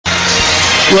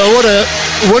Well, what a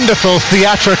wonderful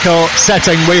theatrical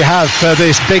setting we have for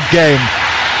this big game.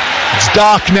 It's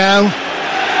dark now.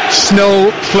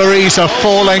 Snow flurries are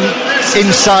falling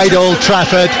inside Old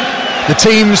Trafford. The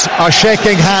teams are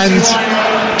shaking hands.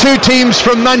 Two teams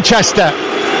from Manchester.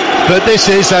 But this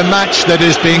is a match that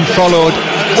is being followed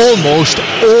almost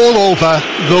all over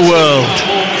the world.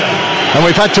 And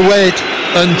we've had to wait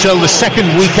until the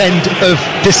second weekend of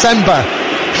December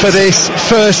for this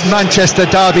first Manchester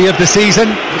derby of the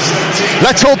season.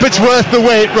 Let's hope it's worth the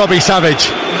wait, Robbie Savage.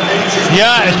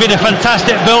 Yeah, it's been a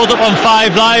fantastic build-up on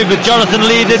 5 Live with Jonathan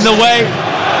leading the way.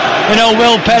 You know,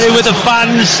 Will Perry with the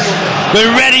fans.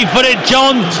 We're ready for it,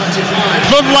 John.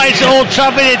 Floodlights at Old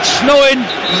Trafford, it's snowing.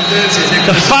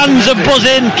 The fans are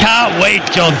buzzing. Can't wait,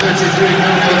 John.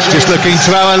 Just looking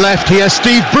to our left here,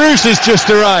 Steve Bruce has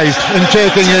just arrived and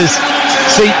taking his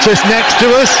seat just next to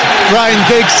us. Ryan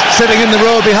Giggs sitting in the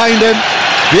row behind him.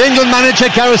 The England manager,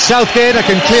 Gareth Southgate, I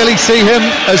can clearly see him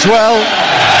as well.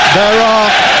 There are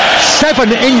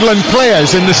 7 England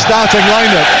players in the starting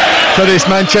lineup for this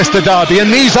Manchester derby,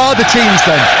 and these are the teams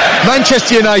then.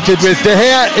 Manchester United with De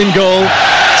Gea in goal.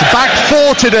 It's a back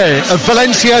 4 today of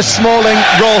Valencia, Smalling,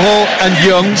 Rojo and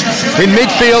Young. In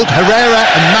midfield, Herrera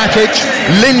and Matic,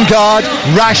 Lingard,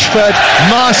 Rashford,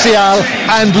 Martial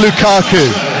and Lukaku.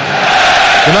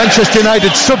 The Manchester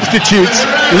United substitutes: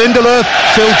 Lindelof,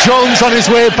 Phil Jones on his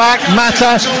way back,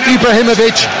 Mata,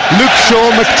 Ibrahimovic, Luke Shaw,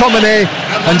 McTominay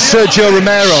and Sergio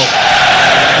Romero.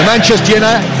 The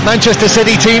Manchester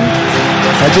City team,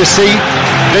 I just see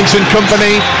Vincent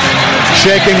Kompany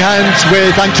shaking hands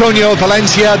with Antonio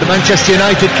Valencia, the Manchester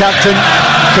United captain.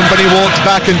 Kompany walks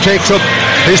back and takes up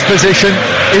his position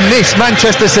in this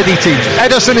Manchester City team.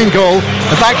 Ederson in goal,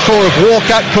 a back 4 of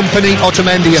Walker, Kompany,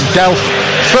 Otamendi and Delph,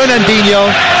 Fernandinho,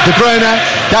 De Bruyne,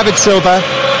 David Silva,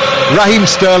 Raheem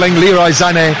Sterling, Leroy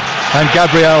Sané and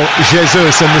Gabriel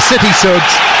Jesus. And the City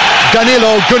subs: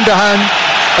 Danilo, Gundogan,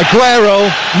 Aguero,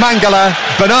 Mangala,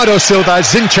 Bernardo Silva,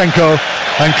 Zinchenko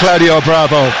and Claudio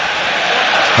Bravo.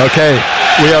 Okay,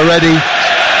 we are ready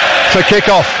for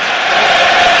kick-off.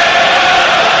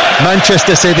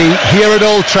 Manchester City here at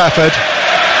Old Trafford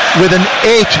with an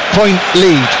 8-point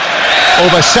lead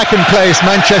over second place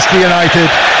Manchester United.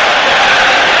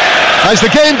 As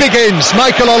the game begins,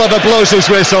 Michael Oliver blows his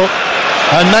whistle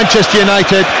and Manchester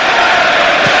United,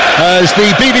 as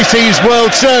the BBC's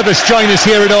World Service join us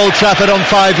here at Old Trafford on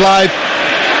 5 Live,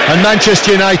 and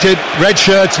Manchester United, red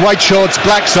shirts, white shorts,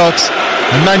 black socks,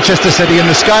 and Manchester City in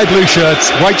the sky blue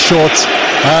shirts, white shorts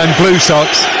and blue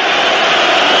socks,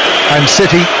 and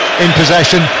City in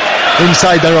possession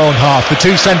inside their own half. The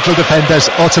 2 central defenders,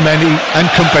 Otamendi and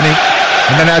Kompany,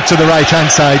 and then out to the right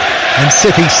hand side, and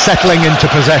City settling into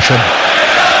possession.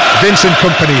 Vincent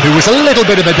Kompany, who was a little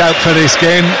bit of a doubt for this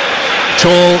game,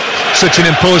 tall, such an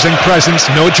imposing presence,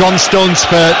 no John Stones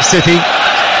for City,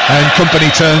 and Kompany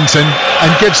turns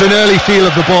and gives an early feel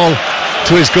of the ball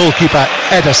to his goalkeeper,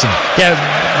 Ederson. Yeah,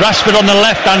 Rashford on the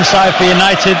left hand side for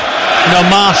United,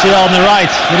 Martial on the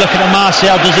right. You're looking at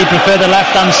Martial, does he prefer the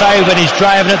left hand side when he's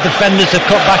driving at defenders to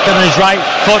cut back on his right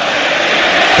foot?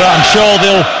 But I'm sure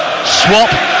they'll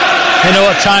swap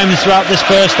at times throughout this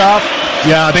first half.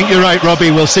 Yeah, I think you're right, Robbie.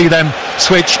 We'll see them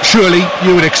switch, surely,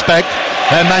 you would expect.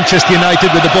 Manchester United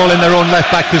with the ball in their own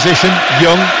left-back position.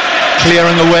 Young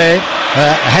clearing away.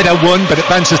 Header won, but it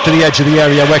bounces to the edge of the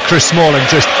area where Chris Smalling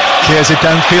just clears it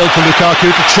downfield for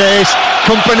Lukaku to chase.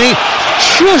 Kompany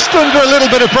just under a little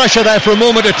bit of pressure there for a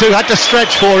moment or two. Had to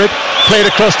stretch for it. Played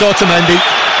across to Otamendi.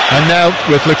 And now,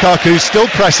 with Lukaku still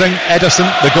pressing, Ederson,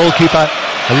 the goalkeeper,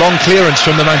 a long clearance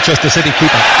from the Manchester City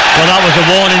keeper. Well, that was a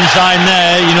warning sign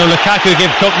there. Lukaku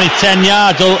gave Kompany 10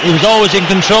 yards. He was always in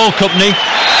control, Kompany.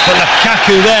 But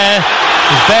Lukaku there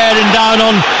was bearing down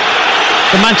on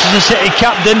the Manchester City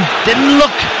captain. Didn't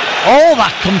look all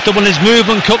that comfortable in his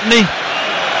movement, Kompany.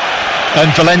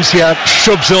 And Valencia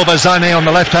shoves over Sané on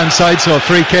the left-hand side, so a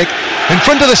free kick. In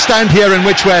front of the stand here in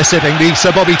which we're sitting, the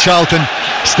Sir Bobby Charlton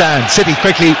stand. City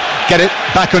quickly get it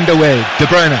back underway. De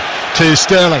Bruyne to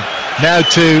Sterling. Now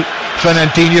to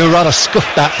Fernandinho, rather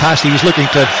scuffed that pass. He was looking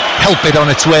to help it on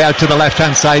its way out to the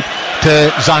left-hand side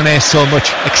to Sané. So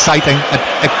much exciting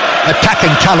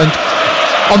attacking talent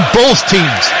on both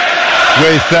teams,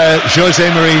 with Jose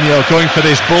Mourinho going for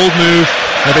this bold move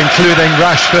of including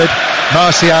Rashford,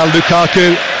 Martial,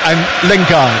 Lukaku and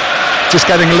Lingard. Just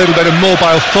getting a little bit of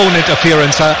mobile phone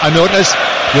interference, I notice.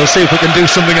 We'll see if we can do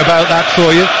something about that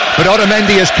for you. But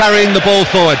Otamendi is carrying the ball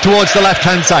forward towards the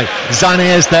left-hand side.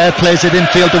 Sané is there, plays it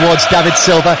infield towards David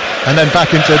Silva, and then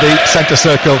back into the centre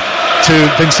circle to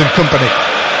Vincent Kompany.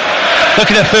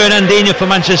 Looking at Fernandinho for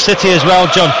Manchester City as well,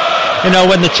 John.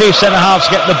 when the two centre-halves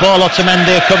get the ball,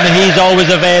 Otamendi or company, he's always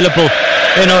available.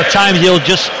 At times he'll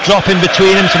just drop in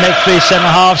between them to make three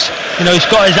centre-halves. He's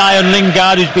got his eye on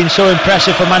Lingard, who's been so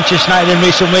impressive for Manchester United in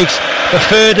recent weeks. But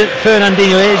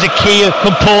Fernandinho is a key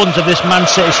component of this Man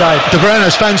City side. De Bruyne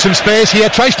has found some space here,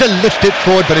 tries to lift it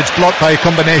forward, but it's blocked by a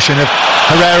combination of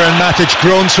Herrera and Matic.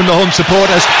 Groans from the home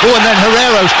supporters. And then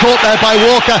Herrera's caught there by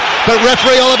Walker, but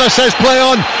referee Oliver says play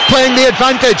on, playing the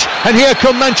advantage. And here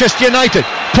come Manchester United,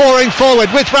 pouring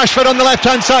forward with Rashford on the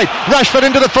left-hand side. Rashford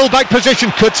into the full-back position,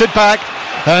 cuts it back,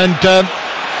 and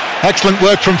excellent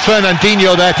work from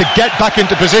Fernandinho there to get back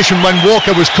into position when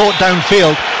Walker was caught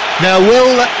downfield. Now,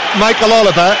 will Michael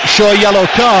Oliver show a yellow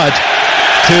card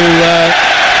to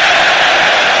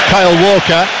Kyle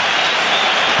Walker?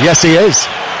 Yes, he is.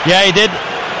 Yeah, he did.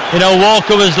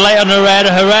 Walker was late on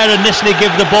Herrera. Herrera initially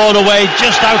gave the ball away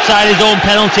just outside his own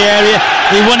penalty area.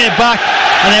 He won it back,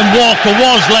 and then Walker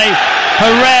was late.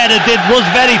 Herrera was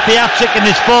very theatric in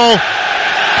his fall.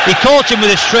 He caught him with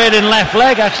his straight in left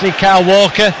leg, actually, Kyle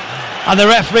Walker. And the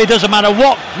referee, doesn't matter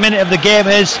what minute of the game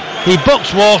is, he books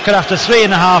Walker after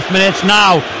 3.5 minutes.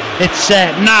 Now it's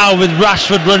now with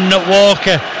Rashford running at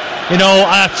Walker. And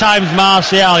at times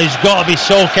Martial, he's got to be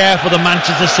so careful, the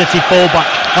Manchester City fullback.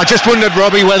 I just wondered,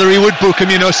 Robbie, whether he would book him,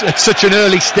 at such an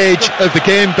early stage of the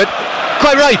game. But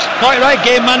quite right.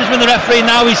 Game management, the referee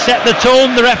now, he's set the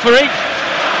tone, the referee.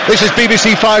 This is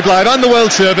BBC 5 Live and the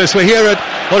World Service. We're here at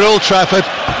Old Trafford,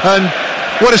 and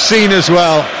what a scene as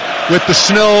well, with the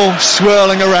snow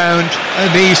swirling around,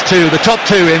 and these two, the top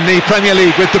two in the Premier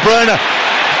League, with De Bruyne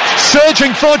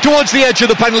surging forward towards the edge of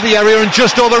the penalty area and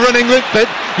just overrunning it, but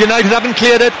United haven't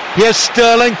cleared it. Here's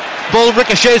Sterling, ball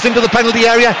ricochets into the penalty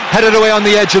area, headed away on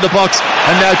the edge of the box,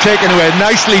 and now taken away.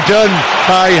 Nicely done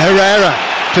by Herrera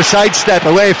to sidestep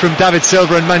away from David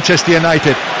Silva, and Manchester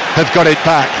United have got it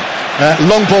back.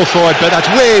 Long ball forward, but that's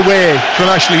way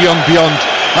from Ashley Young beyond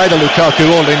either Lukaku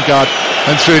or Lingard,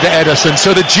 and through to Ederson.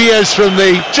 So the jeers from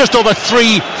the just over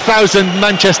 3,000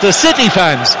 Manchester City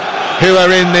fans who are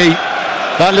in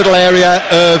that little area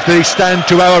of the stand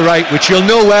to our right, which you'll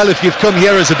know well if you've come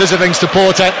here as a visiting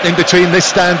supporter, in between this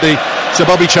stand, the Sir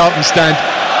Bobby Charlton stand,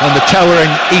 and the towering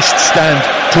East stand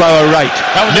to our right.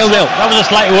 That was a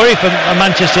slight worry for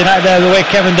Manchester United there, the way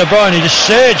Kevin De Bruyne, he just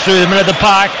surged through the middle of the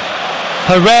park.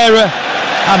 Herrera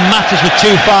and Matic were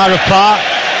too far apart.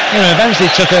 Eventually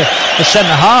it took a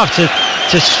centre-half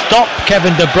to stop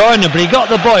Kevin De Bruyne, but he got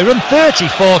the ball. He ran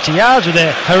 30-40 yards with it.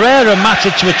 Herrera and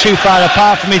Matic were too far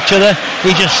apart from each other.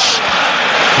 He just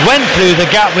went through the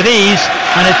gap with ease,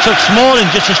 and it took Smalling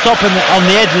just to stop him on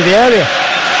the edge of the area.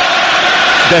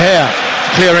 De Gea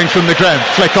clearing from the ground,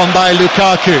 flick on by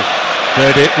Lukaku,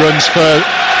 but it runs for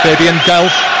Fabian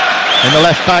Delph in the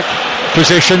left-back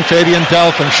position. Fabian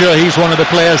Delph, I'm sure he's one of the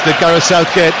players that Gareth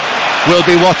Southgate will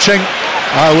be watching.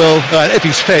 If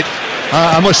he's fit.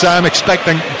 I must say I'm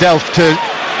expecting Delph to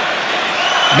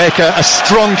make a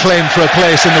strong claim for a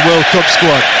place in the World Cup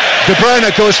squad. De Bruyne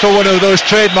goes for one of those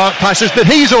trademark passes, but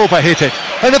he's overhit it.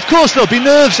 And of course there'll be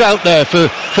nerves out there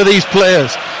for these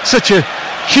players. Such a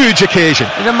huge occasion.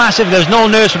 It's a massive. There's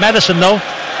no nerves from Ederson though.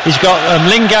 He's got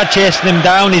Lingard chasing him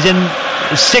down. He's in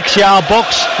a 6-yard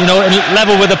box,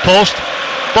 level with the post.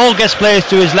 Ball gets placed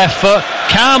to his left foot,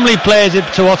 calmly plays it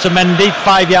to Otamendi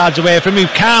 5 yards away from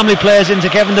him, calmly plays into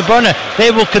Kevin De Bruyne.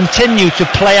 They will continue to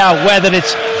play out, whether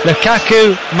it's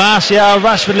Lukaku, Martial,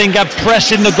 Rashford, Lingard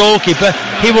pressing the goalkeeper.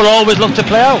 He will always look to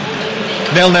play out.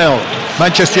 0-0.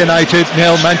 Manchester United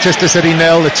 0, Manchester City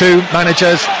 0. The two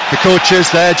managers, the coaches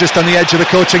there just on the edge of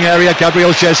the coaching area.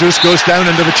 Gabriel Jesus goes down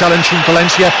under the challenge from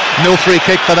Valencia. No free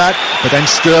kick for that, but then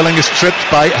Sterling is tripped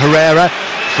by Herrera.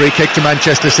 Free kick to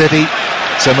Manchester City.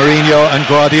 So Mourinho and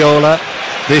Guardiola,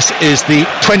 this is the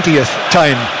 20th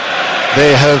time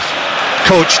they have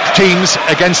coached teams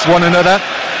against one another.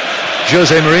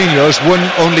 Jose Mourinho's won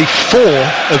only 4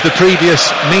 of the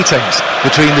previous meetings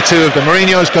between the two of them.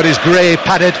 Mourinho's got his grey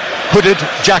padded hooded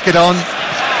jacket on,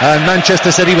 and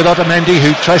Manchester City with Otamendi,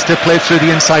 who tries to play through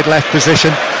the inside left position,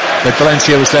 but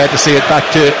Valencia was there to see it back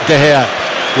to De Gea,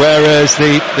 whereas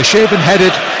the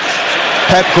shaven-headed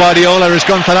Pep Guardiola has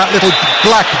gone for that little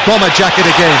black bomber jacket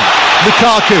again.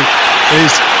 Lukaku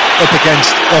is up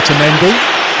against Otamendi,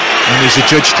 and he's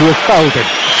adjudged to have fouled him.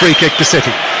 Free kick to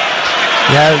City.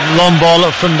 Yeah, long ball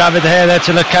up from David De Gea there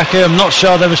to Lukaku. I'm not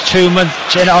sure there was too much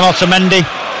in it on Otamendi.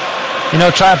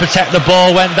 Trying to protect the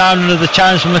ball, went down under the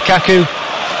challenge from Lukaku.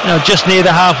 Just near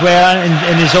the halfway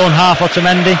in his own half,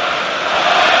 Otamendi.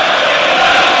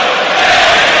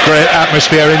 Great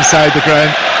atmosphere inside the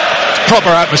ground.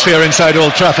 Proper atmosphere inside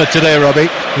Old Trafford today, Robbie.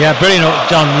 Yeah, brilliant,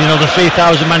 John. The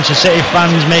 3,000 Manchester City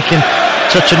fans making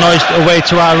such a noise away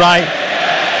to our right.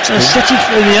 City,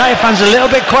 the United fans are a little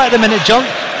bit quiet at the minute, John.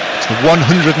 It's the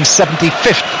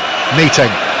 175th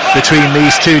meeting between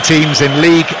these two teams in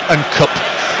League and Cup.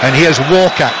 And here's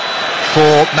Walker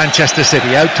for Manchester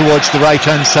City, out towards the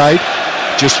right-hand side,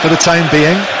 just for the time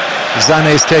being.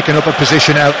 Sané's taken up a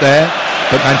position out there,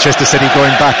 but Manchester City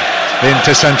going back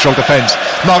into central defence.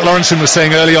 Mark Lawrenson was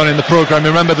saying early on in the programme,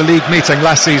 remember the league meeting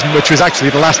last season, which was actually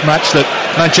the last match that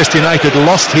Manchester United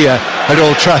lost here at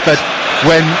Old Trafford,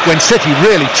 when City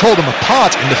really tore them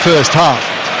apart in the first half,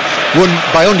 won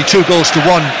by only 2 goals to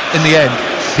 1 in the end.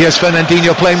 Here's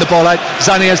Fernandinho playing the ball out.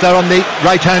 Sané is there on the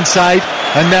right-hand side,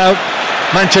 and now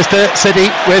Manchester City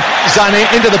with Sané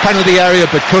into the penalty area,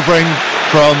 but covering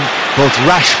from both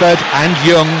Rashford and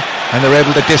Young, and they're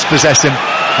able to dispossess him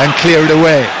and clear it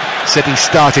away. City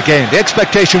start again. The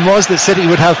expectation was that City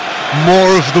would have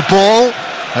more of the ball,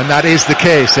 and that is the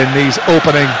case in these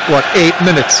opening 8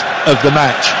 minutes of the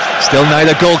match. Still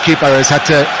neither goalkeeper has had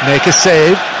to make a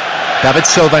save. David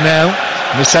Silva now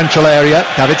in the central area.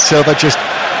 David Silva just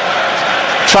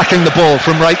tracking the ball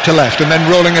from right to left and then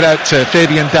rolling it out to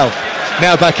Fabian Delph.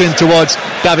 Now back in towards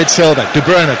David Silva. De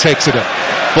Bruyne takes it up.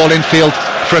 Ball infield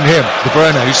from him. De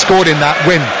Bruyne, who scored in that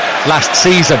win last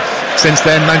season. Since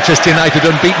then, Manchester United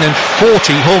unbeaten in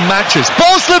 40 home matches.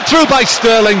 Ball slipped through by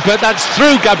Sterling, but that's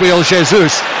through Gabriel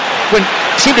Jesus. When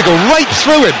seemed to go right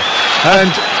through him, and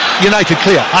United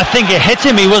clear. I think it hit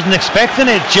him. He wasn't expecting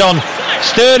it, John.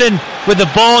 Sterling with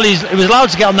the ball. He was allowed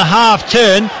to get on the half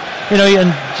turn.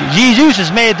 And Jesus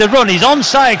has made the run. He's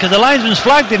onside because the linesman's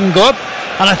flag didn't go up,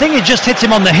 and I think it just hit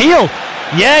him on the heel.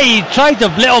 Yeah, he tried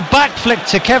a little back flick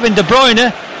to Kevin De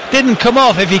Bruyne. Didn't come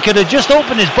off. If he could have just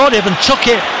opened his body up and took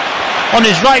it on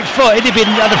his right foot, he'd have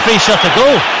had a free shot to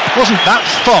goal. Wasn't that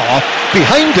far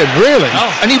behind him, really.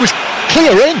 No. And he was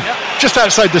clear in, just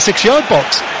outside the 6-yard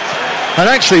box.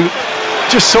 And actually,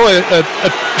 just saw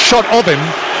a shot of him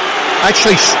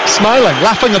actually smiling,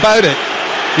 laughing about it.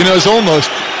 It's almost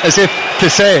as if to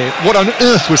say, what on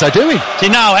earth was I doing? See,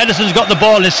 now Ederson's got the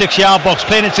ball in the 6-yard box,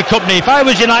 playing it to Kompany. If I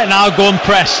was United now, I'd go and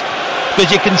press,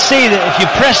 because you can see that if you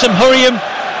press him, hurry him,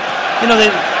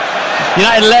 the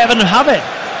United 11 have it.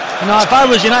 If I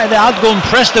was United, I'd go and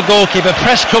press the goalkeeper,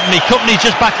 press Kompany. Kompany's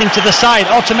just back into the side.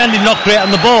 Otamendi not great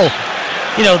on the ball.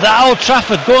 The Old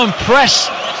Trafford, go and press,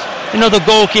 the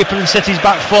goalkeeper in City's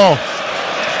back four.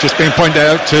 Just being pointed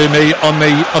out to me on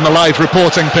the live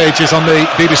reporting pages on the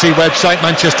BBC website,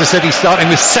 Manchester City starting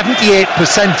with 78%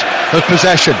 of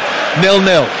possession, 0-0.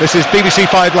 This is BBC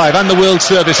 5 Live and the World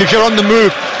Service. If you're on the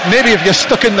move, maybe if you're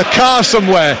stuck in the car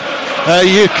somewhere,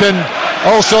 you can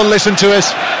also listen to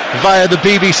us via the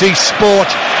BBC Sport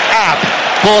app.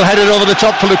 Ball headed over the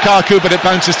top for Lukaku, but it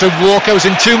bounces to Walker. Was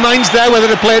in two minds there whether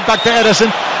to play it back to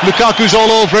Ederson. Lukaku's all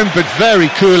over him, but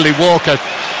very coolly Walker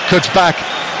cuts back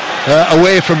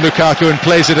away from Lukaku and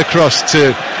plays it across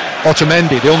to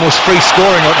Otamendi. The almost free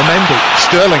scoring Otamendi.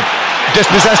 Sterling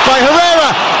dispossessed by Herrera,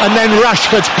 and then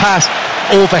Rashford's pass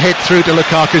overhit through to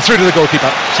Lukaku, through to the goalkeeper.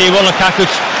 See what Lukaku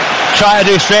tried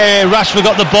to do straight away. Rashford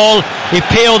got the ball, he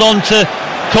peeled onto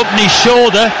Kompany's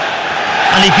shoulder,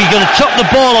 and if he could have took the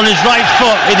ball on his right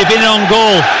foot, it'd have been on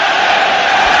goal.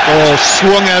 Ball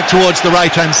swung out towards the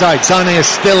right hand side. Sané is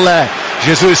still there.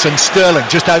 Jesus and Sterling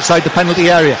just outside the penalty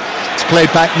area. It's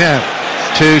played back now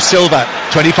to Silva,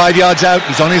 25 yards out.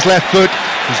 He's on his left foot.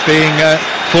 He's being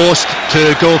forced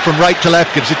to go from right to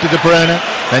left, gives it to De Bruyne,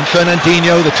 then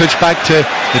Fernandinho, the touch back to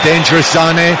the dangerous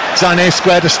Sané. Sané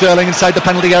square to Sterling inside the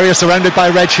penalty area, surrounded by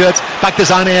red shirts. Back to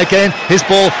Sané again, his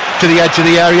ball to the edge of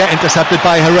the area, intercepted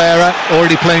by Herrera,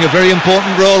 already playing a very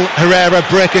important role. Herrera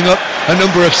breaking up a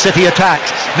number of City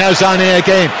attacks. Now Sané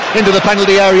again into the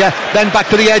penalty area, then back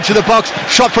to the edge of the box.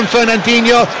 Shot from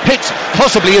Fernandinho, hits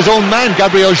possibly his own man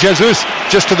Gabriel Jesus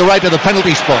just to the right of the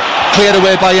penalty spot. Cleared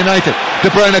away by United. De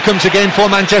Bruyne comes again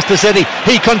for Manchester City.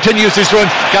 He continues his run.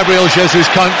 Gabriel Jesus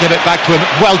can't get it back to him.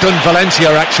 Well done Valencia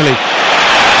actually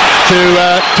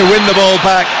to win the ball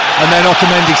back, and then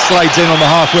Otamendi slides in on the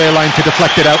halfway line to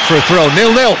deflect it out for a throw.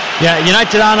 0-0. Yeah,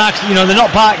 United aren't actually, they're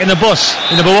not parking the bus,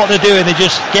 but what they're doing, they're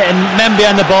just getting men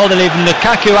behind the ball. They're leaving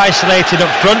Lukaku isolated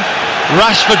up front.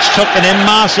 Rashford's tucking in,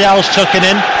 Martial's tucking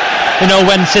in,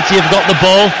 when City have got the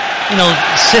ball.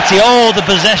 City all the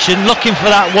possession, looking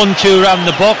for that 1-2 around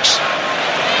the box,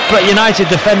 but United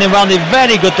defending around. They're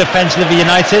very good defensively,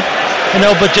 United,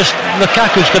 but just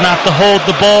Lukaku's going to have to hold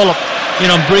the ball up, and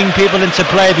bring people into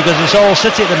play, because it's all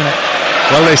City at the minute.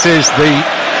 Well, this is the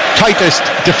tightest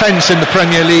defence in the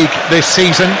Premier League this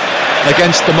season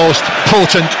against the most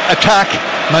potent attack.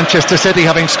 Manchester City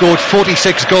having scored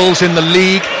 46 goals in the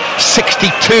league, 62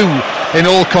 in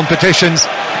all competitions,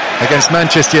 against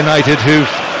Manchester United, who've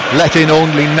let in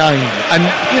only 9. And,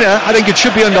 I think it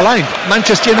should be underlined.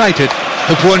 Manchester United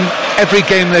have won every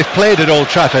game they've played at Old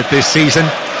Trafford this season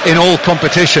in all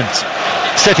competitions.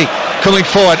 City coming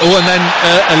forward. And then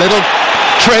a little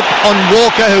trip on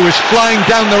Walker, who was flying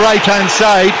down the right-hand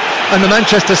side. And the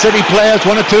Manchester City players,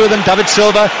 one or two of them, David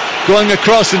Silva, going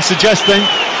across and suggesting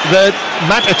that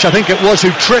Matic, I think it was,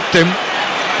 who tripped him.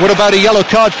 What about a yellow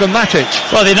card for Matic?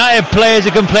 Well, the United players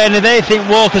are complaining. They think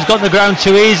Walker's got the ground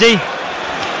too easy.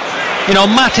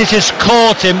 Matic has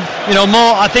caught him.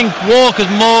 I think Walker's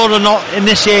more or not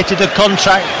initiated the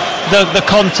contact.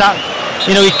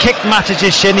 He kicked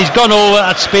Matic's shin. He's gone over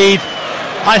at speed.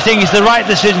 I think it's the right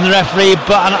decision, the referee,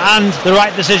 and the right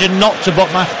decision not to book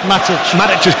Matic.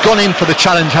 Matic has gone in for the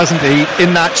challenge, hasn't he?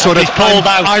 In that sort of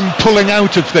I'm pulling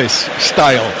out of this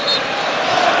style.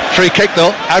 Free kick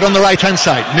though, out on the right hand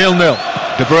side, 0-0.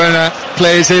 De Bruyne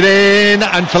plays it in,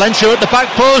 and Valencia at the back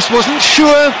post wasn't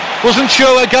sure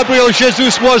where Gabriel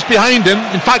Jesus was behind him.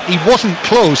 In fact, he wasn't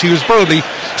close. He was probably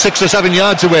 6 or 7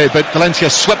 yards away, but Valencia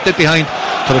swept it behind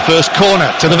for the first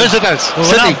corner to the visitors. Well,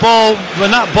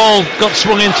 when that ball got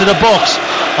swung into the box,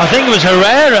 I think it was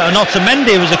Herrera and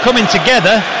Otamendi was coming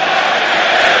together.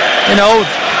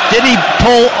 Did he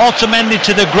pull Otamendi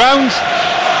to the ground?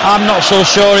 I'm not so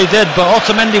sure he did, but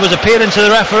Otamendi was appealing to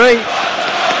the referee.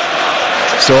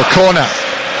 So a corner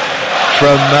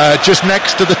from just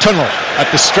next to the tunnel at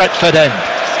the Stretford end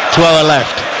to our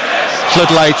left.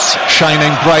 Floodlights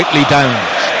shining brightly down.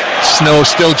 Snow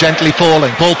still gently falling.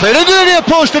 Ball played into the near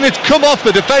post, and it's come off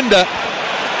the defender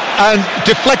and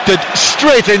deflected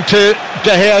straight into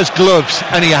De Gea's gloves,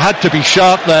 and he had to be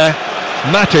sharp there.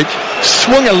 Matic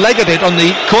swung a leg at it on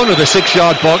the corner of the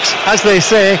 6-yard box. As they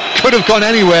say, could have gone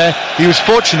anywhere. He was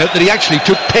fortunate that he actually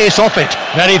took pace off it.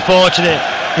 Very fortunate.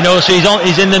 So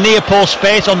he's in the near post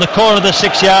space on the corner of the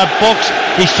 6-yard box.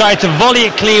 He's tried to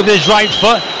volley it clear with his right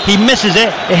foot. He misses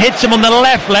it. It hits him on the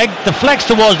left leg,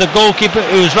 deflects towards the goalkeeper,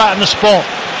 who was right on the spot.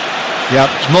 Yeah,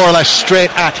 it's more or less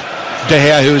straight at De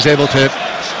Gea, who was able to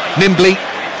nimbly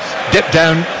dip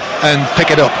down and pick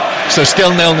it up. So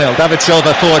still 0-0. David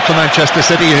Silva forward for Manchester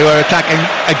City, who are attacking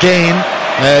again.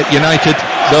 United,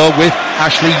 though, with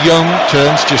Ashley Young,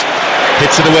 turns, just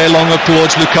hits it away long up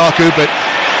towards Lukaku, but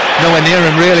nowhere near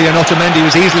him really, and Otamendi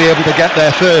was easily able to get there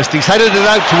first. He's headed it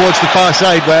out towards the far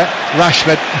side, where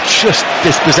Rashford just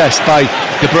dispossessed by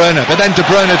De Bruyne, but then De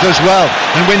Bruyne does well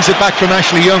and wins it back from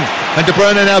Ashley Young, and De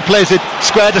Bruyne now plays it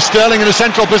square to Sterling in a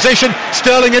central position.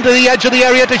 Sterling into the edge of the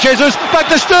area to Jesus, back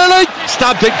to Sterling,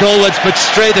 stabbed it goalwards but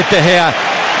straight at De Gea,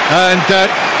 and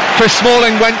Chris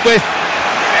Smalling went with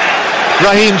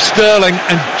Raheem Sterling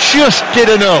and just did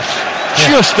enough.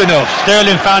 Just enough.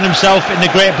 Sterling found himself in a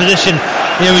great position.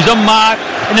 He's unmarked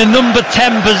in a number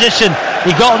 10 position.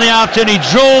 He got on the half turn, he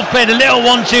drove, played a little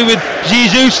 1-2 with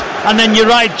Jesus, and then you're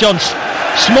right, John,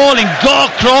 Smalling got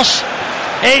across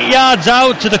 8 yards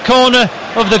out to the corner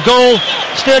of the goal.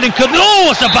 Sterling couldn't.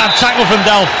 Oh, it's a bad tackle from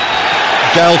Delph.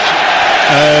 Delph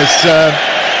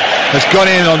has gone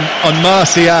in on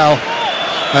Martial.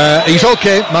 He's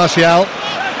okay, Martial.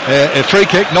 A free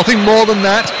kick, nothing more than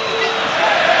that.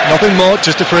 Nothing more,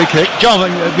 just a free kick. John,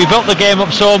 we built the game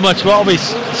up so much. What are we,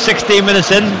 16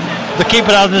 minutes in? The keeper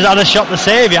hasn't had a shot to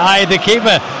save you. The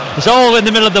keeper. It's all in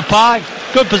the middle of the park.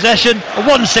 Good possession.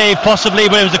 One save possibly,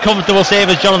 but it was a comfortable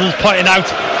save, as Jonathan's pointing out.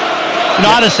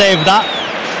 I'd have saved that.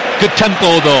 Good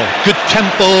tempo though. Good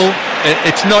tempo.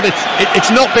 It's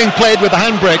not being played with the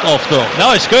handbrake off though.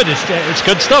 No, it's good. It's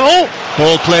good stuff. Oh!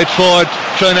 Ball played forward.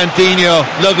 Fernandinho,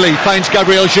 lovely, finds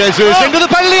Gabriel Jesus into the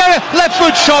penalty area. Left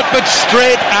foot shot, but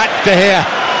straight at De Gea.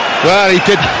 Well, he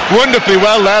did wonderfully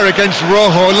well there against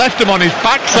Rojo. Left him on his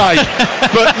backside,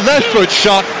 but left foot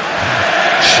shot,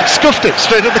 scuffed it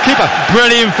straight at the keeper.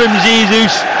 Brilliant from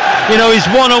Jesus. His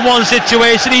one-on-one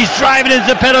situation. He's driving into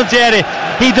the penalty area.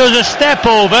 He does a step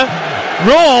over.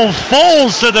 Rojo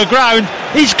falls to the ground.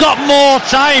 He's got more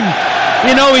time.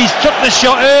 He's took the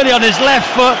shot early on his left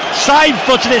foot,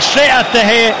 side-footed it straight at De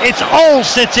Gea. It's all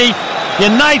City.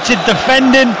 United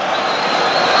defending.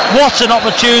 What an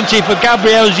opportunity for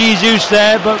Gabriel Jesus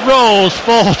there, but Rojo's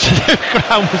fall to the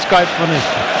ground was quite funny.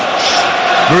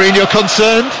 Mourinho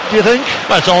concerned, do you think?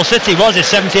 Well, it's all City, was it?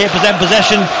 78%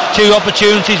 possession, 2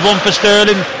 opportunities, 1 for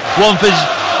Sterling, 1 for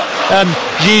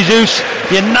Jesus.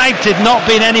 United not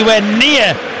being anywhere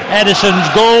near Ederson's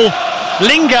goal.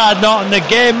 Lingard not in the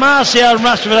game. Martial and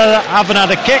Rashford haven't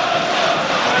had a kick.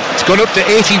 It's gone up to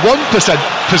 81%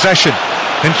 possession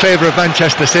in favour of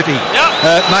Manchester City.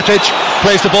 Yep. Matic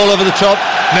plays the ball over the top.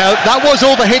 Now that was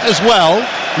overhit as well.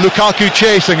 Lukaku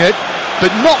chasing it,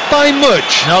 but not by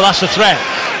much. No, that's the threat.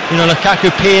 Lukaku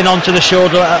peeing onto the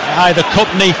shoulder either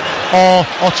Kompany or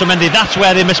Otamendi. That's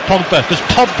where they miss Pogba, because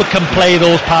Pogba can play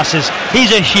those passes.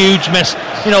 He's a huge miss.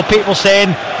 People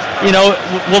saying,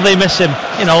 will they miss him?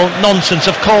 Nonsense.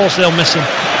 Of course they'll miss him.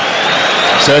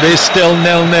 So it is still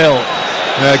 0-0.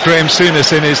 Graham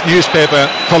Souness in his newspaper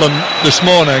column this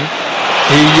morning,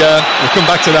 we'll come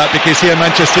back to that, because here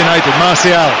Manchester United,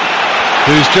 Martial,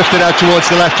 who's drifted out towards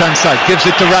the left-hand side, gives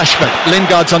it to Rashford.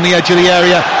 Lingard's on the edge of the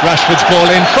area. Rashford's ball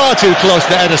in far too close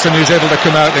to Ederson, who's able to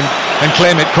come out and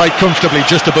claim it quite comfortably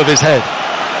just above his head.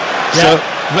 Yeah,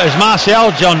 but as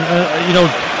Martial, John,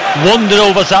 wandered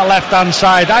over that left-hand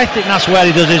side, I think that's where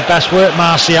he does his best work,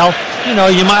 Martial.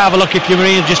 You might have a look if you're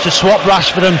Mourinho just to swap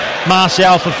Rashford and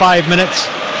Martial for 5 minutes.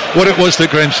 What it was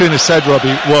that Graham Souness said,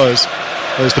 Robbie, was,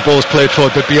 as the ball's played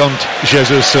forward but beyond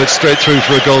Jesus, so it's straight through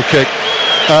for a goal kick.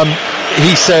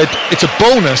 He said it's a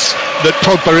bonus that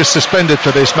Pogba is suspended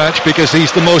for this match, because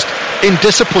he's the most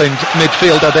indisciplined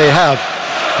midfielder they have.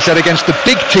 He said against the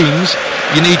big teams,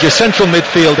 you need your central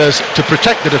midfielders to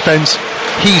protect the defence.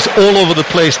 He's all over the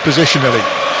place positionally.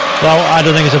 Well, I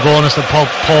don't think it's a bonus that Paul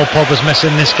Pogba's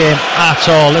missing this game at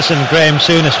all. Listen, Graham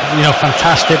Souness,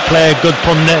 fantastic player, good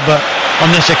pundit, but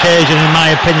on this occasion, in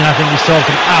my opinion, I think he's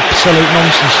talking absolute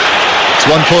nonsense. It's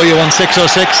 1-4, you won 6-6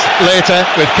 later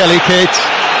with Kelly Cates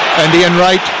and Ian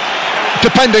Wright,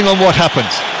 depending on what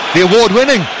happens. The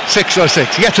award-winning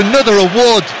 6-6, yet another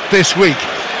award this week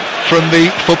from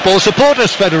the Football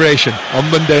Supporters Federation on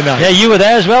Monday night. Yeah, you were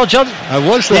there as well, John. I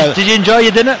was there. Did you enjoy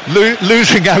your dinner?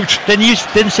 Losing out.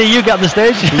 Didn't see you get on the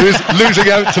stage. Losing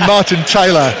out to Martin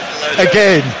Tyler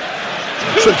again.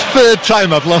 It's the third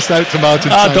time I've lost out to Martin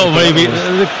Tyler. Don't worry,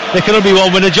 there can only be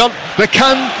one winner, John. There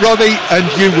can, Robbie, and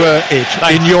you were it.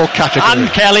 Thanks. In your category. And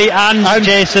Kelly, and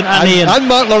Jason, and Ian. And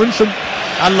Mark Lawrenson.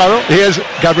 And Laurel. Here's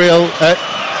Gabriel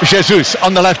Jesus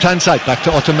on the left-hand side. Back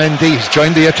to Otamendi. He's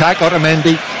joined the attack.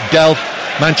 Otamendi, Delph,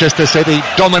 Manchester City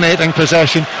dominating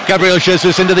possession. Gabriel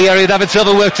Jesus into the area. David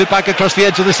Silva works it back across the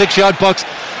edge of the 6-yard box.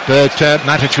 But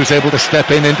Matic was able to step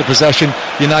into possession.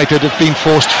 United have been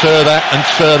forced further and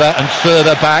further and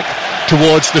further back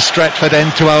towards the Stretford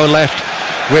end to our left,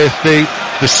 with the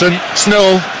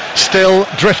snow still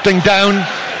drifting down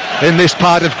in this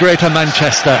part of Greater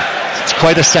Manchester. It's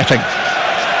quite a setting.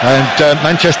 And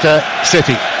Manchester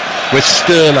City with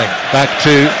Sterling back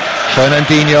to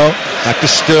Fernandinho, back to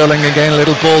Sterling again, a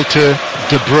little ball to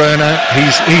De Bruyne.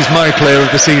 He's my player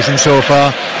of the season so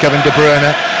far, Kevin De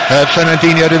Bruyne.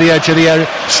 Fernandinho to the edge of the area.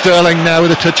 Sterling now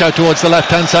with a touch out towards the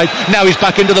left-hand side. Now he's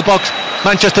back into the box.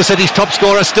 Manchester City's top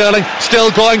scorer, Sterling,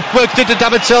 still going, works it to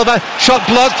David Silva, shot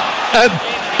blocked.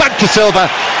 Back to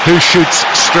Silva, who shoots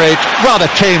straight,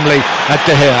 rather tamely, at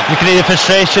De Gea. You can hear the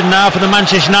frustration now for the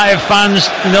Manchester United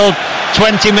fans.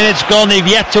 20 minutes gone, they've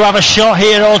yet to have a shot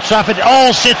here at Old Trafford.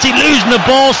 All City losing the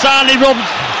ball. Sandy Robbins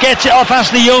gets it off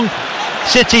Ashley Young.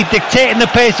 City dictating the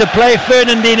pace of play.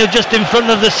 Fernandinho just in front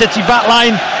of the City back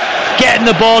line, getting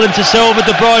the ball into Silva.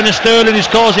 De Bruyne, Sterling is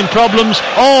causing problems.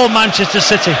 All Manchester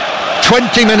City.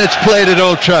 20 minutes played at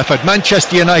Old Trafford.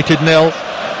 Manchester United 0,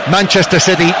 Manchester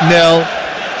City 0.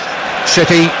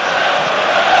 City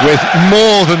with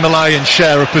more than the lion's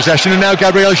share of possession, and now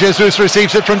Gabriel Jesus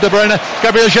receives it from De Bruyne.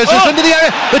 Gabriel Jesus into the area,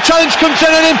 the challenge comes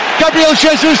in on him. Gabriel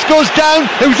Jesus goes down,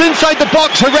 it was inside the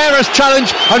box. Herrera's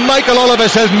challenge, and Michael Oliver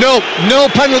says no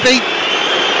penalty.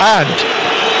 And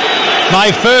my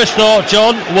first thought,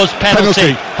 John, was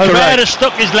penalty. Herrera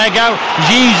stuck his leg out.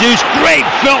 Jesus, great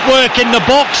footwork in the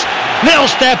box. Little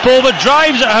step over,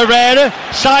 drives at Herrera,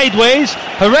 sideways.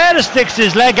 Herrera sticks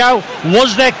his leg out.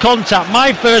 Was there contact?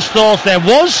 My first thought there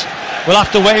was. We'll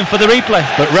have to wait for the replay.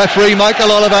 But referee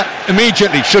Michael Oliver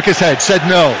immediately shook his head, said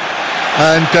no.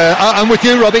 And I'm with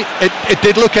you, Robbie. It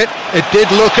did look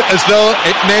as though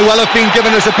it may well have been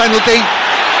given as a penalty.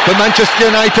 But Manchester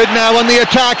United now on the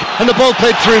attack, and the ball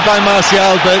played through by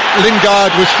Martial, but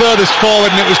Lingard was furthest forward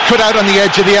and it was cut out on the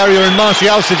edge of the area, and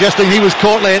Martial suggesting he was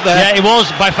caught late there. Yeah, he was,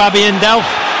 by Fabian Delph.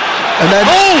 And then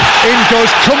in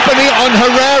goes Kompany on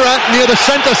Herrera near the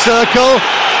centre circle.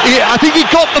 I think he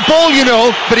got the ball,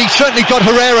 but he certainly got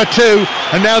Herrera too.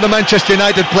 And now the Manchester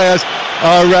United players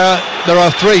are, there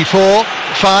are 3, 4, 5,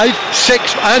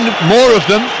 6 and more of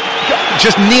them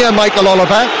just near Michael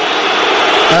Oliver.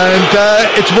 And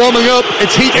it's warming up,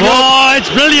 it's heating up. Oh,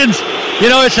 it's brilliant.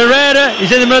 It's Herrera,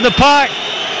 he's in the middle of the park.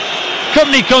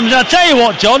 Kompany comes in. I'll tell you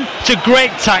what, John, it's a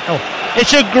great tackle.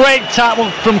 It's a great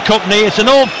tackle from Kompany. It's an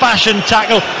old-fashioned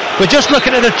tackle. We're just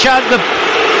looking at the chant.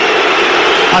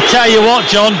 I'll tell you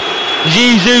what, John,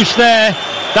 Jesus there,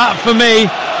 that for me,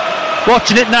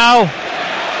 watching it now.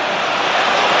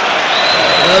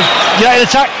 United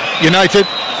attack. United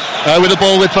with the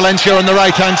ball with Valencia on the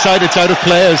right hand side. It's out of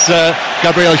play as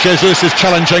Gabriel Jesus is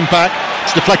challenging back.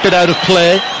 It's deflected out of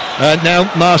play. Now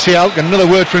Martial, got another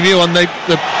word from you on the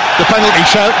penalty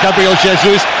shout. Gabriel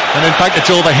Jesus, and in fact it's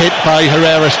overhit by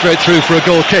Herrera straight through for a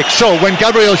goal kick. So when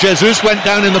Gabriel Jesus went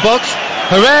down in the box,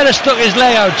 Herrera stuck his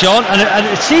leg out, John, and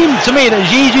it seemed to me that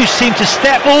Jesus seemed to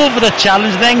step over the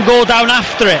challenge and then go down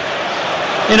after it.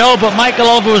 But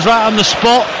Michael Oliver was right on the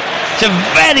spot. It's a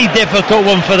very difficult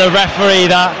one for the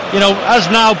referee, that, as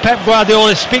now Pep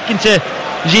Guardiola is speaking to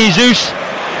Jesus.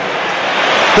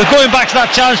 But going back to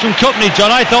that challenge from Kompany,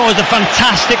 John, I thought it was a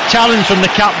fantastic challenge from the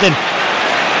captain.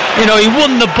 He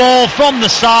won the ball from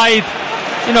the side.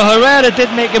 Herrera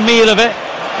did make a meal of it,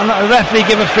 and the referee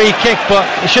gave a free kick, but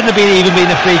it shouldn't have even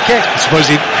been a free kick. I suppose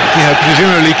he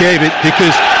presumably gave it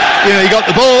because he got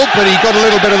the ball, but he got a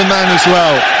little bit of the man as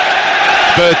well.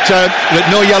 But with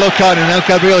no yellow card, and now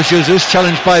Gabriel Jesus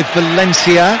challenged by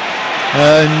Valencia,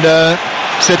 and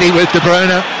City with De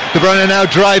Bruyne. De Bruyne now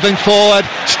driving forward,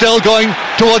 still going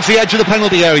towards the edge of the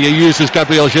penalty area, uses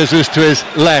Gabriel Jesus to his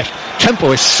left.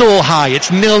 Tempo is so high, it's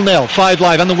 0-0, 5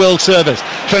 live on the world service.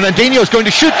 Fernandinho is going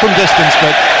to shoot from distance,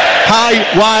 but high,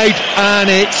 wide, and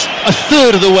it's a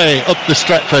third of the way up the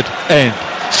Stretford end.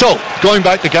 So, going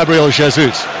back to Gabriel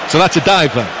Jesus. So that's a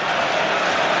dive then.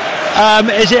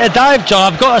 Is it a dive,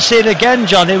 John? I've got to say it again,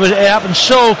 John. It happened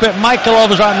so quick. Michael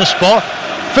Oliver was right on the spot.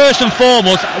 First and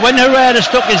foremost, when Herrera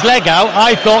stuck his leg out,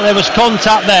 I thought there was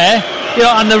contact there,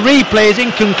 and the replay is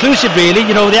inconclusive, really,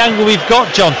 the angle we've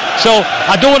got, John. So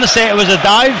I don't want to say it was a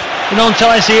dive,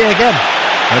 until I see it again.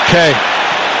 Okay,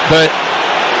 but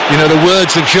the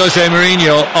words of Jose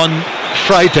Mourinho on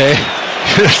Friday,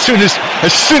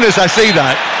 as soon as I see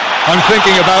that, I'm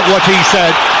thinking about what he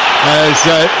said as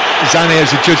Zane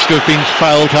is adjudged to have been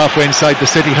fouled halfway inside the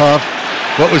City half.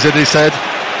 What was it he said?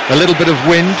 A little bit of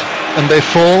wind and they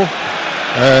fall.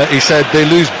 He said they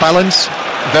lose balance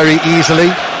very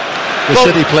easily, the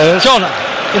City players. John,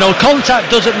 contact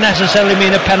doesn't necessarily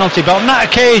mean a penalty, but on that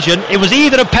occasion it was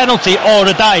either a penalty or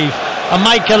a dive, and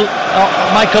Michael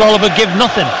Oliver gave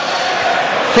nothing.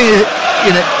 Thing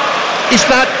is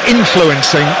that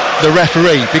influencing the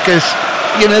referee? Because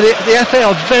the FA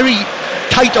are very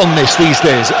tight on this these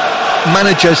days.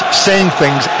 Managers saying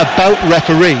things about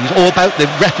referees or about the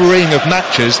refereeing of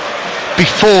matches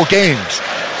before games.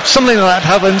 Something like that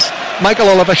happens.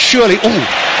 Michael Oliver surely,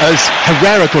 as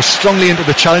Herrera goes strongly into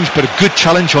the challenge, but a good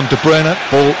challenge on De Bruyne.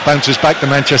 Ball bounces back to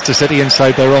Manchester City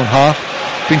inside their own half.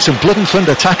 Been some blood and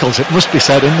thunder tackles, it must be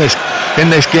said, in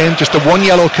this game. Just a 1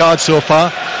 yellow card so far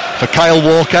for Kyle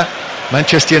Walker.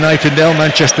 Manchester United 0,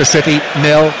 Manchester City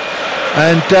 0.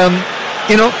 And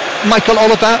Michael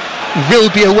Oliver will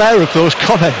be aware of those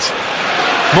comments.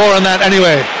 More on that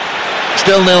anyway.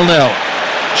 Still 0-0.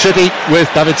 City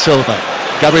with David Silva.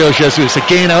 Gabriel Jesus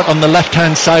again out on the left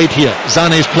hand side here.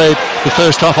 Zane's played the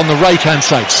first half on the right hand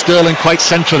side. Sterling quite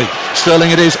centrally.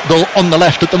 Sterling it is, though, on the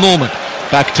left at the moment.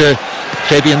 Back to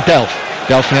Fabian Delph.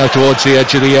 Delph now towards the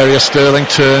edge of the area. Sterling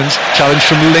turns. Challenge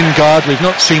from Lingard. We've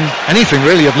not seen anything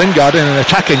really of Lingard in an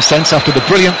attacking sense after the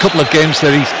brilliant couple of games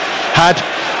that he's had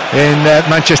in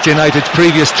Manchester United's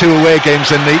previous 2 away games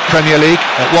in the Premier League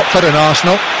at Watford and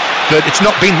Arsenal. But it's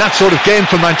not been that sort of game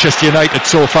for Manchester United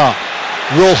so far.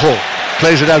 Rojo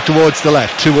plays it out towards the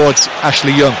left, towards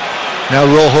Ashley Young. Now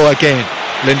Rojo again.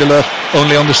 Lindelof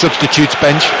only on the substitutes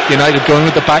bench. United going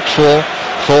with the back 4.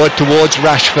 Forward towards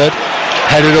Rashford.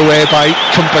 Headed away by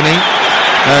Kompany.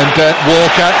 And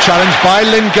Walker challenged by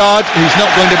Lingard, who's not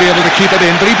going to be able to keep it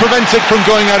in, but he prevents it from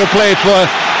going out of play for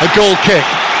a goal kick.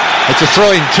 It's a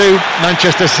throw-in to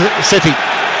Manchester City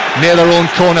near their own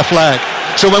corner flag.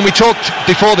 So when we talked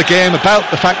before the game about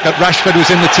the fact that Rashford was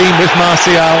in the team with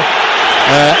Martial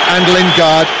and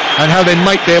Lingard, and how they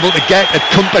might be able to get at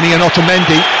Kompany and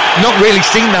Otamendi, not really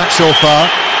seen that so far.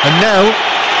 And now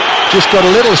just got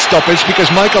a little stoppage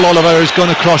because Michael Oliver has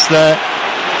gone across there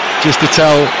just to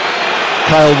tell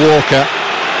Kyle Walker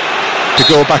to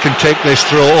go back and take this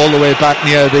throw all the way back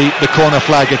near the corner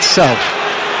flag itself.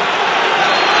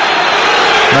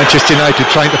 Manchester United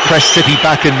trying to press City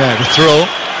back in there. The throw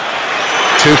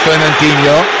to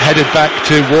Fernandinho, headed back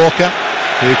to Walker,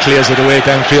 who clears it away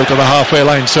downfield to the halfway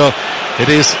line. So it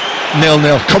is 0-0.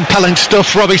 Compelling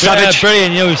stuff, Robbie Savage.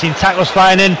 Yeah, brilliant. We've seen tackles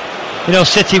flying in.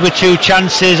 City with 2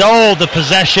 chances, all the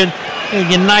possession.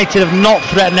 United have not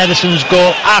threatened Ederson's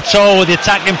goal at all with the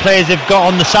attacking players they've got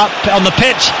on the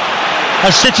pitch.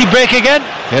 As City break again.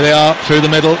 Here they are through the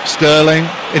middle. Sterling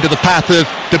into the path of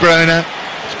De Bruyne.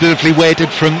 Beautifully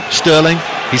weighted from Sterling.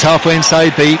 He's halfway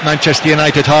inside the Manchester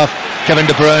United half. Kevin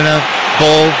De Bruyne,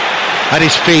 ball at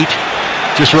his feet,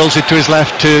 just rolls it to his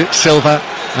left to Silva,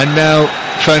 and now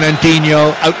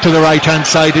Fernandinho out to the right hand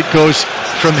side it goes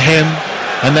from him,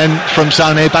 and then from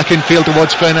Sané back in field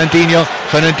towards Fernandinho.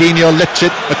 Fernandinho lifts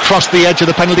it across the edge of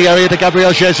the penalty area to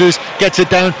Gabriel Jesus, gets it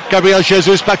down. Gabriel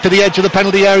Jesus back to the edge of the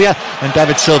penalty area, and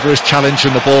David Silva is challenged,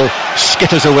 and the ball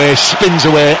skitters away, spins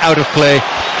away out of play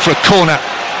for a corner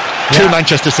to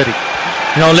Manchester City.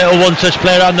 Little one-touch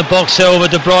play around the box. Silva,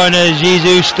 De Bruyne,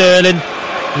 Jesus, Sterling.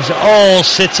 It's all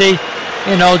City.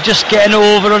 Just getting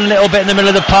over a little bit in the middle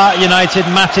of the park. United,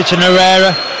 Matic and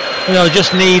Herrera.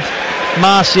 Just need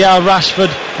Martial,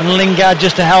 Rashford and Lingard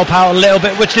just to help out a little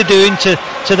bit, which they're doing to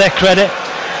their credit.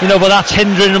 But that's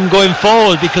hindering them going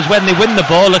forward, because when they win the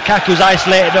ball, Lukaku's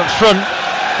isolated up front.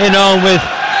 With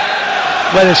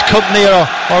whether it's Kompany or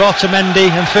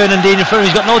Otamendi and Fernandinho in front,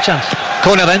 he's got no chance.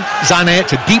 Corner then, Sané.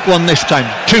 It's a deep one this time,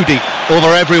 too deep,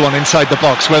 over everyone inside the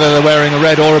box, whether they're wearing a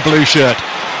red or a blue shirt.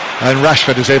 And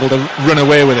Rashford is able to run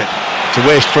away with it. It's a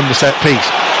waste from the set piece.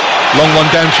 Long one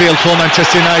downfield for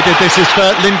Manchester United. This is for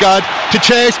Lingard to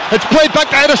chase. It's played back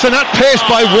to Ederson at pace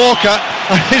by Walker.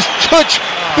 And his touch,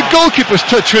 the goalkeeper's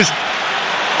touch, was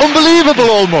unbelievable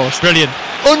almost. Brilliant.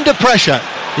 Under pressure.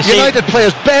 United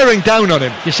players bearing down on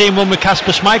him. You seen one with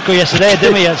Kasper Schmeichel yesterday,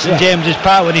 didn't we, at St James's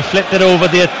Park, when he flipped it over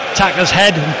the attacker's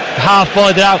head and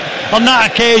half-volleyed it out. On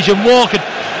that occasion, Walker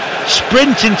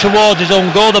sprinting towards his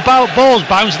own goal. The ball's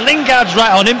bounced. Lingard's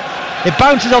right on him. It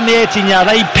bounces on the 18-yard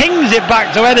line. He pings it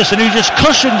back to Ederson, who just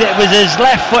cushioned it with his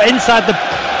left foot inside the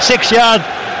 6-yard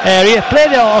area.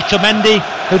 Played it on Otamendi,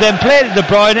 who then played it to De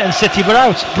Bruyne, and City were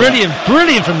out.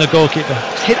 Brilliant from the goalkeeper.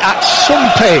 Hit at some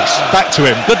pace back to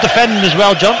him. Good defending as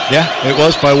well, John. Yeah, it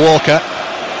was by Walker,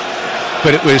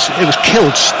 but it was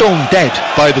killed stone dead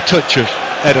by the touch of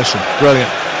Ederson. Brilliant.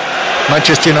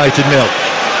 Manchester United 0,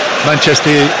 Manchester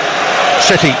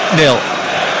City 0,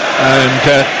 and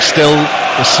still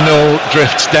the snow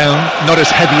drifts down, not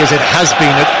as heavy as it has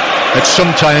been at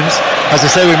some times. As I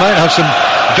say, we might have some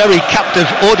very captive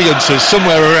audiences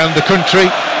somewhere around the country.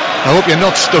 I hope you're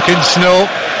not stuck in snow,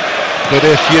 but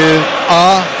if you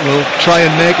are, we'll try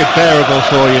and make it bearable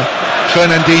for you.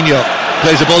 Fernandinho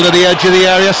plays the ball to the edge of the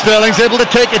area. Sterling's able to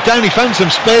take it down. He found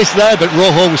some space there, but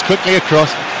Rojo was quickly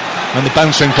across, and the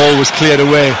bouncing ball was cleared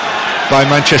away by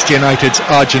Manchester United's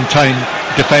Argentine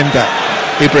defender.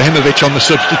 Ibrahimovic on the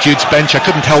substitutes bench. I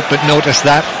couldn't help but notice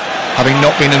that, having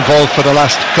not been involved for the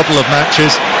last couple of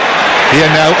matches. Here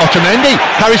now, Otamendi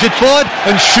carries it forward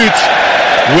and shoots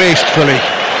wastefully,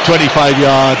 25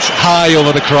 yards high over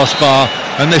the crossbar,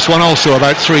 and this one also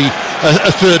about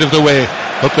a third of the way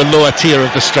up the lower tier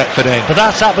of the Stretford end. But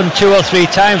that's happened 2 or 3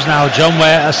 times now, John,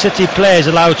 where a City player is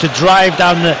allowed to drive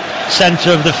down the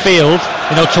centre of the field,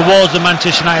 towards the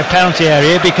Manchester United penalty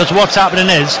area, because what's happening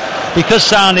is, because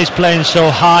Sané is playing so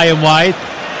high and wide,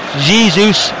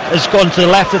 Jesus has gone to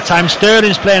the left at times,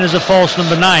 Sterling's playing as a false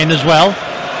number 9 as well.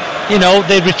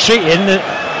 They're retreating, the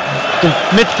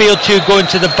midfield 2 going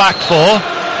to the back 4,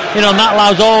 and that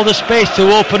allows all the space to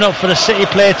open up for a City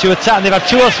player to attack. And they've had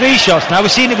 2 or 3 shots now. We've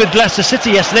seen it with Leicester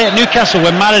City yesterday at Newcastle,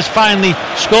 when Mahrez finally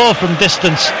scored from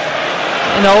distance.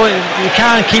 You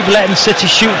can't keep letting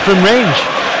City shoot from range.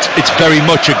 It's very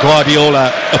much a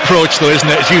Guardiola approach, though, isn't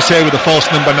it? As you say, with the false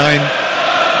number 9,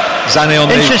 Sané on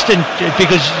the... Interesting,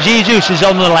 because Jesus is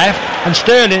on the left and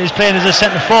Sterling is playing as a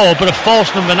centre forward, but a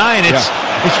false number 9.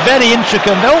 It's very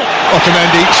intricate.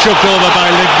 Otamendi shoved over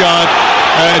by Lingard.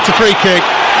 It's a free kick.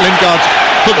 Lingard's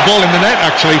put the ball in the net,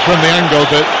 actually, from the angle,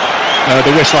 but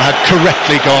the whistle had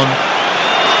correctly gone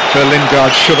for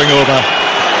Lingard shoving over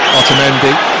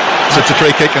Otamendi. So it's a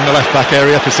free kick in the left back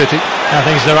area for City. I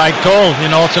think it's the right call.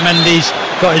 Otamendi's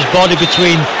got his body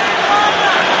between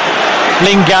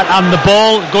Lingard and the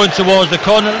ball, going towards the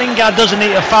corner. Lingard doesn't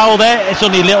need a foul there. It's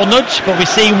only a little nudge, but we've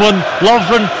seen one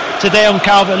Lovren today on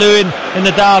Calvert-Lewin in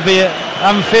the derby at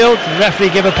Anfield. The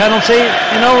referee gave a penalty.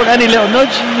 Any little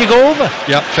nudge, you go over.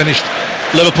 Yep, finished.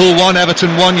 Liverpool 1,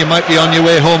 Everton 1. You might be on your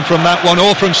way home from that one,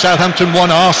 or from Southampton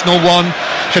 1, Arsenal 1.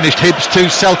 Finished Hibs 2,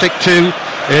 Celtic 2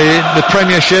 in the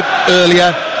Premiership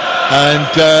earlier. And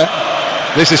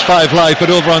this is 5 Live, but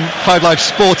over on 5 Live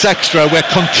Sports Extra, we're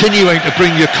continuing to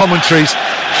bring you commentaries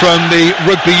from the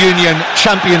Rugby Union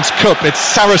Champions Cup. It's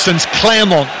Saracens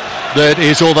Clermont that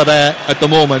is over there at the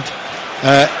moment.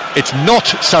 It's not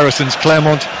Saracens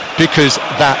Clermont because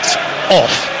that's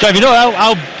off. So if you know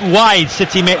how wide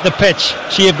City make the pitch,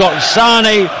 so you've got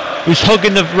Sané, who's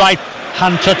hugging the right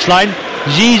hand touchline,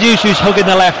 Jesus, who's hugging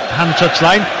the left hand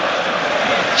touchline,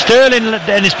 Sterling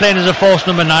then is playing as a false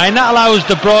number 9. That allows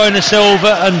De Bruyne,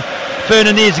 Silva and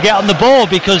Fernandinho to get on the ball,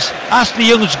 because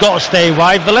Ashley Young's got to stay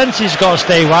wide, Valencia's got to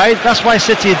stay wide. That's why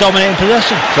City are dominating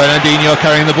possession. Fernandinho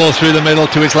carrying the ball through the middle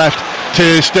to his left.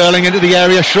 to Sterling into the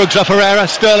area, shrugs off Herrera.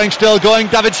 Sterling still going,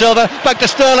 David Silva back to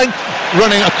Sterling,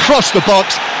 running across the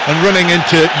box and running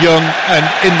into Young, and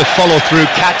in the follow-through,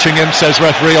 catching him, says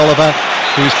referee Oliver,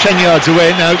 who's 10 yards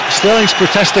away. Now Sterling's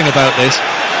protesting about this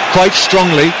quite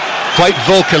strongly, quite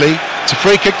vocally. It's a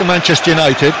free kick to Manchester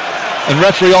United, and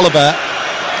referee Oliver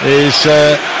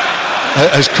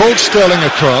has called Sterling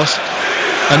across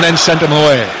and then sent him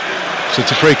away. So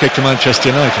it's a free kick to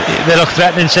Manchester United. They look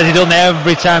threatening, said he'd done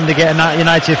every time they get in that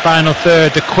United final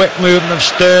third. The quick movement of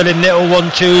Sterling, little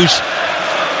 1-2s.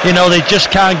 You know, they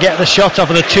just can't get the shot off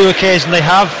on the two occasions they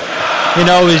have. You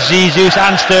know, with Jesus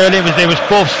and Sterling, they was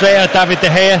both straight at David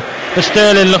De Gea, but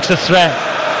Sterling looks a threat.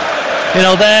 You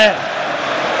know, there,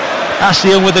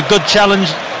 Ashley Young with a good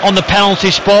challenge on the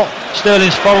penalty spot.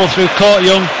 Sterling's follow through caught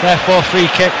Young, therefore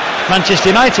free kick Manchester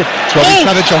United. It's Robbie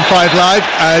Savage on 5 Live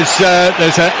as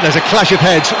there's a clash of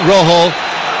heads. Rojo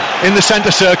in the centre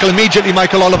circle. Immediately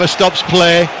Michael Oliver stops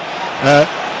play.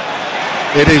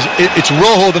 It's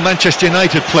Rojo, the Manchester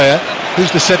United player.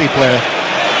 Who's the City player?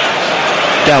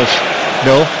 Delph.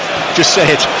 No, just say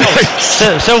it.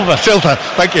 Silva.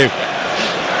 Thank you.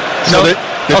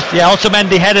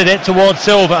 Otamendi headed it towards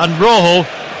Silva, and Rojo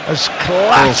has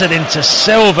clattered into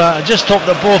Silva. I just hope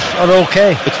that both are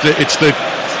okay. It's the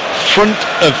front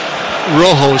of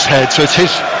Rojo's head, so it's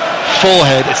his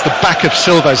forehead. It's the back of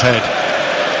Silva's head,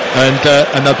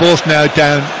 and they're both now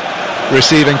down,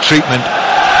 receiving treatment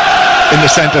in the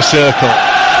centre circle.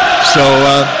 So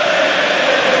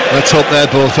let's hope they're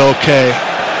both okay.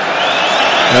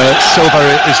 Silva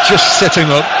is just sitting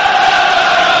up,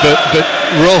 but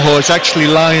Rojo is actually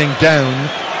lying down,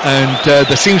 and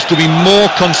there seems to be more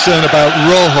concern about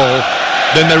Rojo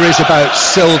than there is about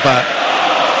Silva.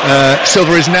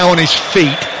 Silva is now on his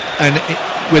feet, and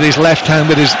with his left hand,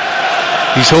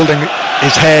 he's holding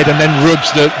his head and then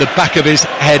rubs the back of his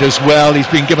head as well.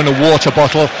 He's been given a water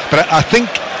bottle, but I think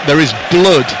there is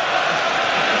blood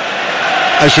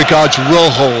as regards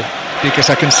Rojo, because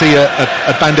I can see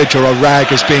a bandage or a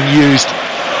rag is being used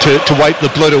to wipe the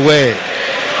blood away.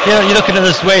 You know, you're looking at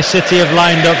this way City have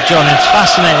lined up, John. It's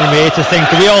fascinating me to think.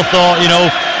 We all thought, you know,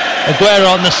 Aguero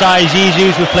on the side,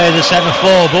 Jesus would play as a centre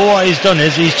forward, but what he's done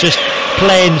is he's just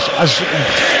playing as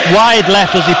wide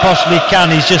left as he possibly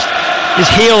can. His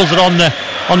heels are on the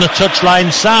touchline.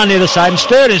 Sane the other side, and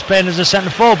Sterling's playing as a centre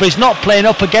forward, but he's not playing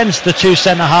up against the two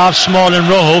centre halves, Small and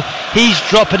Rojo. He's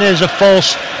dropping it as a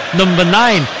false number 9.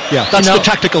 Yeah, that's the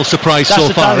tactical surprise so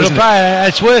far, isn't it?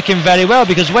 It's working very well,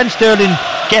 because when Sterling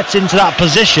gets into that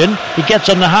position, he gets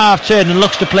on the half turn and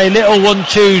looks to play little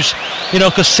 1-2s, you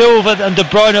know, because Silva and De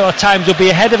Bruyne at times will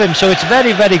be ahead of him. So it's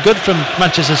very, very good from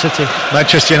Manchester City.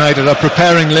 Manchester United are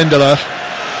preparing Lindelof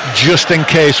just in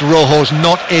case Rojo's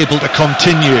not able to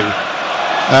continue.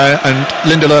 And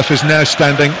Lindelof is now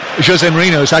standing. Jose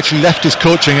Mourinho has actually left his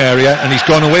coaching area, and he's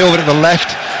gone away over to the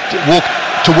left, to walk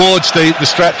towards the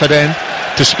Stratford end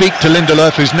to speak to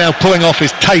Lindelof, who's now pulling off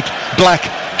his tight black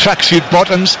tracksuit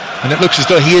bottoms, and it looks as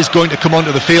though he is going to come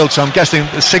onto the field. So I'm guessing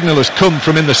the signal has come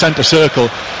from in the centre circle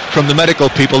from the medical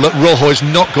people that Rojo is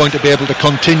not going to be able to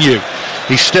continue.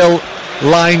 He's still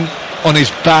lying on his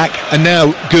back, and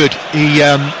now good,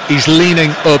 he's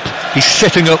leaning up, he's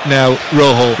sitting up now,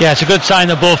 Rojo. Yeah, it's a good sign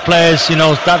that both players, you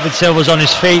know, David Silva's on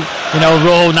his feet, you know,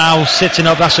 Rojo now sitting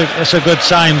up. That's a good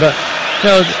sign. But you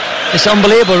know, it's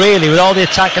unbelievable really, with all the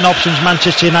attacking options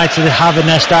Manchester United have in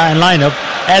their starting lineup.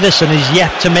 Ederson is yet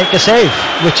to make a save,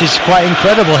 which is quite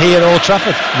incredible here at Old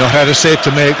Trafford. Not had a save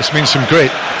to make. This means some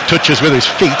great touches with his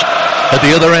feet. At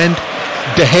the other end,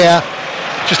 De Gea,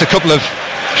 just a couple of,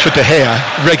 for De Gea,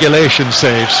 regulation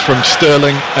saves from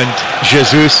Sterling and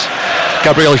Jesus.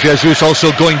 Gabriel Jesus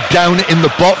also going down in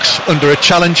the box under a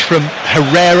challenge from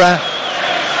Herrera.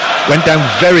 Went down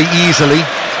very easily.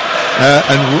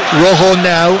 And Rojo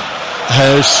now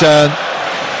has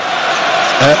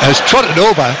trotted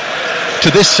over to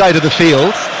this side of the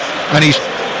field, and he's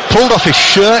pulled off his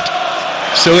shirt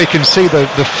so he can see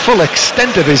the full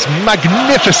extent of his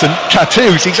magnificent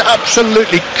tattoos. He's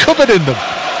absolutely covered in them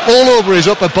all over his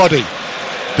upper body,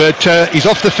 but he's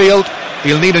off the field.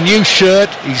 He'll need a new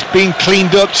shirt. He's been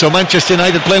cleaned up. So Manchester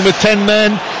United playing with 10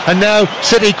 men, and now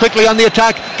City quickly on the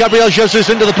attack. Gabriel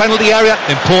Jesus into the penalty area.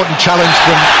 Important challenge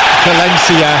from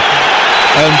Valencia,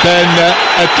 and then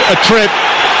a trip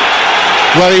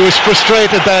where he was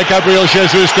frustrated there, Gabriel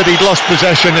Jesus, that he'd lost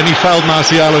possession, and he fouled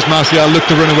Martial as Martial looked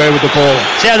to run away with the ball.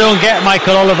 See, I don't get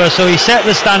Michael Oliver. So he set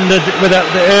the standard with the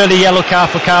early yellow card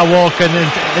for Kyle Walker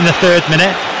in the 3rd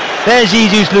minute. There's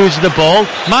Jesus loses the ball.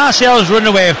 Martial's run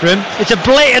away from him. It's a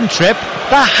blatant trip.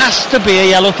 That has to be a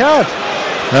yellow card.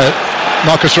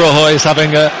 Marcus Rojo is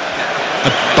having a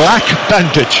black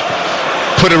bandage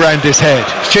put around his head.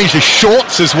 He's changed his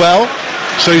shorts as well,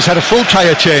 so he's had a full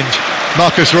tyre change.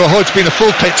 Marcos Rojo, it's been a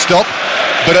full pit stop,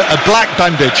 but a black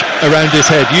bandage around his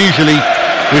head. Usually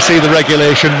we see the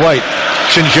regulation white.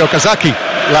 Shinji Okazaki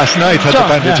last night had the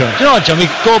bandage on. Do you know what, John, we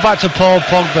go back to Paul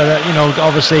Pogba,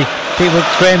 obviously people,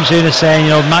 Graham Zuna saying,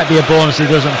 it might be a bonus he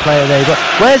doesn't play today, but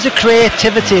where's the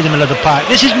creativity in the middle of the park?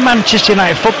 This is Manchester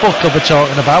United Football Club we're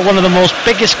talking about, one of the most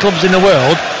biggest clubs in the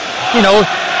world.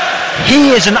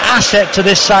 He is an asset to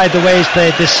this side, the way he's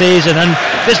played this season, and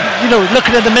there's,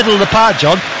 looking at the middle of the park,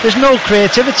 John, there's no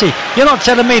creativity. You're not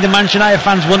telling me the Manchester United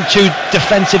fans want 2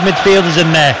 defensive midfielders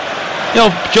in there.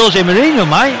 Jose Mourinho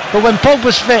might, but when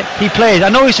Pogba's fit, he plays. I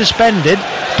know he's suspended,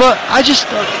 but I just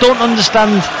don't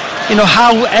understand,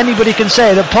 how anybody can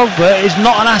say that Pogba is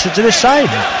not an asset to this side.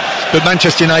 But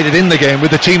Manchester United in the game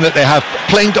with the team that they have,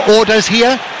 playing to orders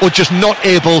here, or just not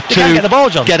able to can't get the ball,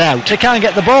 John. Get out. They can't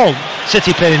get the ball.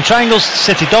 City playing in triangles,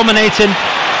 City dominating.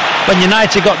 When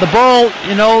United got the ball,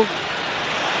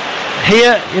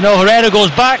 here, Herrera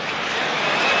goes back,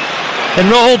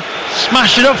 then Rojo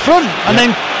smash it up front, and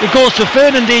then it goes to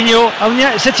Fernandinho, and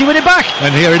City win it back.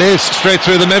 And here it is, straight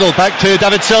through the middle, back to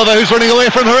David Silva, who's running away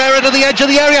from Herrera to the edge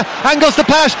of the area, angles the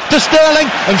pass to Sterling,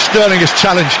 and Sterling is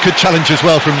challenged, could challenge as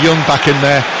well from Young back in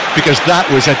there, because that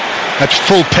was at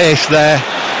full pace there,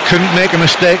 couldn't make a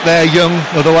mistake there, Young,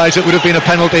 otherwise it would have been a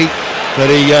penalty,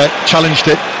 but he challenged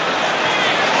it,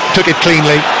 took it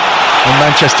cleanly, and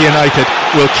Manchester United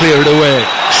will clear it away.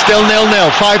 Still 0-0,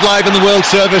 5 Live in the World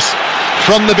Service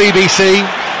from the BBC.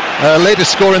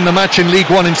 Latest score in the match in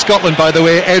League One in Scotland, by the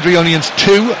way, Airdrieonians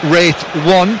 2, Wraith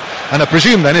 1, and I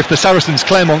presume then if the Saracens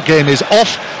Claremont game is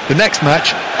off, the next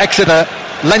match, Exeter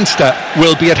Leinster,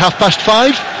 will be at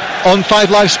 5:30 on 5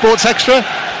 Live Sports Extra.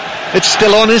 It's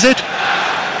still on, is it?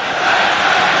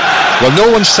 Well,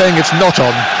 no one's saying it's not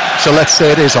on, so let's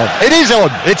say it is on. It is on!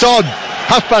 It's on!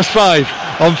 5:30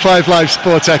 on 5 Live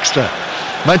Sports Extra.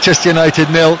 Manchester United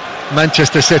 0,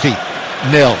 Manchester City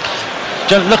 0.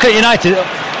 Look at United.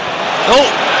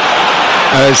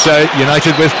 As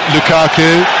United with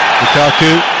Lukaku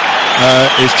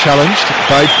is challenged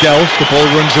by Delph. The ball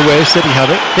runs away. City have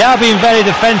it. They are being very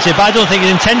defensive, but I don't think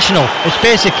it's intentional. It's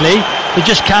basically they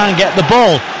just can't get the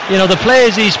ball. The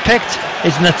players he's picked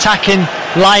is an attacking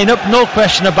line-up, no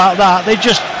question about that.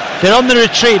 They're on the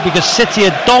retreat because City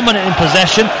are dominant in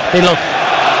possession. They look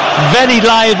very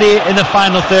lively in the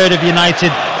final third of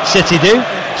United. City do.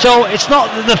 So it's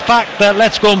not the fact that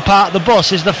let's go and park the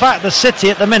bus, it's the fact that City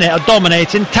at the minute are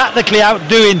dominating, tactically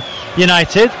outdoing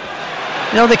United.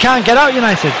 They can't get out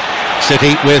United.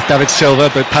 City with David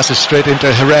Silva, but passes straight into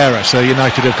Herrera, so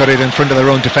United have got it in front of their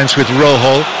own defence with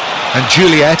Rojo. And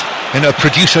Juliet, in a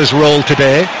producer's role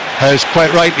today, has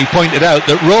quite rightly pointed out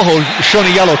that Rojo shown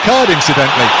a yellow card,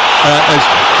 incidentally, as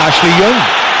Ashley Young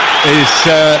is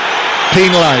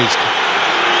penalised.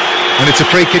 And it's a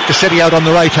free kick to City out on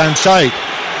the right-hand side.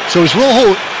 So is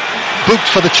Rojo booked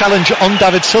for the challenge on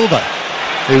David Silva?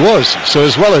 He was. So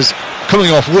as well as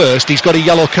coming off worst, he's got a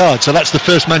yellow card. So that's the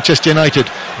first Manchester United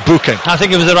booking. I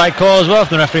think it was the right call as well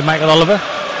from the referee, Michael Oliver.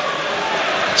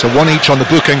 So 1 each on the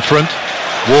booking front.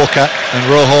 Walker and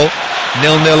Rojo.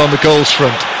 0-0 on the goals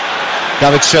front.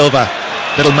 David Silva,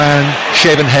 little man,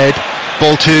 shaven head.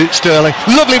 Ball to Sterling.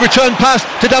 Lovely return pass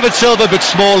to David Silva, but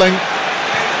Smalling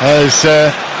has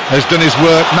done his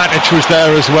work. Matic was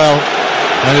there as well,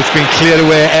 and it's been cleared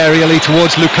away aerially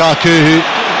towards Lukaku, who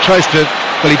tries to,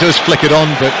 he does flick it on,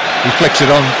 but he flicks it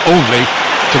on only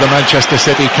to the Manchester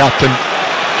City captain,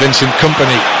 Vincent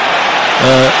Kompany.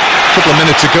 A couple of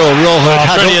minutes ago, Rojo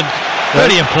had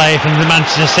brilliant play from the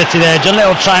Manchester City there, John.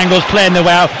 Little triangles playing their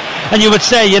way out, and you would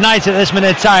say United at this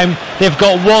minute of time, they've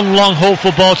got one long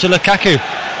hopeful ball to Lukaku.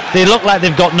 They look like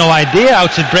they've got no idea how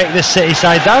to break this City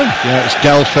side down. Yeah, it's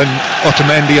Delph and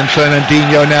Otamendi and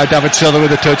Fernandinho now. David Silva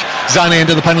with a touch. Zane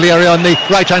into the penalty area on the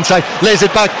right-hand side. Lays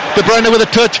it back. De Bruyne with a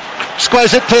touch.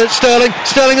 Squares it to Sterling.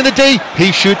 Sterling in the D.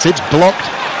 He shoots. It's blocked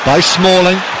by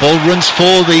Smalling. Ball runs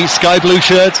for the sky blue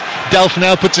shirts. Delph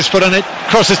now puts his foot on it.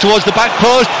 Crosses towards the back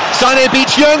post. Zane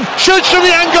beats Young. Shoots from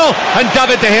the angle. And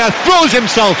David De Gea throws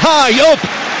himself high up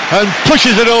and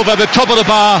pushes it over the top of the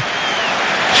bar.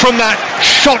 From that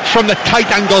shot from the tight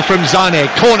angle from Zane,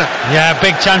 corner. Yeah,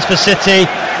 big chance for City.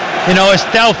 It's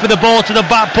Delph with the ball to the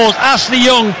back post. Ashley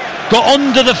Young got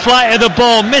under the flight of the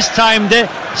ball, mistimed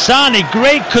it. Zane,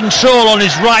 great control on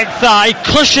his right thigh,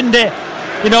 cushioned it,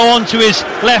 onto his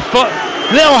left foot.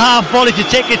 Little half volley to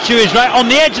take it to his right,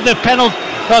 on the edge of the penalty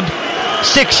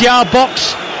 6-yard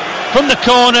box. From the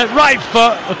corner, right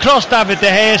foot across David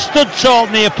De Gea, stood tall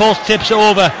near post, tips it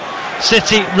over.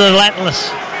 City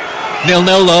relentless. 0-0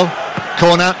 though.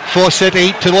 Corner for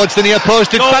City towards the near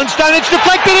post. It's bounced down, it's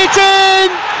deflected, it's in!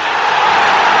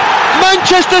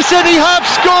 Manchester City have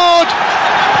scored!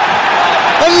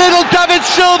 And little David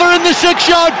Silva in the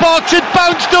 6-yard box, it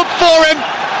bounced up for him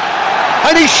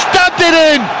and he stabbed it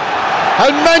in.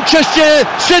 And Manchester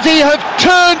City have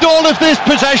turned all of this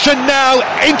possession now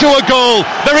into a goal.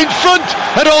 They're in front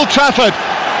at Old Trafford.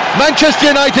 Manchester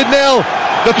United 0,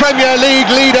 the Premier League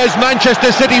leaders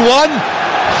Manchester City 1.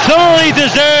 Thoroughly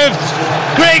deserved.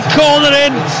 Great corner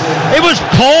in. It was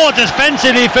poor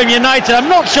defensively from United. I'm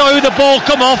not sure who the ball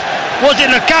come off. Was it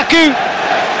Lukaku?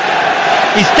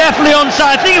 He's definitely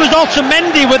onside. I think it was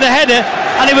Otamendi with the header,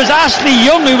 and it was Ashley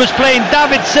Young who was playing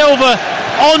David Silva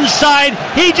onside.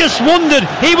 He just wondered.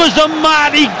 He was the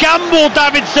man. He gambled,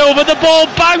 David Silva. The ball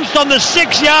bounced on the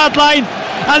 6-yard line,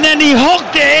 and then he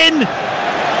hooked it in.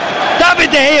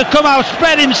 David De Gea come out,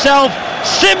 spread himself.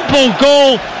 Simple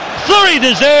goal. Thoroughly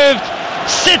deserved.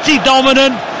 City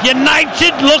dominant.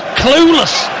 United look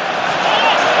clueless.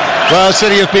 Well,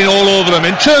 City have been all over them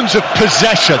in terms of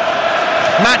possession.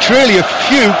 Match really a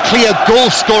few clear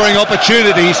goal scoring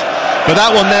opportunities, but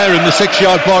that one there in the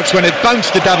 6-yard box when it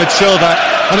bounced to David Silva,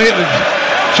 I mean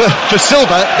for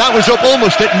Silva that was up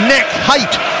almost at neck height,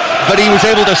 but he was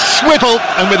able to swivel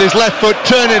and with his left foot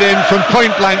turn it in from point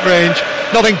blank range.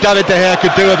 Nothing David De Gea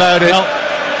could do about it. Well,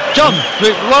 John,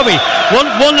 Robbie,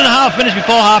 one and a half minutes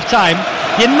before half time,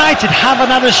 United haven't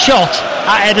had a shot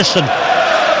at Ederson.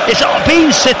 It's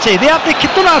been City. They don't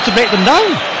know how to break them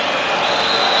down.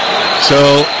 So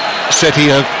City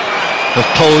have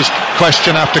posed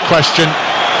question after question,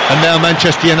 and now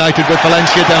Manchester United with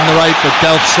Valencia down the right, but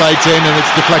Delph slides in and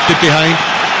it's deflected behind,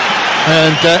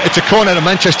 and it's a corner to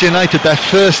Manchester United, their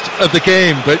first of the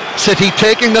game, but City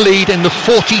taking the lead in the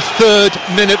 43rd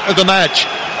minute of the match.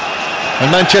 And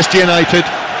Manchester United,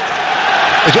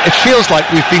 it feels like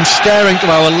we've been staring to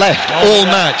our left all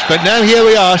match, but now here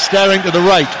we are staring to the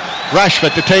right.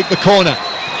 Rashford to take the corner.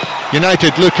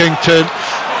 United looking to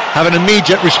have an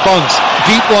immediate response.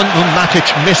 Deep one, Matic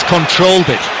miscontrolled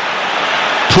it.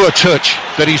 Poor touch,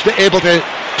 but he's able to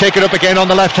take it up again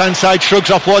on the left-hand side, shrugs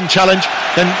off one challenge,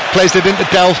 then plays it into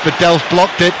Delph, but Delph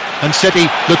blocked it, and City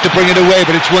looked to bring it away,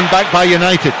 but it's won back by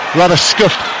United. Rather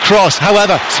scuffed cross,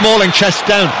 however, Smalling chest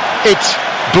down. It's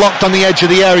blocked on the edge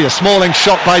of the area. Smalling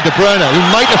shot by De Bruyne, who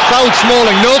might have fouled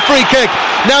Smalling. No free kick.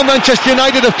 Now Manchester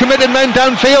United have committed men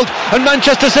downfield, and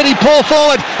Manchester City pour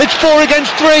forward. It's 4 against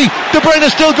 3. De Bruyne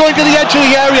still going to the edge of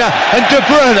the area, and De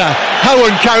Bruyne, how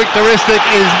uncharacteristic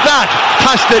is that?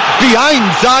 Passed it behind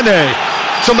Zane.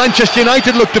 So Manchester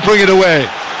United look to bring it away.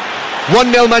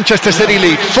 1-0 Manchester City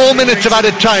lead. 4 minutes of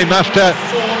added time after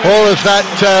all of that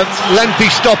lengthy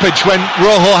stoppage when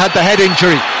Rojo had the head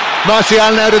injury.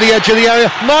 Martial now to the edge of the area.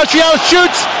 Martial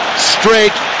shoots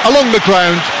straight along the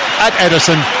ground at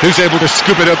Ederson, who's able to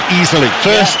scoop it up easily.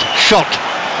 First shot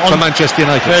for Manchester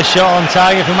United. First shot on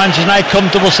target for Manchester United.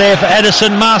 Comfortable save for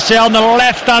Ederson. Martial on the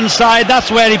left-hand side. That's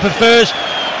where he prefers.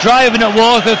 Driving at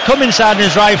Walker, come inside on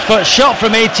his right foot. Shot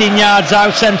from 18 yards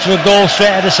out, centre of goal,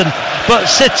 straight Ederson. But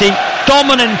City,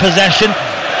 dominant in possession.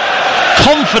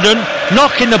 Confident,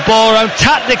 knocking the ball around,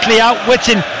 tactically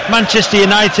outwitting Manchester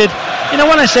United. You know,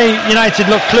 when I say United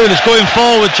look clueless going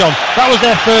forward, John, that was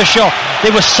their first shot. They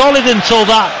were solid until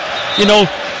that,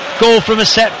 goal from a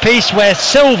set piece where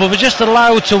Silva was just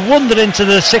allowed to wander into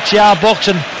the 6-yard box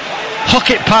and hook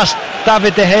it past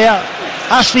David De Gea.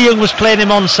 Ashley Young was playing him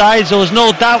onside, so there was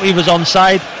no doubt he was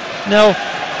onside. No,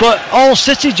 but all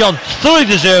City, John, thoroughly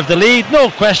deserved the lead, no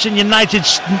question. United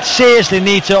seriously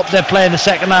need to up their play in the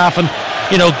second half and,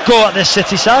 go at this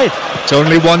City side. It's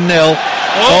only 1-0.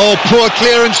 Oh, poor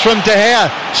clearance from De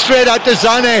Gea. Straight out to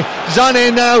Zane.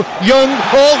 Zane now. Young.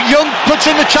 Oh, Young puts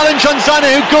in the challenge on Zane,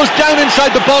 who goes down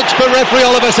inside the box, but referee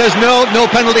Oliver says no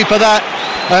penalty for that.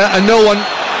 And no one,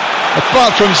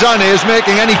 apart from Zane, is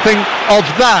making anything of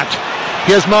that.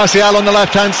 Here's Martial on the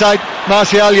left-hand side.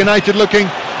 Martial, United looking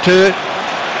to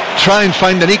try and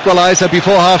find an equaliser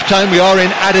before half-time. We are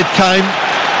in added time.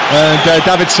 And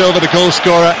David Silva, the goal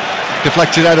scorer,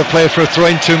 deflected out of play for a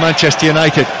throw-in to Manchester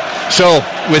United. So,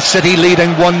 with City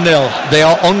leading 1-0, they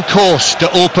are on course to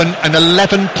open an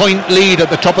 11-point lead at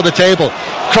the top of the table.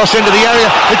 Cross into the area.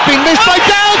 It's been missed by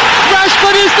Delph.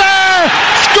 Rashford is there.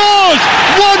 Scores.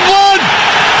 1-1.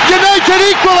 United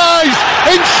equalise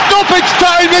in stoppage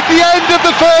time at the end of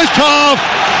the first half.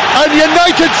 And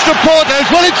United supporters,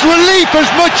 well, it's relief as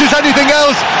much as anything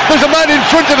else. There's a man in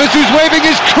front of us who's waving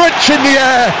his crutch in the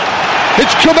air.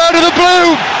 It's come out of the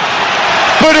blue,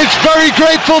 but it's very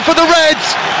grateful for the Reds.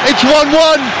 It's 1-1.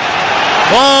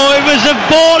 Oh, it was a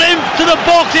ball into the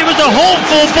box. It was a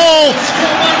hopeful ball.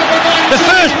 The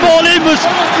first ball in was...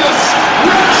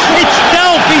 It's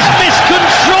Delph. He's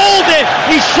miscontrolled it.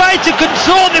 He's tried to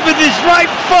control it with his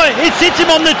right foot. It's hit him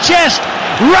on the chest.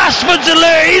 Rashford's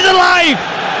alert. He's alive.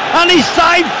 And he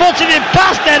side-footed it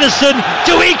past Ederson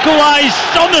to equalise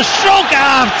on the stroke at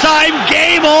half-time.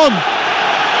 Game on.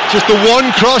 Just the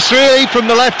one cross really from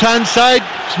the left-hand side.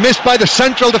 It's missed by the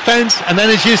central defence. And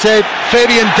then, as you say,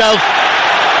 Fabian Delph,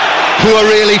 poor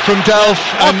really from Delph.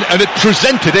 And it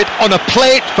presented it on a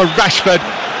plate for Rashford,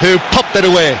 who popped it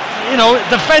away. You know,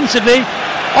 defensively,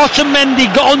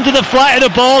 Otamendi got under the flight of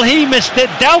the ball. He missed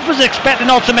it. Delph was expecting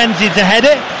Otamendi to head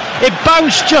it. It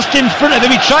bounced just in front of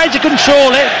him. He tried to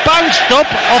control it, bounced up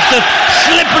off the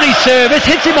slippery surface,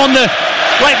 hit him on the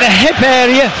hip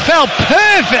area, fell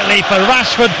perfectly for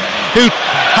Rashford, who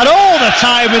had all the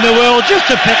time in the world just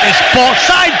to pick his spot,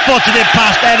 side-footed it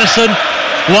past Ederson.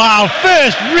 Wow,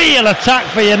 first real attack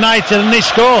for United, and they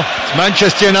score. It's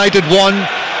Manchester United 1,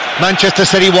 Manchester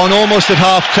City 1 almost at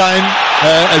half-time,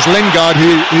 as Lingard,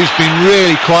 who's been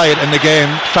really quiet in the game,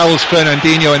 fouls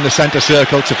Fernandinho in the centre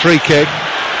circle. It's a free kick.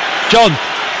 John,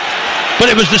 but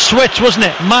it was the switch, wasn't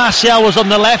it? Martial was on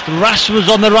the left, Rashford was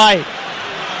on the right.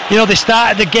 You know, they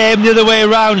started the game the other way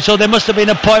around, so there must have been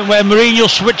a point where Mourinho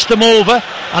switched them over,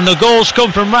 and the goals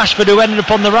come from Rashford, who ended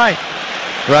up on the right.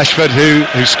 Rashford,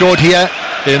 who scored here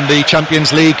in the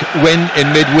Champions League win in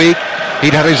midweek.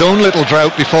 He'd had his own little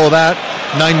drought before that,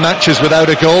 9 matches without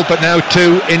a goal, but now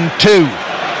 2 in 2.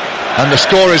 And the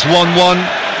score is 1-1,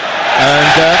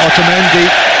 and Otamendi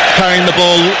carrying the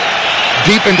ball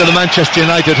deep into the Manchester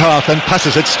United half and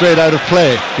passes it straight out of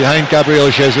play behind Gabriel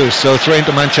Jesus, so 3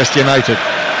 into Manchester United.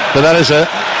 But that is a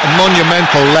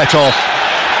monumental let-off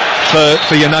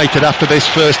for United after this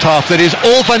first half that is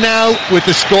over now with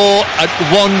the score at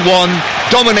 1-1,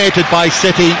 dominated by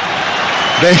City.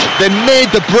 They made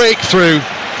the breakthrough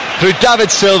through David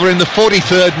Silva in the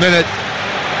 43rd minute,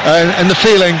 and the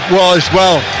feeling was,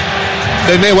 well,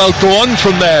 they may well go on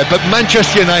from there, but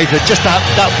Manchester United just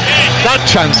that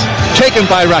chance taken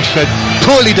by Rashford,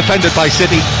 poorly defended by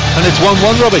City, and it's 1-1,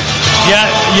 Robbie. Yeah,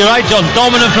 you're right, John.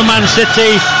 Dominant from Man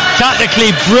City, tactically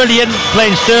brilliant,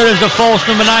 playing Sterling as the false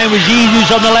number 9 with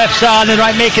Jesus on the left side and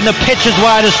right, making the pitch as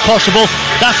wide as possible.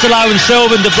 That's allowing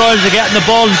Silva and De Bruyne to get in the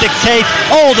ball and dictate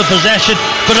all the possession,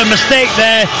 but a mistake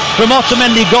there from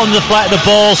Otamendi, got on the flight of the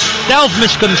ball. Delph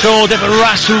miscontrolled it, but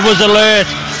Rashford was alert.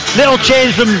 Little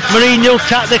change from Mourinho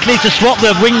tactically to swap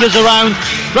the wingers around.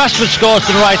 Rashford scores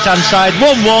to the right hand side,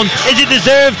 1-1. Is it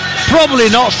deserved?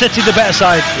 Probably not. City the better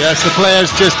side. Yes, the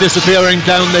players just disappearing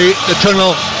down the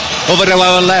tunnel over to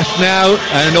our left now,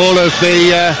 and all of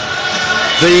the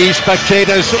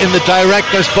spectators in the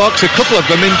director's box, a couple of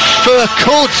them in fur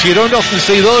coats. You don't often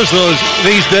see those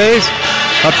these days.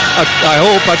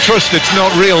 I trust it's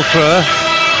not real fur,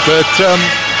 but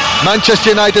Manchester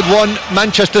United 1,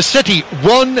 Manchester City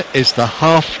 1 is the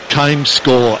half-time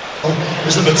score.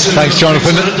 Thanks,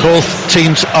 Jonathan. Both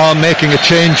teams are making a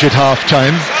change at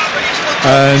half-time,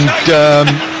 and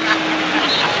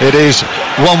it is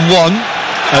 1-1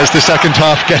 as the second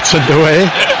half gets underway.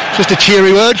 Just a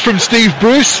cheery word from Steve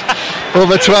Bruce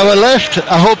over to our left.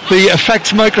 I hope the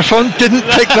effects microphone didn't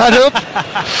pick that up.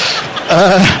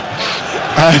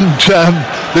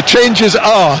 The changes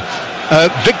are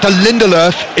Victor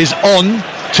Lindelöf is on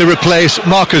to replace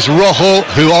Marcus Rojo,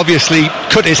 who obviously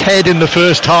cut his head in the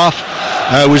first half,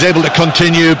 was able to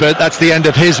continue, but that's the end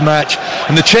of his match.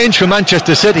 And the change for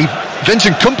Manchester City,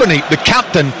 Vincent Kompany, the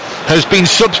captain, has been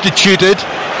substituted,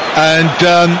 and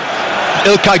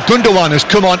Ilkay Gundogan has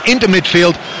come on into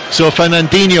midfield, so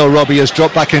Fernandinho, Robbie, has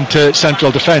dropped back into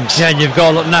central defence. Yeah, and you've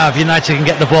got to look now, if United can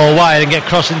get the ball wide and get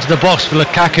crossed into the box for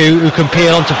Lukaku, who can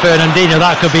peel onto Fernandinho,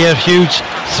 that could be a huge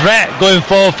threat going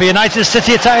forward for United.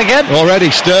 City attack again.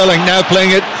 Already Sterling now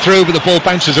playing it through, but the ball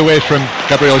bounces away from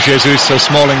Gabriel Jesus, so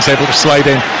Smalling's able to slide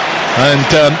in and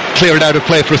clear it out of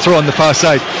play for a throw on the far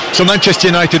side. So Manchester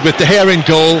United with De Gea in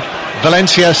goal,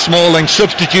 Valencia, Smalling,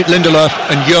 substitute Lindelöf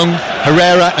and Young,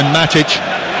 Herrera and Matic,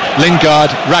 Lingard,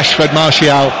 Rashford,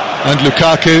 Martial and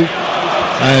Lukaku.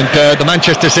 And the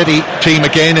Manchester City team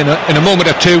again in a moment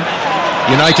or two.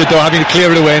 United though having to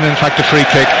clear it away, and in fact a free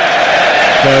kick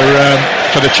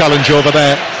for the challenge over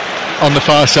there on the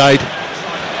far side.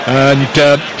 And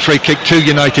free kick to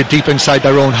United deep inside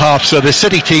their own half. So the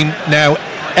City team now: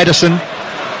 Ederson,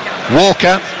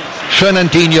 Walker,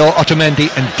 Fernandinho,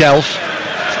 Otamendi and Delph.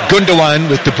 Gundogan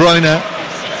with De Bruyne,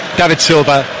 David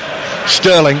Silva,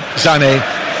 Sterling, Sané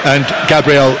and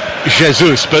Gabriel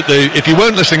Jesus. But if you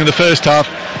weren't listening in the first half,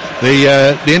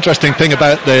 the interesting thing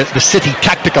about the City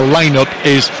tactical lineup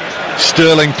is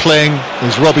Sterling playing,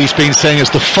 as Robbie's been saying, as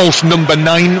the false number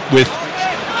 9, with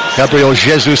Gabriel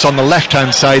Jesus on the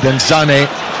left-hand side and Sané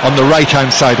on the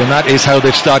right-hand side, and that is how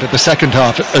they've started the second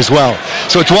half as well.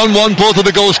 So it's 1-1, both of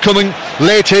the goals coming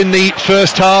late in the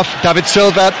first half. David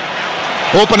Silva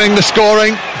opening the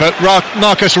scoring, but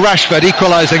Marcus Rashford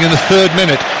equalising in the 3rd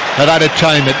minute at added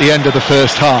time at the end of the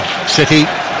first half. City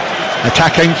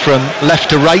attacking from left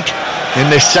to right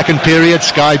in this second period.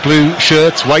 Sky blue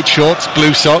shirts, white shorts,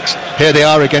 blue socks. Here they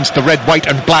are against the red, white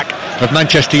and black of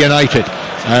Manchester United.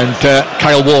 And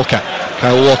Kyle Walker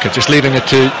just leaving it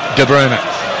to De Bruyne.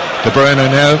 De Bruyne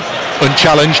now,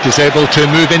 unchallenged, is able to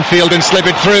move infield and slip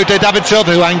it through to David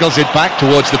Silva, who angles it back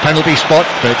towards the penalty spot,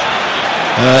 but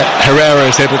Herrera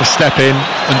is able to step in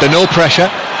under no pressure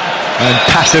and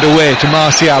pass it away to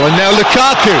Martial. And now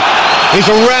Lukaku is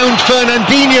around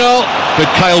Fernandinho, but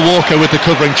Kyle Walker with the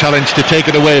covering challenge to take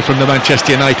it away from the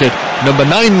Manchester United number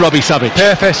 9, Robbie Savage.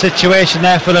 Perfect situation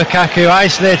there for Lukaku,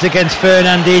 isolated against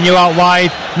Fernandinho out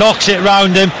wide, knocks it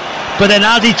round him, but then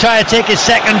as he tried to take his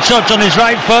second touch on his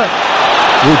right foot,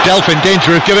 Delph in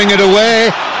danger of giving it away.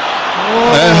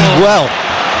 Well,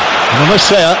 I must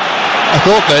say, I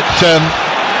thought that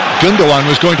Gundogan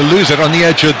was going to lose it on the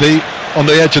edge of the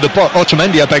box.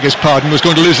 Otamendi, I beg his pardon, was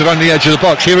going to lose it on the edge of the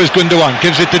box. Here is Gundogan,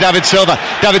 gives it to David Silva.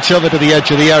 David Silva to the edge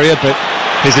of the area, but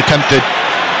his attempted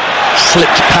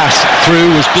slipped pass through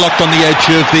was blocked on the edge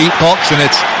of the box, and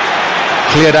it's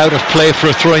cleared out of play for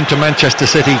a throw into Manchester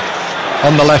City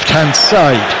on the left-hand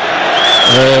side.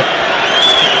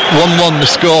 1-1 the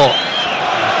score.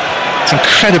 It's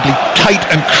incredibly tight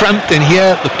and cramped in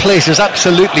here. The place is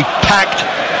absolutely packed.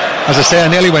 As I say, I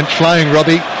nearly went flying,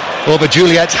 Robbie, over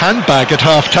Juliet's handbag at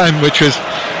half-time, which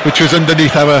was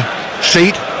underneath our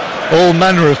seat. All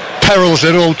manner of perils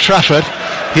at Old Trafford.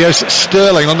 Here's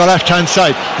Sterling on the left-hand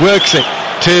side, works it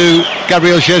to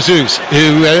Gabriel Jesus,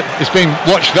 who is being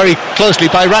watched very closely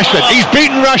by Rashford. He's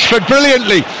beaten Rashford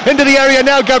brilliantly. Into the area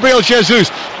now, Gabriel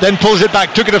Jesus. Then pulls it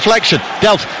back, took a deflection.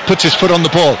 Delph puts his foot on the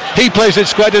ball. He plays it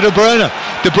square to De Bruyne.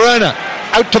 De Bruyne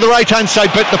out to the right-hand side,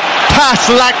 but the pass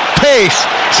lacked pace,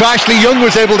 so Ashley Young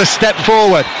was able to step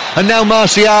forward. And now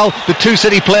Martial, the two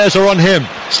City players are on him.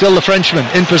 Still the Frenchman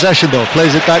in possession though.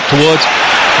 Plays it back towards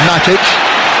Matic.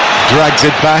 Drags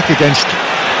it back against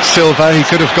Silva. He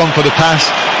could have gone for the pass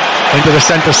into the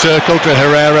centre circle to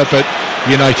Herrera, but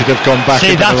United have gone back.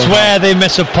 See, that's where they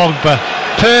miss a Pogba.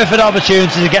 Perfect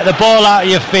opportunity to get the ball out of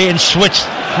your feet and switch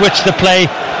the play,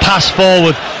 pass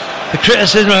forward. The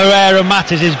criticism of Herrera and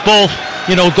Matic is both,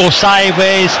 go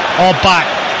sideways or back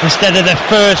instead of the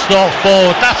first thought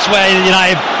forward. That's where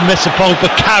United miss a Pogba.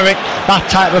 Carrick, that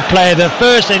type of player, the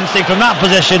first instinct from that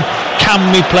position, can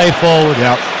we play forward?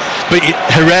 Yeah. But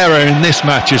Herrera in this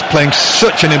match is playing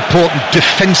such an important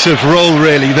defensive role,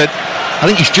 really, that I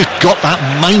think he's just got that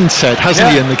mindset, hasn't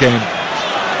he, in the game?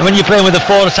 And when you're playing with the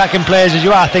 4 attacking players as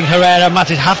you are, I think Herrera and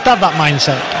Matic have to have that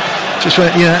mindset. Just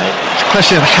it's a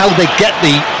question of how they get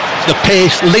the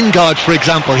pace. Lingard, for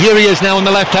example, here he is now on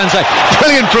the left-hand side.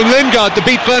 Brilliant from Lingard to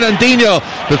beat Fernandinho.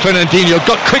 But Fernandinho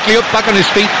got quickly up, back on his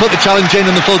feet, put the challenge in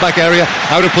the full-back area,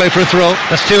 out of play for a throw.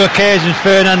 There's 2 occasions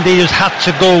Fernandinho's had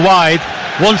to go wide.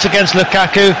 Once against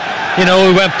Lukaku,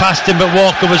 who went past him, but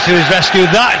Walker was to his rescue.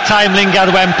 That time Lingard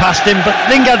went past him, but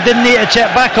Lingard didn't need to check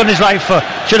back on his right foot.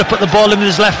 Should have put the ball in with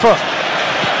his left foot.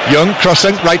 Young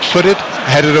crossing, right-footed,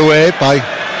 headed away by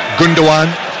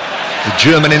Gundogan, the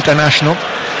German international.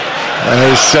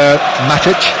 As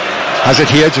Matic has it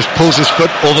here, just pulls his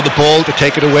foot over the ball to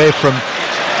take it away from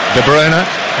De Bruyne,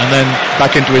 and then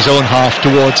back into his own half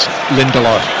towards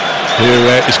Lindelof, who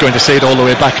is going to see it all the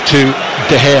way back to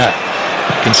De Gea.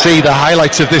 You can see the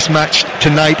highlights of this match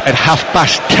tonight at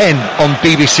 10:30 on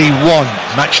BBC One,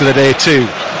 Match of the Day 2.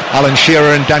 Alan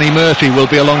Shearer and Danny Murphy will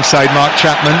be alongside Mark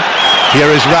Chapman.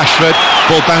 Here is Rashford,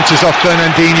 ball bounces off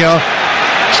Fernandinho.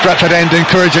 Stratford End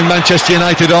encouraging Manchester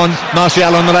United on.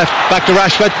 Martial on the left, back to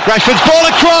Rashford. Rashford's ball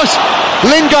across.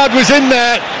 Lingard was in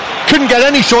there, couldn't get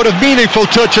any sort of meaningful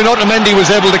touch, and Otamendi was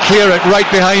able to clear it right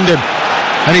behind him.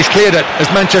 And he's cleared it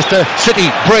as Manchester City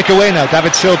break away now.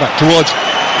 David Silva towards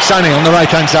Sané on the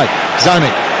right-hand side. Sané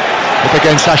up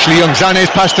against Ashley Young. Sané's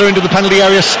passed through into the penalty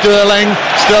area. Sterling's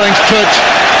touch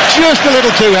just a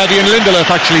little too heavy, and Lindelof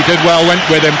actually did well, went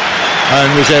with him and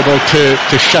was able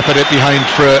to shepherd it behind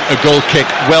for a goal kick.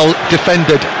 Well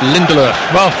defended, Lindelof.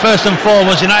 Well, first and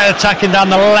foremost, United attacking down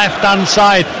the left-hand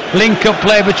side. Link-up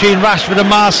play between Rashford and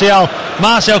Martial.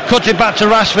 Martial cut it back to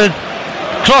Rashford,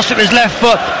 crossed it with his left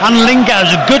foot, and Lingard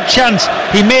has a good chance.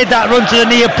 He made that run to the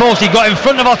near post. He got in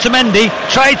front of Otamendi,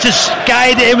 tried to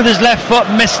guide it in with his left foot,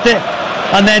 missed it,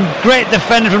 and then great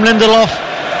defending from Lindelof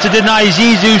to deny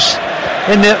Jesus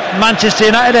in the Manchester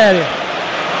United area.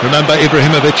 Remember,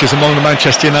 Ibrahimovic is among the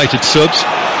Manchester United subs.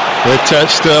 But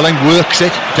Sterling works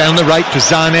it down the right to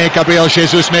Sané. Gabriel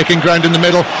Jesus making ground in the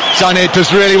middle. Sané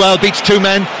does really well, beats two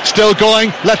men, still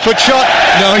going, left foot shot.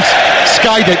 No, he's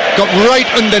skied it, got right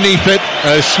underneath it.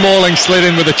 Smalling slid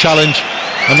in with a challenge,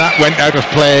 and that went out of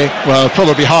play, well,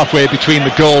 probably halfway between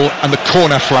the goal and the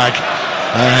corner flag,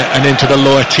 and into the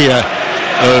lower tier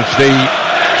of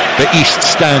the east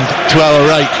stand to our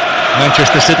right.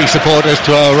 Manchester City supporters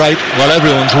to our right, while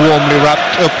everyone's warmly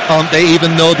wrapped up, aren't they,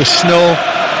 even though the snow,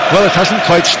 well, it hasn't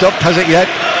quite stopped, has it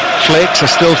yet? Flakes are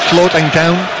still floating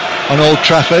down on Old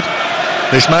Trafford.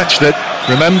 This match that,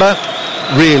 remember,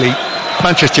 really,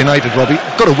 Manchester United, Robbie,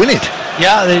 got to win it.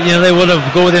 Yeah, they would have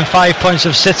go within 5 points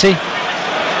of City.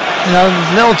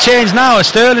 Little change now.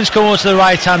 Sterling's come over to the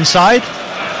right-hand side.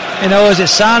 Is it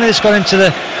Sané that's gone into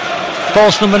the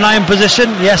false number 9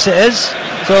 position? Yes, it is.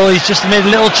 So he's just made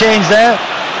a little change there.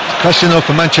 The question though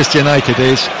for Manchester United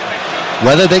is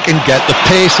whether they can get the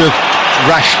pace of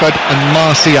Rashford and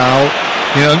Martial.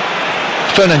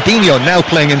 Fernandinho now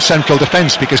playing in central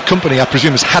defence because Kompany, I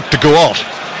presume, has had to go off.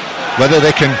 Whether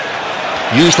they can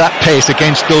use that pace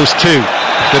against those two.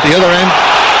 But at the other end,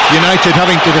 United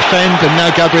having to defend, and now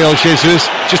Gabriel Jesus,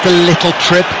 just a little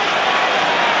trip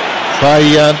by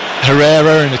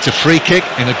Herrera, and it's a free kick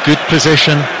in a good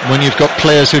position when you've got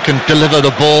players who can deliver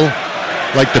the ball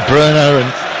like De Bruyne and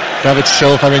David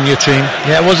Silva in your team.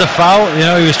 Yeah, it was a foul. He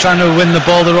was trying to win the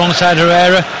ball the wrong side.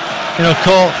 Herrera,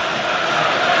 caught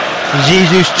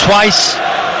Jesus twice.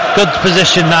 Good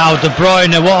position now. De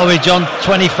Bruyne, what are we, John?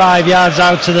 25 yards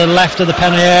out to the left of the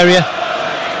penalty area.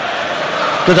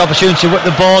 Good opportunity to whip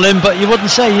the ball in, but you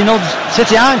wouldn't say,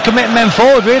 City aren't committing men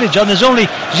forward, really, John. There's only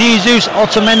Jesus,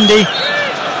 Otamendi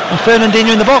and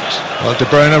Fernandinho in the box. Well, De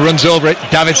Bruyne runs over it.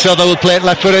 David Silva will play it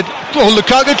left-footed. Oh,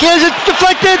 Lukaku clears it,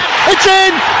 deflected. It's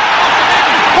in.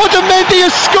 Otamendi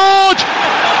has scored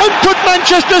and put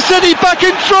Manchester City back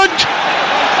in front.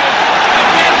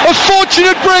 A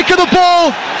fortunate break of the ball.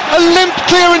 A limp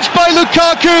clearance by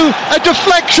Lukaku. A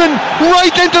deflection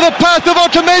right into the path of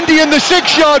Otamendi in the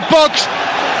 6-yard box.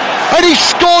 And he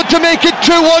scored to make it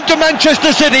 2-1 to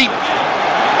Manchester City.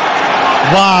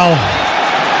 Wow.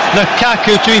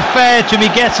 Lukaku, to be fair to him,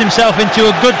 he gets himself into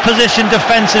a good position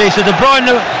defensively. So De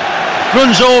Bruyne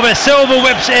runs over, Silva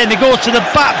whips it in, he goes to the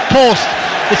back post.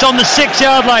 It's on the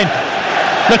 6-yard line.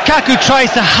 Lukaku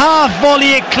tries to half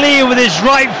volley it clear with his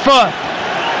right foot.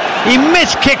 He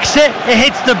miskicks it, it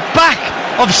hits the back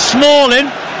of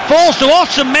Smalling, falls to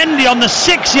Otamendi on the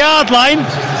 6-yard line,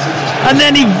 and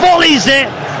then he volleys it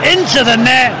into the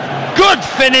net. Good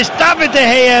finish. David De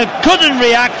Gea couldn't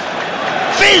react.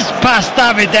 Fizz past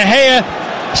David De Gea.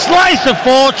 Slice of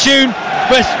fortune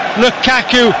with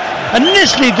Lukaku.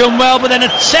 Initially done well, but then a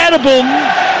terrible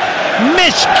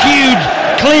miscued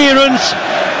clearance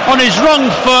on his wrong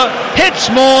foot. Hit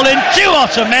Smalling to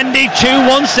Otamendi.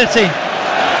 2-1 City.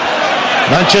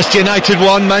 Manchester United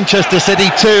 1, Manchester City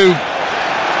 2.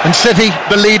 And City,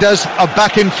 the leaders, are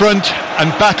back in front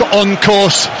and back on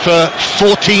course for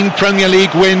 14 Premier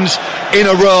League wins in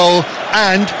a row.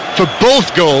 And for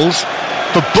both goals,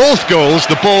 the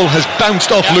ball has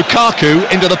bounced off Lukaku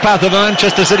into the path of a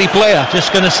Manchester City player.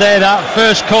 Just going to say that.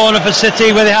 First corner for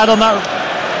City where they had on that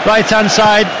right-hand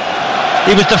side.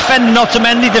 He was defending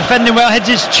Otamendi, defending well, hits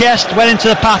his chest, went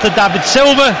into the path of David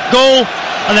Silva, goal.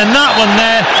 And then that one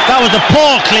there, that was a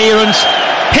poor clearance.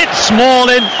 Hit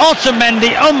Smalling,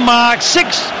 Otamendi unmarked, 6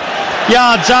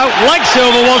 yards out, like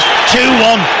Silva was.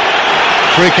 2-1.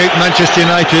 Free kick, Manchester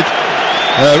United.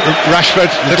 Rashford,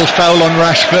 little foul on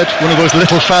Rashford, one of those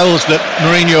little fouls that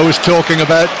Mourinho was talking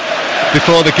about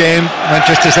before the game.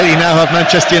 Manchester City now have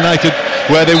Manchester United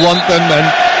where they want them, and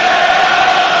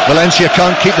Valencia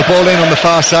can't keep the ball in on the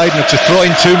far side, and it's a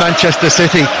throw-in to Manchester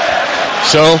City.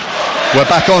 So we're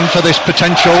back on for this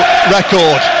potential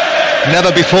record.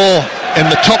 Never before in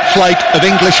the top flight of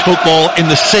English football in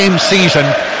the same season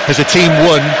has a team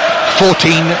won 14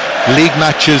 league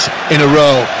matches in a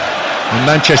row. And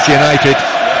Manchester United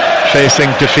facing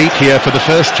defeat here for the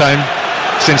first time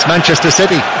since Manchester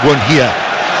City won here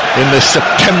in the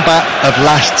September of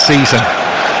last season.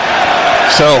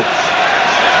 So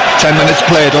 10 minutes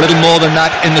played, a little more than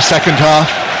that in the second half.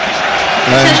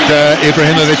 And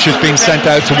Ibrahimovic has been sent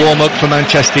out to warm up for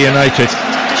Manchester United.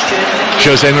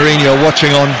 Jose Mourinho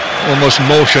watching on almost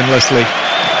motionlessly.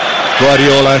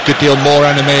 Guardiola a good deal more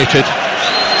animated.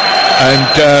 And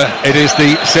it is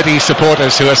the City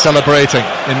supporters who are celebrating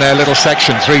in their little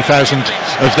section, 3,000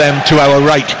 of them to our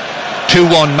right.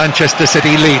 2-1 Manchester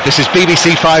City lead. This is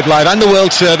BBC 5 Live and the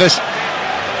World Service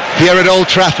here at Old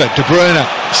Trafford. De Bruyne,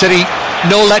 City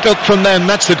no let up from them.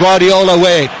 That's the Guardiola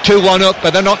way. 2-1 up,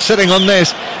 but they're not sitting on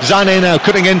this. Sané now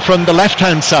cutting in from the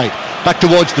left-hand side, back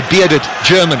towards the bearded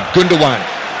German, Gundogan.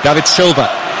 David Silva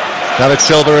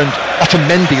and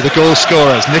Otamendi, the goal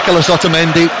scorers. Nicolas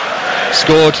Otamendi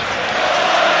scored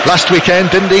last weekend,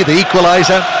 didn't he? The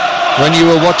equaliser when you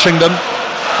were watching them.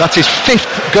 That's his 5th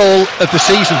goal of the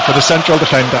season for the central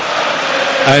defender.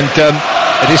 And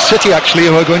it is City actually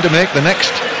who are going to make the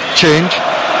next change.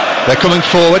 They're coming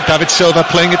forward. David Silva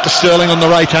playing it to Sterling on the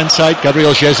right-hand side.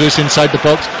 Gabriel Jesus inside the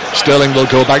box. Sterling will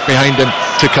go back behind him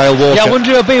to Kyle Walker. Yeah, I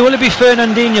wonder will it be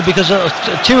Fernandinho, because on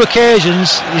 2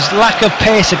 occasions his lack of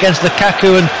pace against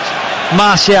Lukaku and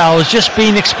Martial has just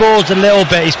been exposed a little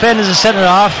bit. He's playing as a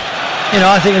centre-half.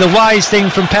 I think the wise thing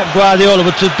from Pep Guardiola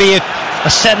would be a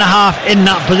centre-half in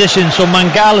that position. So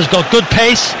Mangala's got good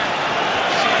pace.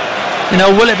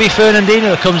 Will it be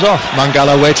Fernandinho that comes off?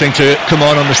 Mangala waiting to come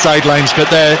on the sidelines, but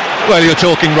you're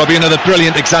talking, Robbie, another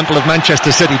brilliant example of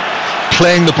Manchester City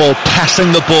playing the ball,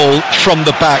 passing the ball from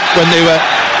the back when they were,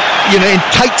 in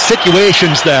tight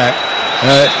situations there.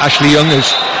 Ashley Young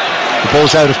the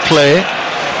ball's out of play.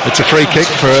 It's a free kick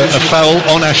for a foul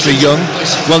on Ashley Young.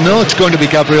 Well, no, it's going to be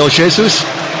Gabriel Jesus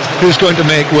who's going to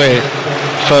make way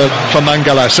for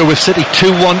Mangala. So with City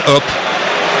 2-1 up.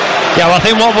 Yeah, well, I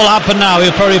think what will happen now,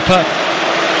 he'll probably put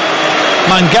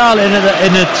Mangala in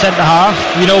the centre half,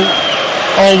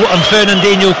 and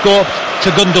Fernandinho go up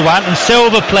to Gundogan, and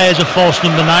Silva plays a false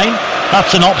number 9.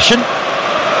 That's an option.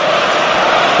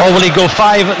 Or will he go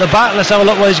 5 at the back? Let's have a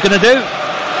look what he's going to do.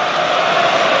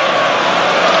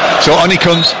 So on he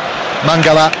comes.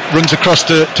 Mangala runs across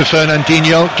to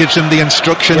Fernandinho, gives him the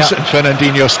instructions, and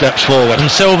Fernandinho steps forward. And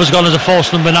Silva's gone as a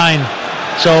false number 9.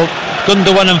 So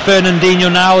Gundogan and Fernandinho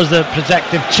now as the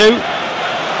protective 2.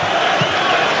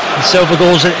 And Silva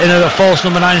goes in at a false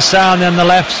number 9 stand on the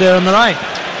left, Sir on the right.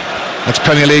 That's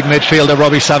Premier League midfielder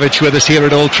Robbie Savage with us here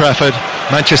at Old Trafford.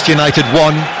 Manchester United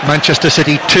 1, Manchester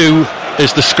City 2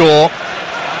 is the score,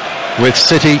 with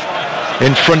City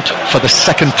in front for the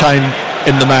second time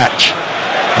in the match.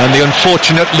 And the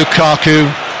unfortunate Lukaku,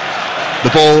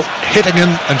 the ball hitting him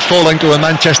and falling to a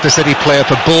Manchester City player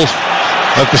for both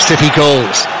of the City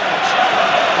goals.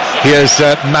 Here's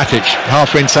Matic,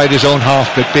 halfway inside his own half,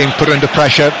 but being put under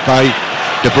pressure by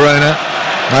De Bruyne.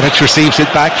 Matic receives it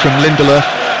back from Lindelof,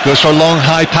 goes for a long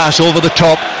high pass over the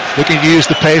top, looking to use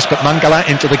the pace, but Mangala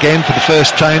into the game for the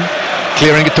first time,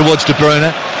 clearing it towards De Bruyne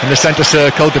in the centre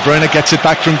circle. De Bruyne gets it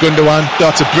back from Gundogan.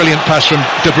 That's a brilliant pass from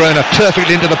De Bruyne,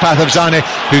 perfectly into the path of Sané,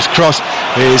 whose cross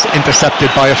is intercepted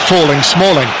by a falling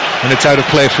Smalling, and it's out of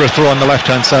play for a throw on the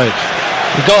left-hand side.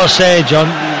 You've got to say, John,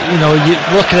 you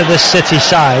looking at this City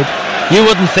side, you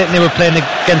wouldn't think they were playing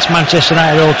against Manchester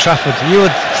United at Old Trafford. You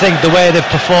would think the way they're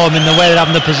performing, the way they're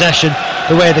having the possession,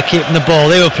 the way they're keeping the ball,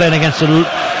 they were playing against a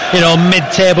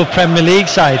mid-table Premier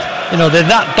League side. They're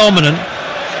that dominant.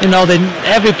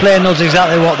 Every player knows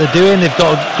exactly what they're doing. They've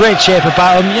got a great shape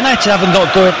about them. United haven't got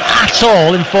going at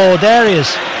all in forward areas.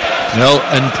 No,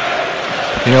 and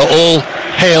all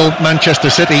hail Manchester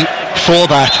City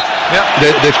for that.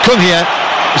 Yep. They've come here,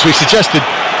 as we suggested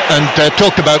and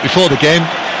talked about before the game,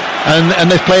 and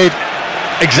they've played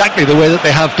exactly the way that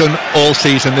they have done all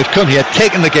season. They've come here,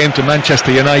 taken the game to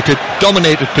Manchester United,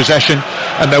 dominated possession,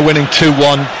 and they're winning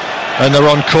 2-1, and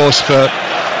they're on course for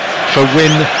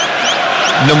win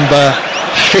number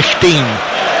 15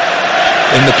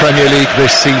 in the Premier League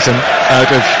this season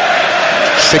out of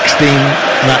 16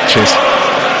 matches.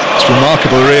 It's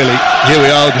remarkable, really. Here we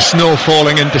are, the snow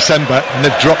falling in December, and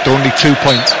they've dropped only 2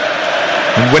 points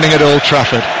and winning at Old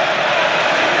Trafford.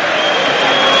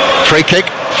 Free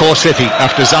kick for City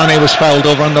after Sané was fouled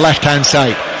over on the left-hand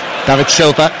side. David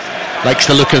Silva likes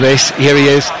the look of this. Here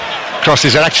he is,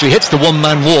 crosses it, actually hits the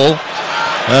one-man wall,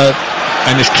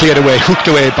 and is cleared away, hooked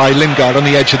away by Lingard on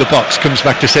the edge of the box. Comes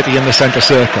back to City in the centre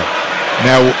circle.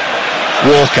 Now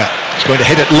Walker is going to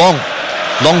hit it long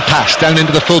pass down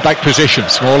into the full-back position.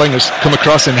 Smalling has come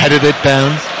across and headed it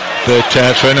down, but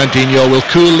Fernandinho will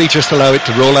coolly just allow it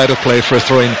to roll out of play for a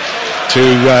throw-in to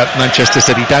Manchester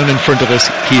City. Down in front of us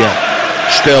here,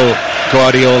 still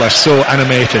Guardiola, so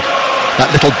animated. That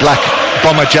little black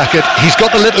bomber jacket. He's got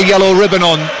the little yellow ribbon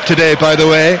on today, by the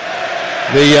way,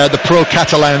 the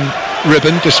pro-Catalan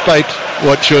ribbon, despite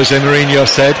what Jose Mourinho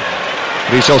said.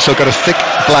 But he's also got a thick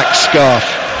black scarf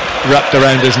wrapped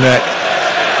around his neck.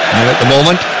 And at the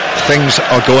moment, things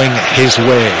are going his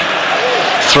way.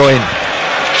 Throw in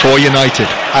for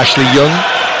United. Ashley Young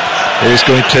is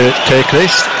going to take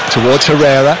this towards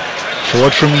Herrera.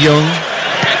 Forward from Young.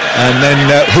 And then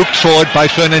hooked forward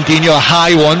by Fernandinho. A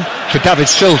high one for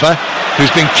David Silva,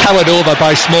 who's been towered over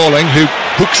by Smalling, who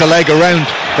hooks a leg around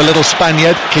the little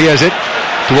Spaniard, clears it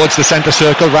towards the centre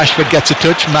circle. Rashford gets a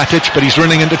touch, Matic, but he's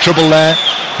running into trouble there.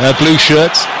 Blue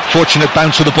shirts, fortunate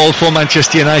bounce of the ball for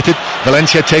Manchester United.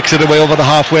 Valencia takes it away over the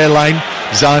halfway line.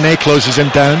 Zane closes him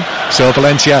down, so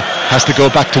Valencia has to go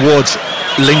back towards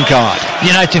Lingard.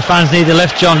 United fans need a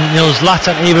lift, John.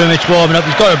 Zlatan Ibrahimovic warming up,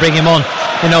 he's got to bring him on.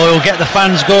 He'll get the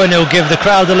fans going, he'll give the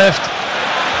crowd a lift.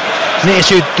 Need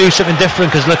to do something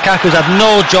different, because Lukaku's had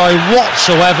no joy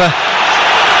whatsoever.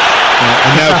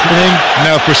 And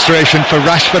now frustration for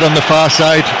Rashford on the far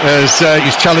side as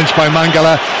he's challenged by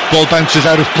Mangala. Ball bounces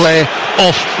out of play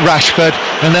off Rashford,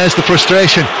 and there's the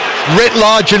frustration writ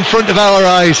large in front of our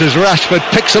eyes as Rashford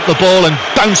picks up the ball and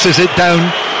bounces it down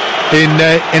in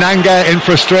anger, in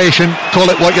frustration, call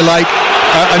it what you like.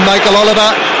 And Michael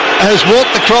Oliver has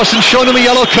walked across and shown him a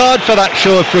yellow card for that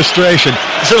show of frustration.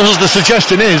 So the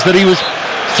suggestion is that he was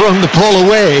throwing the ball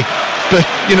away, but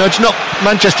it's not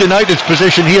Manchester United's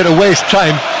position here to waste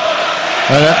time.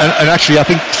 And actually, I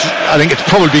think it's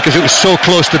probably because it was so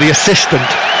close to the assistant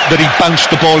that he bounced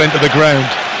the ball into the ground.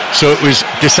 So it was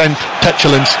dissent,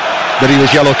 petulance that he was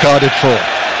yellow carded for.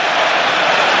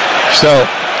 So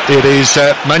it is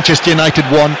Manchester United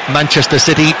 1, Manchester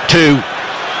City 2.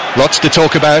 Lots to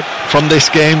talk about from this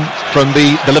game, from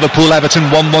the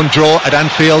Liverpool-Everton 1-1 draw at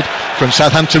Anfield, from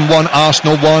Southampton 1,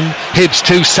 Arsenal 1, Hibs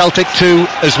 2, Celtic 2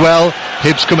 as well.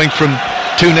 Hibs coming from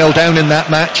 2-0 down in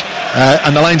that match.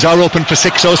 And the lines are open for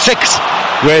 606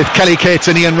 with Kelly Cates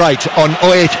and Ian Wright on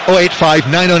 085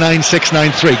 909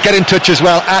 693. Get in touch as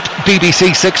well at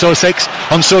BBC 606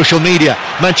 on social media.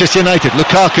 Manchester United,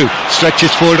 Lukaku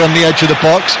stretches forward on the edge of the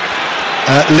box.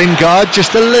 Lingard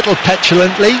just a little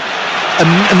petulantly, a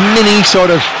mini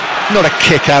sort of, not a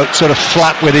kick out, sort of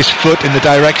flap with his foot in the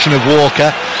direction of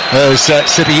Walker as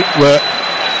City were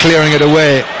clearing it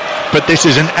away. But this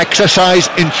is an exercise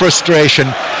in frustration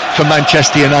for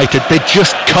Manchester United. They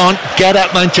just can't get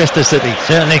at Manchester City.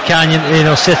 Certainly can.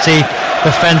 City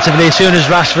defensively, as soon as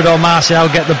Rashford or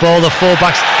Martial get the ball, the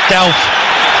fullbacks Delph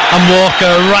and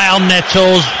Walker right on their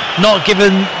toes, not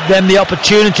giving them the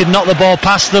opportunity to knock the ball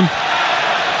past them.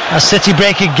 As City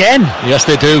break again. Yes,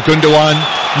 they do. Gundogan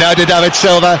now to David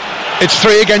Silva. It's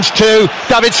 3 against 2.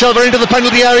 David Silva into the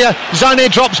penalty area.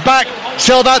 Zane drops back.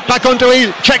 Silva back onto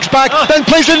his, checks back, then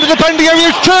plays into the penalty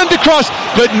area. It's turned across,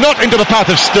 but not into the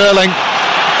path of Sterling.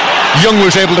 Young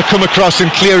was able to come across and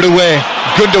clear it away.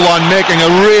 Gundogan making a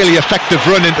really effective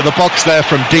run into the box there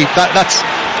from deep. That's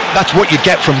what you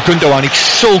get from Gundogan. He's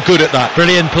so good at that.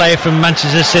 Brilliant play from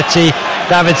Manchester City.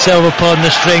 David Silva pulling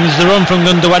the strings. The run from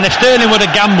Gundogan. If Sterling would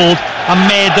have gambled and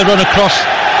made the run across,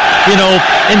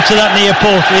 into that near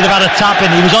post, he'd have had a tap in.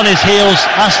 He was on his heels.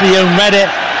 Ashley Young read it.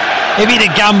 If he'd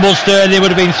have gambled, Sterling, it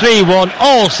would have been 3-1.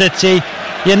 All City.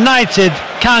 United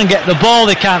can't get the ball.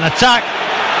 They can't attack.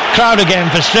 Crowd are getting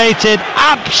frustrated.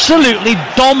 Absolutely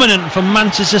dominant from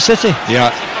Manchester City.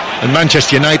 Yeah. And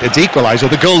Manchester United's equaliser,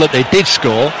 the goal that they did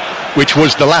score, which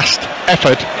was the last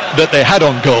effort that they had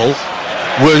on goal,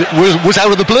 was out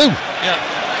of the blue. Yeah.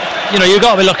 You've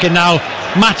got to be looking now.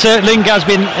 Mata, Lingard's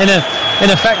been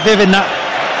ineffective in that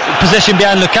position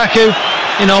behind Lukaku.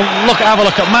 Have a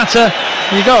look at Mata.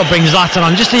 You've got to bring Zlatan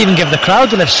on, just to even give the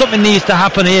crowd a lift. Something needs to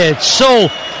happen here. It's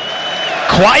so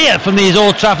quiet from these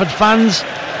Old Trafford fans.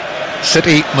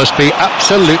 City must be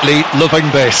absolutely loving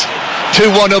this.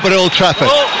 2-1 up at Old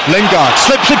Trafford. Lingard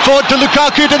slips it forward to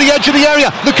Lukaku to the edge of the area.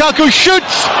 Lukaku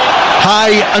shoots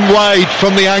high and wide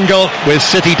from the angle, with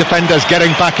City defenders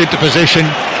getting back into position.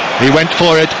 He went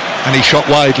for it and he shot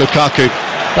wide, Lukaku.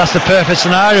 That's the perfect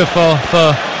scenario for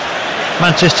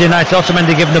Manchester United.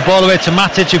 Otamendi giving the ball away to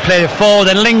Matic, who played it forward,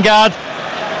 and Lingard,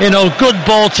 good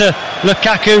ball to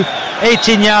Lukaku,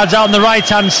 18 yards out on the right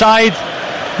hand side,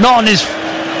 not on his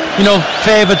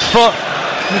favoured foot.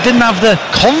 He didn't have the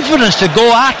confidence to go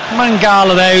at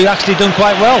Mangala there, who actually done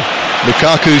quite well.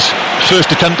 Lukaku's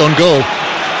first attempt on goal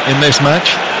in this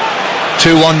match.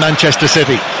 2-1 Manchester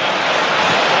City.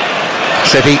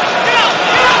 City,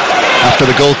 after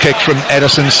the goal kick from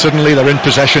Ederson, suddenly they're in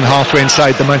possession halfway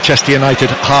inside the Manchester United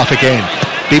half again.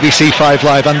 BBC 5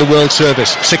 Live and the World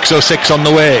Service, 606 on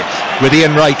the way with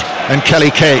Ian Wright and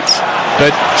Kelly Cates.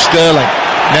 But Sterling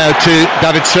now to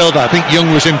David Silva. I think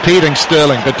Young was impeding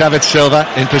Sterling, but David Silva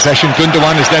in possession.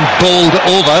 Gundogan is then bowled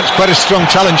over. It's quite a strong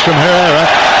challenge from Herrera,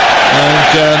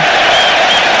 and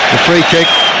the free kick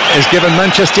is given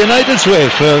Manchester United's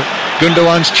way for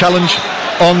Gundogan's challenge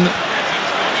on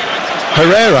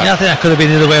Herrera. Yeah, I think that could have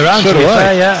been the other way around. So to be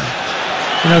fair, yeah.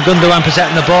 Gundogan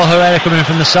protecting the ball, Herrera coming in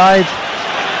from the side.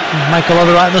 Michael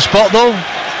Oliver right on the spot though.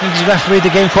 I think he's refereed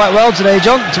the game quite well today,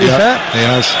 John, to be fair. He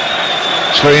has.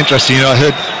 It's very interesting. I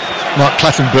heard Mark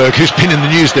Clattenburg, who's been in the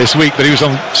news this week, but he was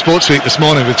on Sports Week this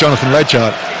morning with Jonathan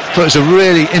Ledyard. I thought it was a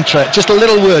really interesting, just a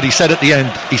little word he said at the end.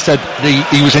 He said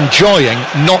he was enjoying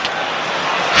not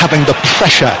having the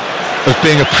pressure of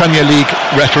being a Premier League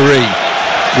referee,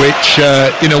 which,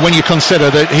 when you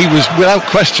consider that he was, without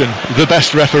question, the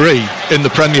best referee in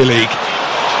the Premier League.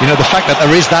 The fact that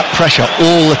there is that pressure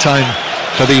all the time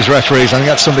for these referees, I think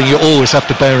that's something you always have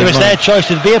to bear in mind. It was their choice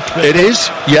to be a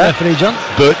referee, John.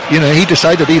 But, he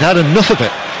decided he'd had enough of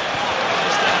it.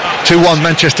 2-1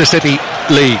 Manchester City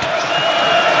lead.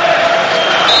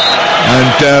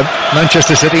 And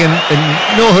Manchester City in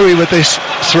no hurry with this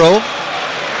throw.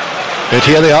 But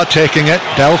here they are taking it,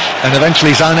 Delph, and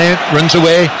eventually Sané runs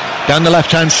away down the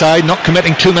left-hand side, not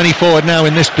committing too many forward now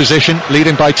in this position,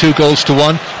 leading by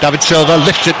 2-1. David Silva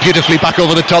lifts it beautifully back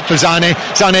over the top for Sané.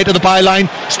 Sané to the byline,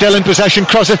 still in possession,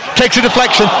 crosses, takes a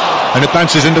deflection, and it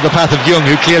bounces into the path of Young,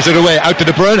 who clears it away, out to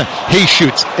De Bruyne. He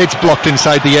shoots, it's blocked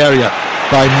inside the area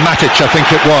by Matic, I think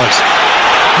it was.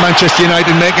 Manchester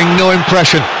United making no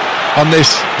impression on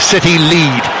this City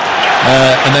lead.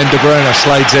 And then De Bruyne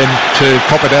slides in to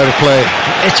pop it out of play.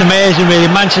 It's amazing, really.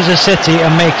 Manchester City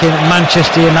are making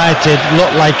Manchester United look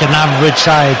like an average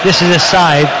side. This is a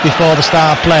side before the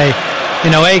start of play.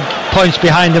 8 points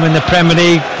behind them in the Premier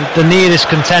League, the nearest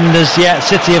contenders, yet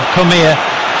City have come here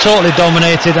totally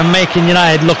dominated and making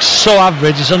United look so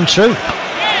average. It's untrue.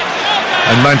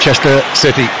 And Manchester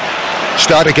City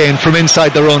start again from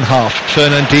inside their own half.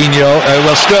 Fernandinho,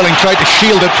 Sterling tried to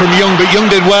shield it from Young, but Young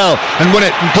did well and won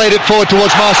it and played it forward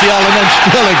towards Martial, and then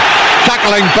Sterling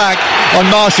tackling back on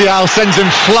Martial sends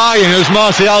him flying as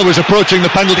Martial was approaching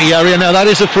the penalty area. Now that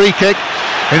is a free kick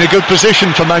in a good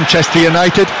position for Manchester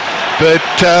United, but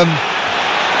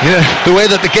the way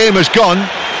that the game has gone,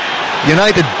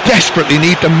 United desperately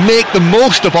need to make the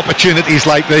most of opportunities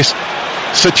like this,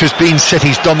 such as being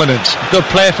City's dominance. Good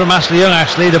play from Ashley Young,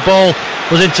 actually. The ball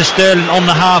was into Sterling on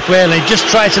the halfway line. He just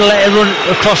tried to let it run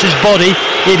across his body.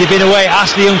 He'd have been away.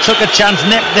 Ashley Young took a chance,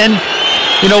 nipped in,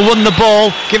 won the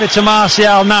ball, give it to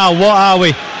Martial. Now, what are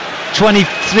we?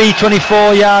 23,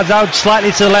 24 yards out,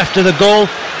 slightly to the left of the goal.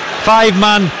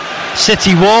 5-man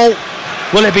City wall.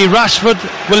 Will it be Rashford?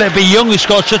 Will it be Young, who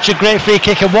scored such a great free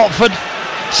kick at Watford?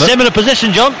 Similar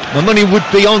position, John. The money would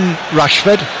be on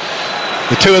Rashford.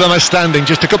 The two of them are standing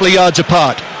just a couple of yards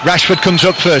apart. Rashford comes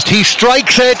up first. He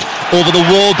strikes it over the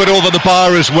wall, but over the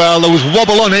bar as well. There was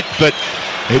wobble on it, but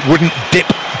it wouldn't dip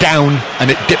down,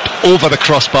 and it dipped over the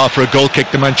crossbar for a goal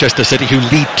kick to Manchester City, who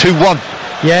lead 2-1.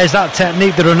 Yeah, it's that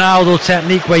technique, the Ronaldo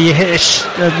technique, where you hit it,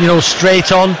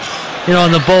 straight on,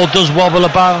 and the ball does wobble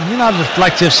about. I'd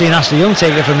like to have seen Ashley Young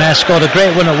take it from there. Scored a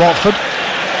great win at Watford,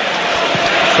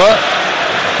 but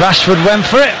Rashford went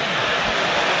for it.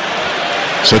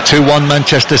 So 2-1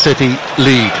 Manchester City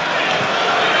lead.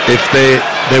 If they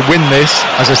win this,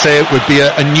 as I say, it would be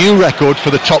a new record for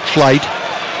the top flight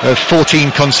of 14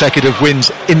 consecutive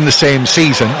wins in the same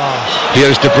season.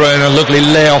 Here's De Bruyne, a lovely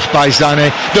layoff by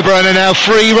Sané. De Bruyne now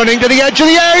free, running to the edge of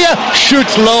the area,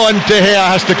 shoots low, and De Gea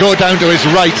has to go down to his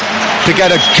right to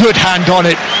get a good hand on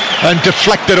it and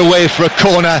deflect it away for a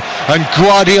corner, and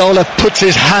Guardiola puts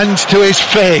his hands to his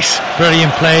face.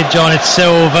 Brilliant play, John. It's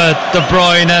Silva, De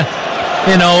Bruyne.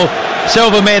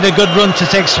 Silva made a good run to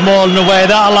take Smalling away.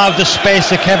 That allowed the space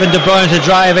for Kevin De Bruyne to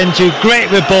drive into. Great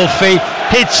with both feet.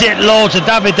 Hits it low to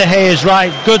David De Gea's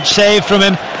right. Good save from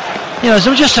him. It's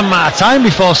just a matter of time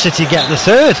before City get the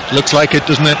third. Looks like it,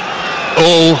 doesn't it?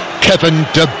 Oh, Kevin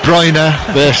De Bruyne,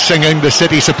 they're singing, the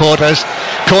City supporters.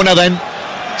 Corner then.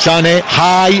 Sané,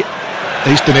 high.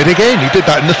 He's done it again. He did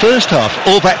that in the first half.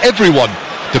 Over everyone.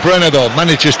 De Bruyne, though,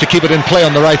 manages to keep it in play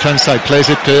on the right-hand side. Plays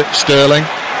it to Sterling.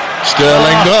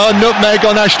 Nutmeg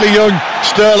on Ashley Young.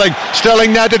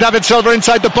 Sterling now to David Silva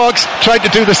inside the box, tried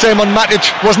to do the same on Matic,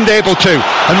 wasn't able to,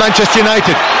 and Manchester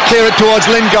United clear it towards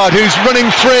Lingard, who's running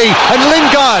free, and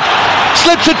Lingard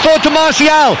slips it forward to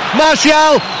Martial,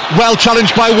 well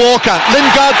challenged by Walker.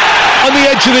 Lingard on the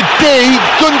edge of the D,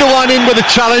 Gundogan in with a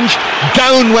challenge,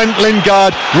 down went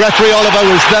Lingard, referee Oliver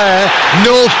was there,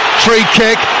 no free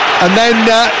kick, and then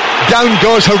down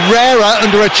goes Herrera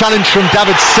under a challenge from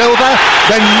David Silva.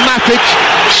 Then Matic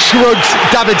shrugs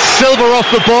David Silva off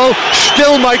the ball.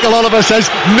 Still Michael Oliver says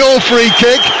no free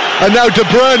kick. And now De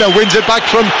Bruyne wins it back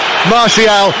from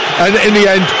Martial. And in the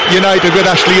end, United with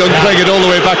Ashley Young playing it all the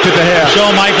way back to De Gea. Sure,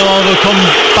 Michael Oliver come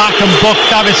back and book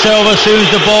David Silva as soon as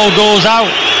the ball goes out.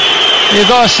 You've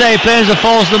got to say, playing as a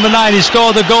false number 9, he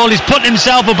scored the goal. He's putting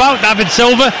himself about David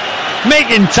Silva,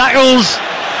 making tackles.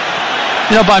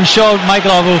 But I'm sure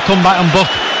Michael Oliver will come back and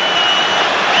book.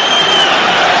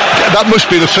 That must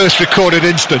be the first recorded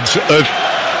instance of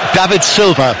David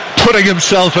Silva putting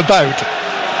himself about.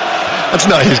 That's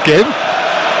not his game.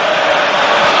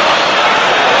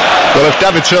 Well, if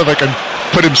David Silva can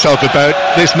put himself about,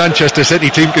 this Manchester City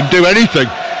team can do anything.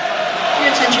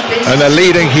 And they're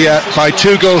leading here by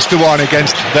 2-1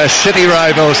 against their City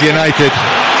rivals, United.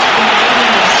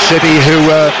 City, who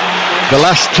were the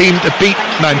last team to beat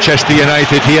Manchester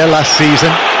United here last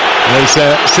season. As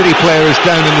City player is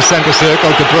down in the centre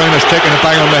circle, De Bruyne has taken a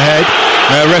bang on the head.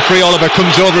 Referee Oliver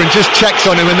comes over and just checks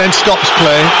on him and then stops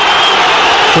play.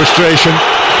 Frustration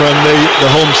from the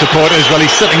home supporters. Well,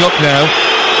 he's sitting up now,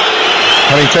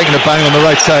 having taken a bang on the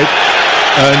right side.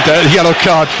 And yellow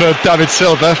card for David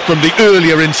Silva from the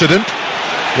earlier incident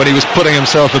when he was putting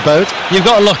himself about. You've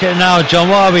got to look at it now, John.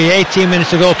 What are we, 18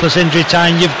 minutes to go plus injury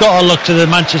time? You've got to look to the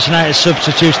Manchester United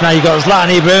substitutes now. You've got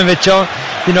Zlatan Ibrahimovic on,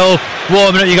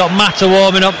 warming up. You've got Mata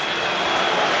warming up.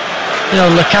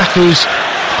 Lukaku's,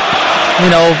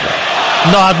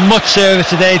 not had much service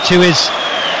today to his,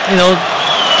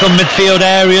 from midfield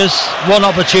areas. One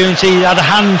opportunity, had a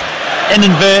hand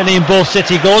inadvertently in both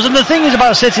City goals. And the thing is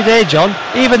about City today, John,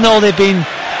 even though they've been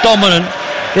dominant,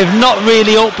 they've not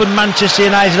really opened Manchester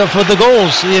United up for the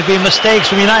goals. There have been mistakes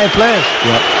from United players.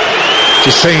 Yeah.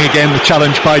 Just seeing again the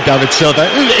challenge by David Silva.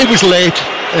 It was late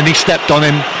and he stepped on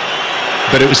him,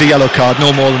 but it was a yellow card,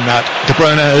 no more than that. De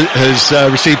Bruyne has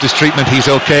received his treatment. He's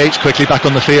okay. He's quickly back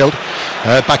on the field.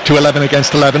 Back to 11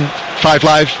 against 11. 5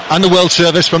 Live and the World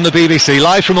Service from the BBC.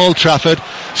 Live from Old Trafford.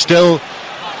 Still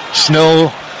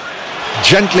snow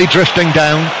gently drifting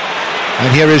down. And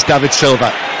here is David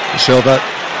Silva. Silva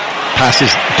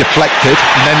passes deflected,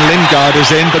 and then Lingard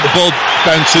is in, but the ball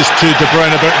bounces to De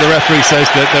Bruyne, but the referee says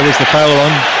that there was the foul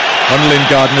on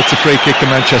Lingard, and it's a free kick to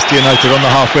Manchester United on the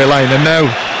halfway line. And now,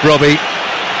 Robbie,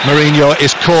 Mourinho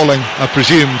is calling, I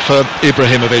presume, for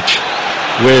Ibrahimovic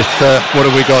with, what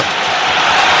have we got?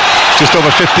 Just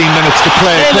over 15 minutes to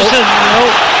play. Hey, listen,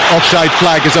 offside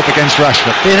flag is up against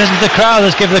Rashford. It isn't the crowd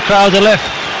that's given the crowd a lift.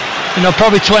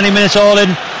 Probably 20 minutes all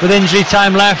in with injury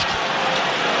time left.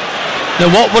 Now,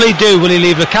 what will he do? Will he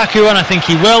leave Lukaku on? I think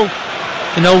he will.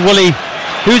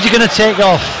 Who's he going to take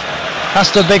off? That's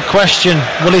the big question.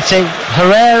 Will he take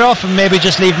Herrera off and maybe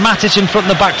just leave Matic in front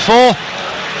of the back four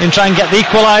and try and get the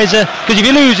equaliser? Because if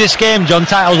you lose this game, John,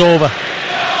 title's over.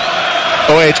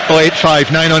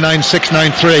 08085 909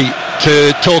 693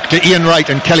 to talk to Ian Wright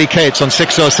and Kelly Cates on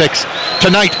 606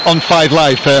 tonight on 5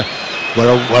 Live for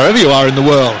wherever you are in the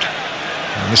world.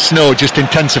 And the snow just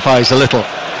intensifies a little.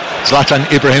 Zlatan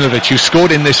Ibrahimovic, who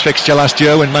scored in this fixture last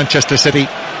year when Manchester City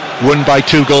won by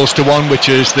 2-1, which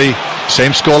is the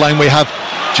same scoreline we have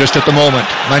just at the moment.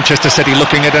 Manchester City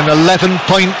looking at an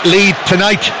 11-point lead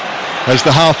tonight as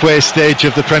the halfway stage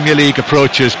of the Premier League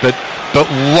approaches, but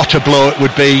what a blow it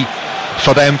would be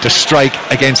for them to strike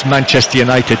against Manchester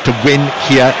United, to win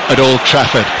here at Old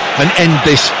Trafford and end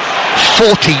this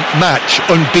 40-match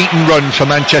unbeaten run for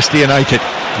Manchester United.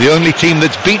 The only team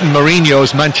that's beaten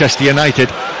Mourinho's Manchester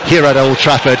United here at Old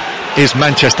Trafford is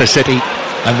Manchester City,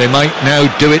 and they might now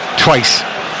do it twice.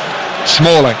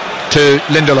 Smalling to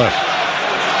Lindelof.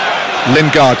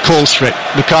 Lingard calls for it.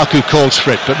 Lukaku calls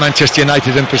for it, but Manchester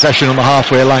United in possession on the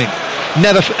halfway line.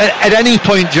 Never, at any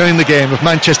point during the game, if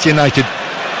Manchester United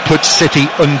put City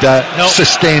under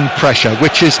sustained pressure,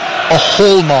 which is a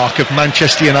hallmark of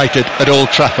Manchester United at Old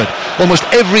Trafford. Almost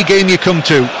every game you come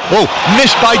to.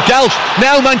 Missed by Delph.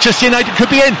 Now Manchester United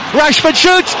could be in. Rashford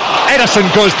shoots. Ederson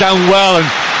goes down well and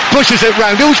pushes it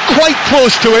round. It was quite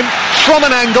close to him from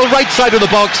an angle, right side of the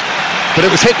box, but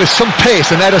it was hit with some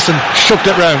pace and Ederson shoved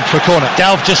it round for a corner.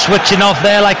 Delph just switching off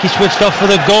there like he switched off for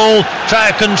the goal.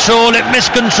 Try to control it,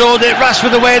 miscontrolled it.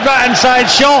 Rashford away, right hand side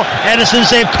shot. Ederson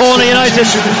saved, corner United.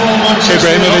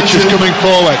 Ibrahimovic is coming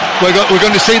forward. We're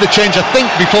going to see the change, I think,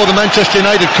 before the Manchester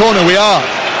United corner. We are.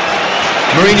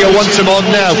 Mourinho wants him on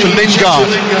now for Lingard.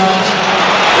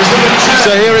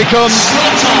 So here he comes.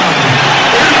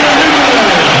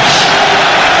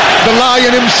 The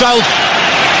Lion himself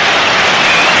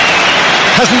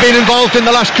hasn't been involved in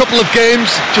the last couple of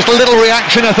games. Just a little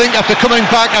reaction, I think, after coming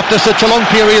back after such a long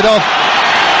period off.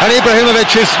 And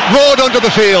Ibrahimovic is roared onto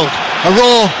the field. A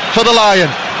roar for the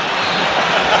Lion.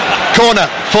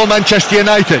 Corner for Manchester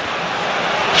United.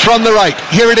 From the right,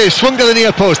 here it is, swung to the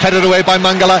near post, headed away by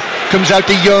Mangala, comes out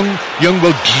to Young. Young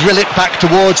will drill it back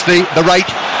towards the right,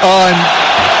 and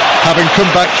having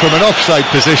come back from an offside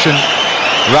position,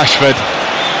 Rashford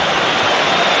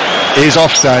is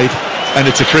offside, and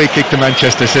it's a free kick to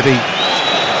Manchester City,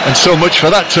 and so much for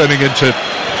that turning into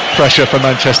pressure for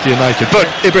Manchester United.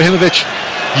 But Ibrahimovic,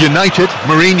 United,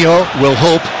 Mourinho will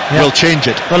hope will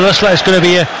change it. Well, it looks like it's going to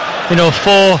be a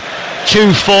 4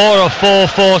 2-4 or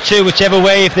 4-4-2, whichever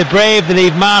way. If they're brave, they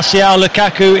leave Martial,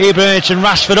 Lukaku, Ibrahimovic and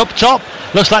Rashford up top.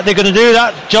 Looks like they're going to do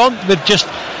that, John, with just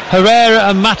Herrera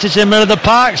and Matic in the middle of the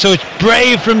park. So it's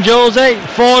brave from Jose.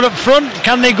 4 up front.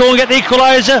 Can they go and get the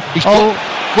equaliser? He's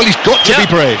got to be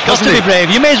brave. Got to be brave.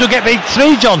 You may as well get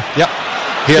 3, John. Yep.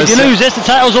 If you lose this, the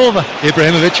title's over.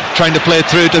 Ibrahimovic trying to play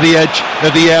through to the edge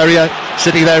of the area.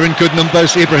 City there in good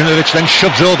numbers. Ibrahimovic then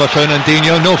shoves over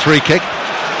Fernandinho. No free kick.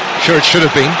 Sure, it should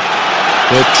have been.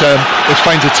 But it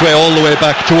finds its way all the way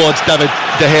back towards David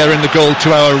De Gea in the goal to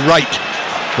our right.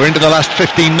 We're into the last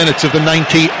 15 minutes of the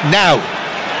 90 now.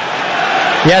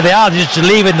 Yeah, they are just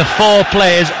leaving the 4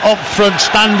 players up front,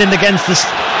 standing against the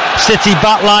City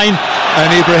back line. And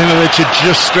Ibrahimovic is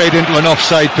just straight into an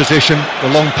offside position.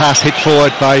 The long pass hit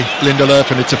forward by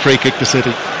Lindelof, and it's a free kick to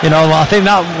City. You know, I think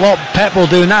that what Pep will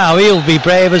do now, he'll be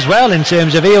brave as well, in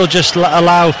terms of he'll just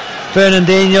allow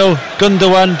Fernandinho,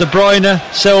 Gundogan, De Bruyne,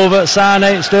 Silva,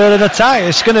 Sane, Sterling attack.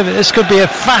 This could be a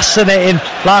fascinating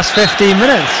last 15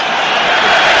 minutes.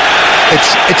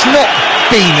 It's not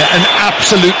been an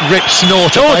absolute rip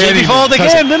snorter by any means, before the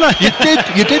game, didn't I?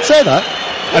 You did say that,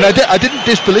 and I didn't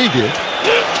disbelieve you.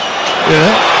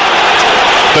 Yeah.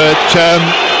 But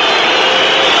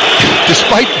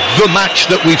despite the match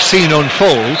that we've seen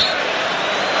unfold,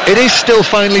 it is still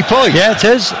finely poised. Yeah, it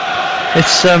is.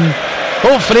 It's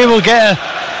hopefully we'll get a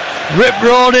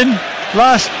rip-roaring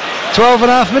last 12 and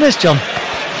a half minutes, John.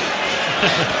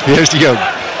 Here's Young.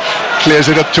 Clears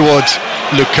it up towards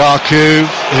Lukaku,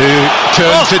 who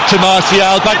turns it to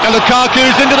Martial. Back to Lukaku,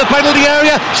 who's into the penalty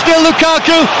area. Still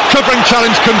Lukaku. Covering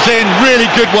challenge comes in. Really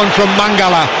good one from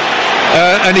Mangala.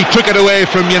 And he took it away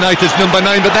from United's number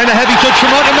 9. But then a heavy touch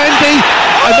from Otamendi.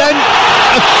 And then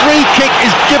a free kick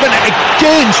is given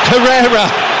against Herrera.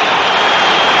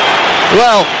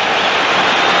 Well,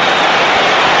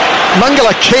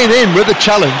 Mangala came in with a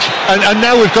challenge, and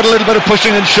now we've got a little bit of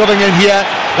pushing and shoving in here.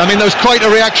 I mean, there was quite a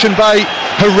reaction by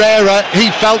Herrera. He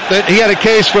felt that he had a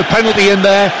case for a penalty in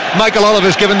there. Michael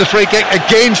Oliver's given the free kick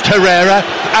against Herrera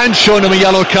and shown him a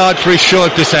yellow card for his show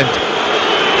of dissent.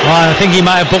 Well, I think he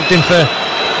might have booked him for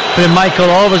in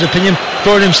Michael Oliver's opinion,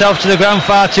 throwing himself to the ground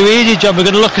far too easy, John. We're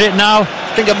going to look at it now.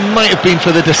 I think it might have been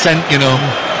for the dissent, you know.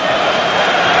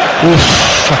 Oof,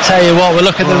 I tell you what, we're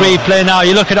looking at the replay now.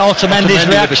 You look at Otamendi's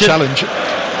reaction. Challenge.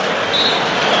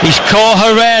 He's caught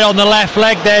Herrera on the left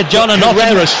leg there, John. And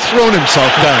Herrera's thrown himself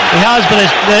down. He has, but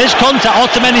there is contact.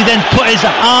 Otamendi then put his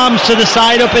arms to the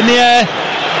side up in the air.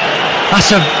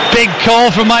 That's a big call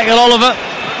from Michael Oliver.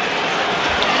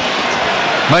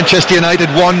 Manchester United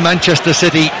 1, Manchester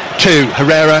City 2.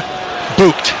 Herrera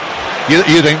booked.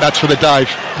 You think that's for the dive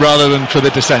rather than for the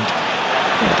dissent?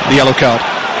 The yellow card.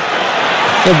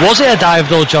 Was it a dive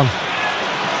though, John?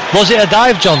 Was it a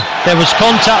dive, John? There was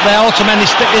contact there. Otamendi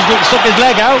stuck his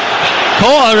leg out.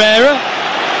 Caught Herrera.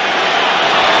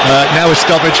 Now a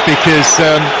stoppage because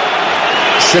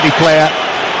City player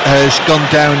has gone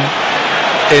down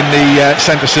in the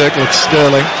centre circle. It's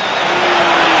Sterling.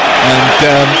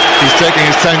 And he's taking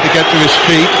his time to get to his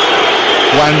feet.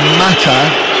 Juan Mata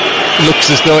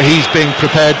looks as though he's being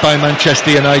prepared by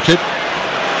Manchester United.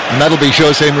 And that'll be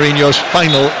Jose Mourinho's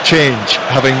final change,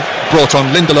 having brought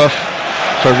on Lindelof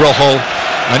for Rojo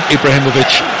and Ibrahimovic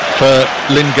for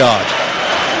Lingard.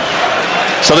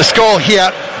 So the score here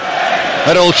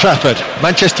at Old Trafford: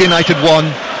 Manchester United 1,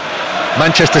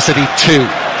 Manchester City 2.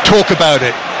 Talk about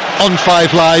it on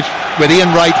 5 Live with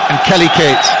Ian Wright and Kelly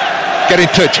Cates. Get in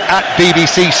touch at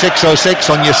BBC 606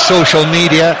 on your social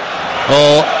media,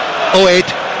 or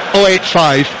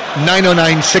 08085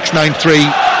 909 693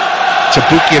 to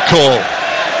book your call.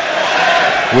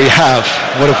 What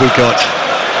have we got?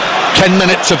 10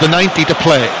 minutes of the 90 to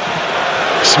play.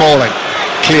 Smalling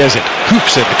clears it,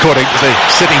 hoops it, according to the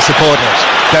City supporters,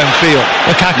 downfield.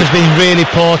 Lukaku's been really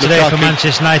poor today for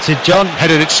Manchester United, John.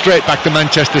 Headed it straight back to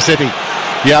Manchester City.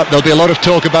 Yeah, there'll be a lot of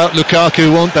talk about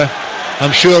Lukaku, won't there?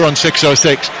 I'm sure on 606.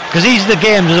 Because these are the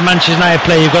games as a Manchester United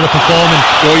player you've got to perform in.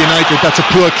 Go United, that's a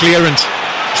poor clearance.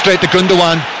 Straight to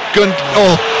Gundogan.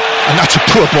 And that's a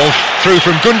poor ball through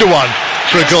from Gundogan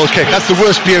for a goal kick. That's the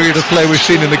worst period of play we've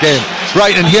seen in the game.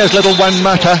 Right, and here's little Juan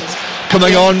Mata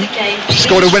coming on. He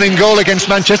scored a winning goal against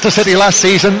Manchester City last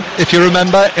season, if you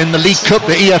remember, in the League Cup,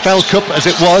 the EFL Cup as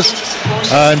it was.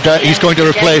 And he's going to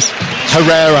replace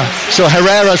Herrera. So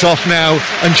Herrera's off now,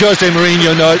 and Jose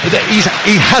Mourinho knows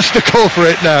he has to go for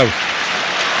it now.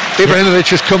 Ibrahimovic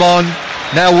has come on.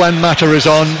 Now Juan Mata is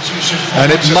on,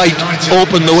 and it might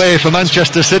open the way for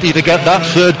Manchester City to get that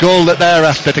third goal that they're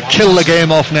after, to kill the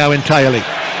game off now entirely.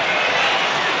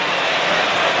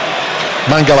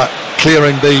 Mangala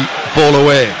clearing the ball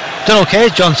away. Done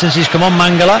okay, John, since he's come on,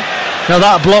 Mangala.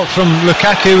 that block from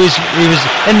Lukaku, he was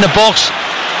in the box.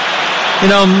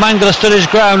 Mangala stood his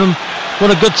ground, and what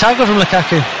a good tackle from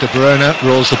Lukaku. De Bruyne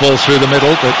rolls the ball through the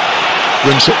middle, but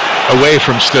runs it away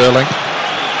from Sterling.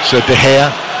 So De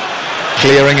Gea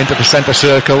clearing into the centre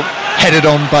circle, headed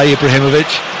on by Ibrahimovic.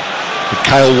 But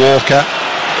Kyle Walker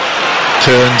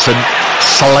turns and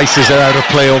slices it out of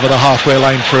play over the halfway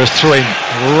line for a throw-in,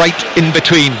 right in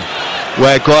between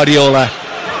where Guardiola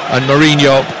and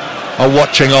Mourinho are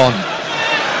watching on.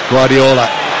 Guardiola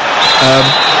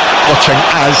watching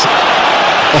as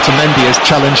Otamendi is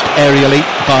challenged aerially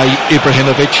by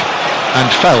Ibrahimovic and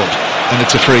fouled, and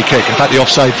it's a free kick. In fact, the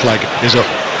offside flag is up.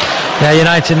 Yeah,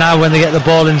 United now, when they get the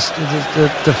ball in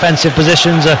the defensive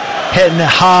positions, are hitting it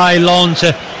high, long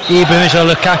to Ibrahimovic or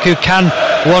Lukaku. Can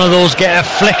one of those get a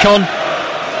flick on?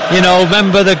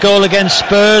 Remember the goal against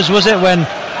Spurs, was it, when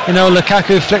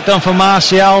Lukaku flicked on for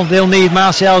Martial? They'll need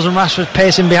Martial's and Rashford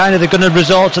pacing behind it. They're going to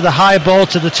resort to the high ball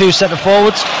to the two centre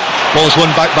forwards. Ball's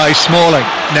won back by Smalling.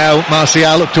 Now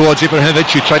Martial up towards Ibrahimovic,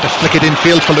 who tried to flick it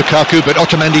infield for Lukaku, but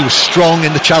Otamendi was strong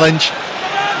in the challenge.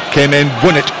 Came in,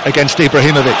 won it against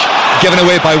Ibrahimovic. Given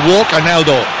away by Walker now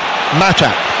though. Mata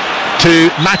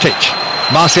to Matic.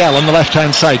 Martial on the left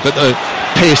hand side, but the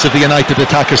pace of the United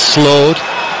attack has slowed.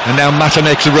 And now Mata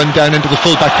makes a run down into the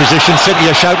full-back position. City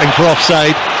are shouting for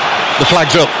offside. The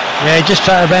flag's up. Yeah, he just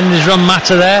tried to bend his run,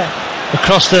 Mata there,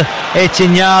 across the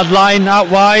 18-yard line, out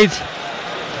wide.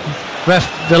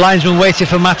 The linesman waited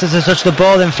for Mata to touch the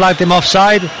ball, then flagged him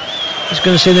offside. Just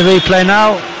going to see the replay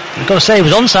now. I've got to say, he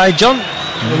was onside, John.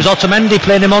 It was Otamendi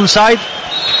playing him onside.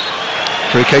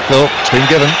 Free kick though, it's been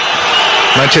given.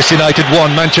 Manchester United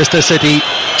 1, Manchester City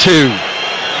 2.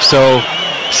 So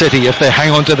City, if they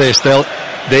hang on to this,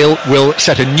 they will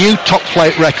set a new top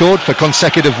flight record for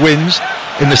consecutive wins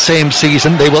in the same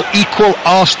season. They will equal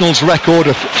Arsenal's record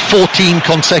of 14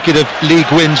 consecutive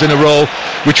league wins in a row,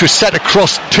 which was set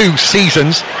across 2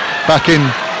 seasons back in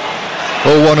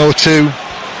 01-02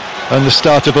 and the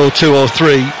start of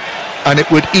 02-03, and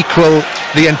it would equal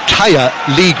the entire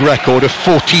league record of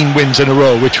 14 wins in a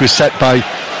row, which was set by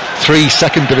 3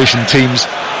 second division teams,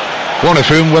 one of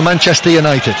whom were Manchester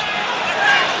United.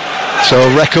 So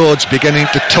records beginning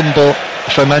to tumble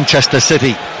for Manchester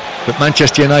City, but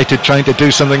Manchester United trying to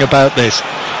do something about this.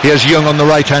 Here's Young on the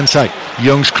right hand side.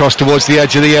 Young's crossed towards the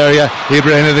edge of the area.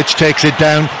 Ibrahimovic takes it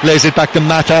down, lays it back to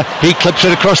Mata. He clips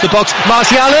it across the box.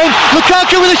 Martial in.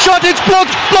 Lukaku with a shot. It's blocked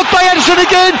by Ederson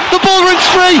again. The ball runs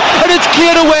free and it's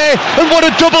cleared away. And what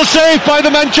a double save by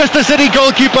the Manchester City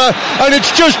goalkeeper. And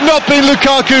it's just not been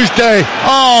Lukaku's day.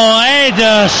 Oh,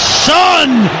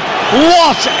 Ederson!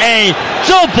 What a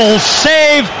double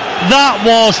save that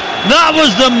was. That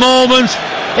was the moment.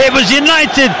 It was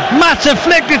United. Mata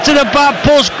flicked it to the back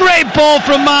post. Great ball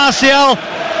from Martial.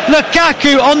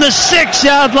 Lukaku on the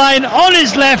 6-yard line on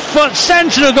his left foot,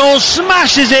 centre of goal,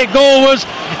 smashes it goalwards.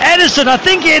 Ederson, I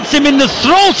think, hits him in the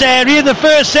throat area, the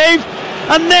first save,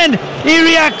 and then he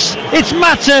reacts. It's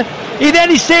Mata. He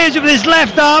saves it with his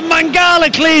left arm.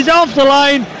 Mangala clears off the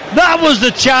line. That was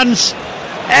the chance.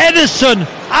 Ederson,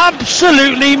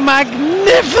 absolutely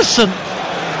magnificent.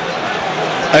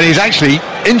 And he's actually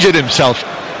injured himself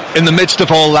in the midst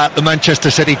of all that, the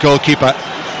Manchester City goalkeeper.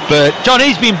 But John,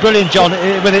 he's been brilliant, John,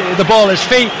 with the ball at his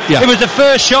feet. Yeah. It was the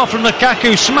first shot from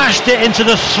Lukaku, smashed it into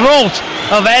the throat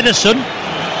of Ederson.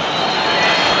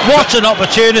 What an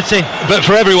opportunity. But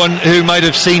for everyone who might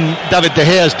have seen David De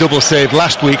Gea's double save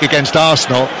last week against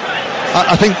Arsenal,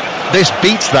 I think this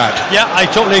beats that. Yeah, I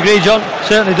totally agree, John.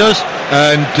 Certainly does.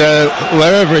 And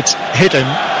wherever it's hit him,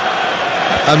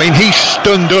 I mean, he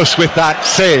stunned us with that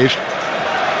save,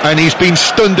 and he's been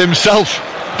stunned himself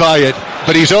by it.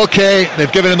 But he's okay.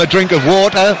 They've given him a drink of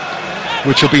water,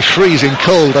 which will be freezing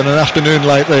cold on an afternoon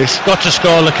like this. Got to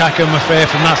score, Lukaku, I'm afraid,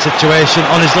 from that situation.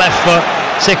 On his left foot,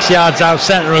 6 yards out,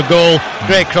 centre of goal.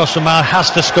 Great cross from Mar,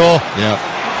 has to score. Yeah.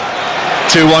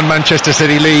 2-1 Manchester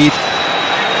City lead.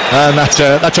 And that's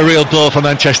a real blow for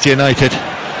Manchester United.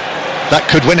 That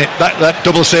could win it. That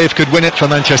double save could win it for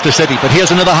Manchester City. But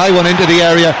here's another high one into the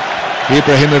area.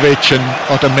 Ibrahimovic and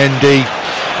Otamendi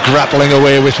grappling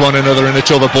away with one another, and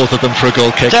it's over both of them for a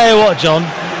goal kick. Tell you what, John,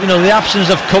 the absence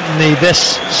of company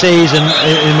this season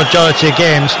in majority of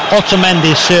games,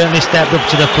 Otamendi certainly stepped up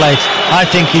to the plate. I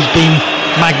think he's been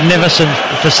magnificent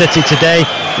for City today.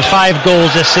 He's 5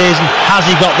 goals this season. Has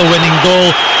he got the winning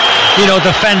goal?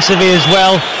 Defensively as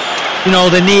well.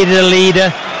 They needed a leader.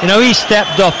 He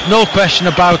stepped up, no question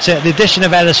about it. The addition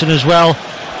of Ederson as well.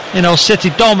 City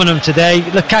dominant today.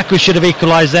 Lukaku should have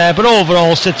equalised there, but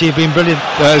overall City have been brilliant.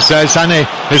 Sané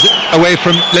is away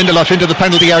from Lindelof into the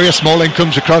penalty area. Smalling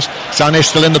comes across. Sané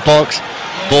still in the box.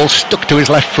 Ball stuck to his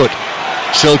left foot.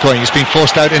 still going. He's been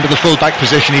forced out into the full-back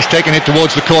position. He's taken it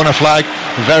towards the corner flag.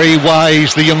 Very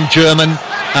wise, the young German.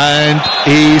 And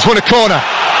he's won a corner.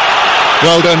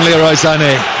 Well done, Leroy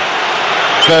Sané.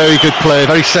 Very good play,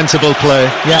 very sensible play.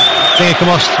 Yeah, I think it came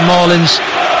off Smalling's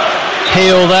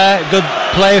heel there. Good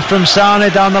play from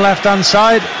Sané down the left-hand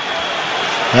side.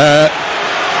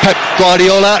 Pep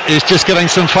Guardiola is just giving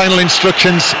some final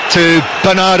instructions to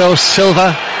Bernardo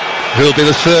Silva, who will be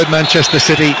the third Manchester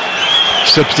City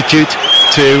substitute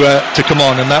to come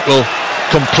on, and that will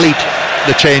complete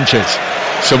the changes.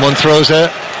 Someone throws a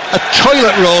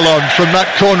toilet roll on from that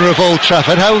corner of Old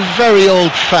Trafford. How very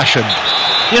old-fashioned.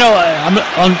 You know, I'm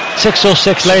on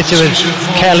 606 later with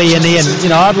Kelly and Ian. You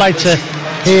know, I'd like to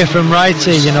hear from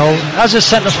Wrighty, you know, as a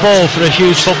centre-forward for a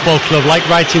huge football club like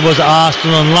Wrighty was at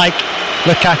Arsenal and like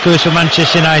Lukaku is for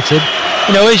Manchester United.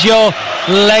 You know, is your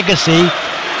legacy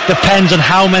depends on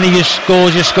how many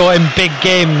goals you score in big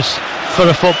games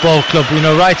for a football club. You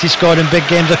know, Wrighty scored in big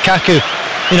games. Lukaku,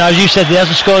 you know, as you said, he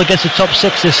hasn't scored against the top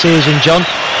six this season, John.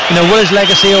 You know, will his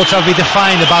legacy also be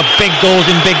defined about big goals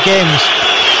in big games?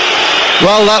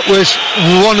 Well, that was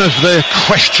one of the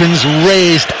questions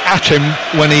raised at him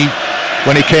when he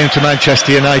came to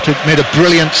Manchester United. Made a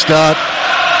brilliant start,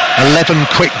 11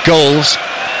 quick goals.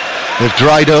 They've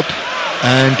dried up,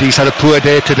 and he's had a poor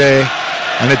day today.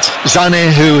 And it's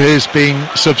Sané who is being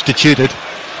substituted.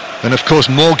 And of course,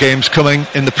 more games coming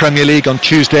in the Premier League on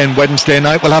Tuesday and Wednesday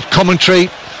night. We'll have commentary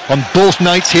on both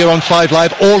nights here on 5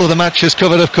 Live. All of the matches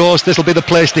covered, of course. This will be the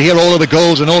place to hear all of the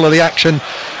goals and all of the action.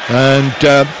 And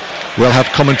we'll have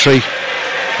commentary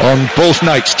on both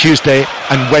nights, Tuesday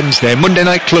and Wednesday. Monday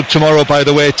Night Club tomorrow, by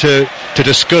the way, to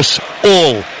discuss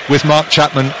all with Mark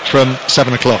Chapman from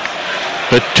 7 o'clock.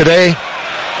 But today,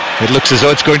 it looks as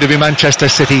though it's going to be Manchester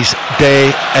City's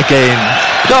day again.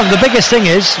 John, the biggest thing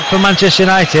is, for Manchester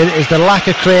United, is the lack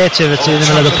of creativity in the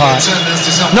middle of the park.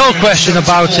 No question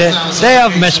about it. They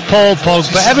have missed Paul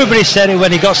Pogba. Everybody said it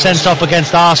when he got sent off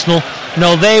against Arsenal.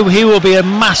 No, he will be a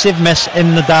massive miss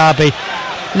in the derby.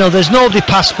 You know, there's nobody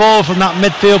past forward from that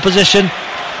midfield position.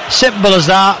 Simple as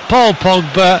that. Paul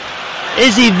Pogba,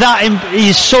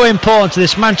 he's so important to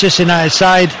this Manchester United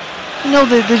side. You know,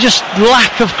 they just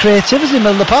lack of creativity in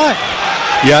the middle of the park.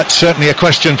 Yeah, it's certainly a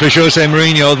question for Jose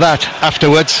Mourinho, that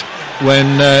afterwards,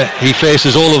 when he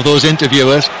faces all of those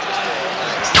interviewers.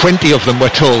 20 of them, we're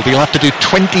told. He'll have to do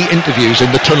 20 interviews in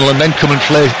the tunnel and then come and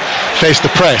face the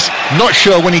press. Not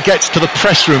sure when he gets to the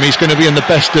press room he's going to be in the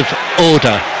best of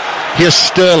order. Here's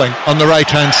Sterling on the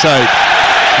right-hand side.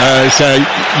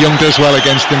 Young does well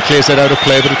against him, clears it out of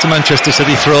play, but it's a Manchester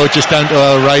City throw just down to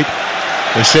our right.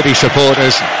 The City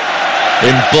supporters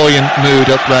in buoyant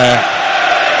mood up there.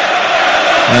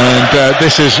 And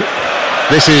this is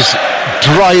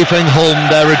driving home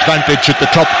their advantage at the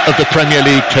top of the Premier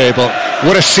League table.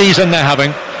 What a season they're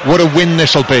having. What a win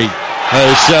this will be.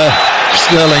 As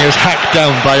Sterling is hacked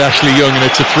down by Ashley Young, and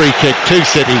it's a free kick to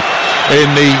City in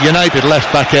the United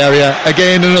left-back area.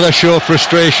 Again, another show of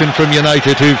frustration from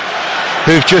United,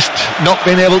 who've just not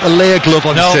been able to lay a glove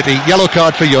on City. Yellow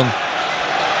card for Young.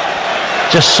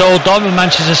 Just so dominant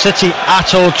Manchester City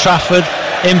at Old Trafford,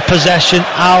 in possession,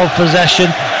 out of possession.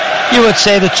 You would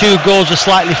say the 2 goals are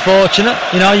slightly fortunate.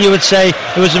 You know, you would say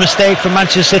it was a mistake from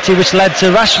Manchester City which led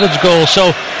to Rashford's goal.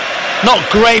 So, not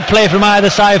great play from either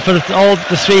side for all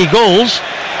the 3 goals.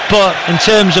 But in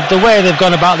terms of the way they've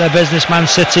gone about their business, Man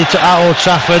City at Old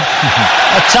Trafford,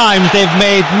 at times they've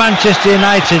made Manchester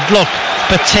United look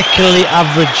particularly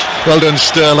average. Well done,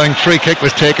 Sterling. Free kick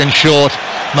was taken short.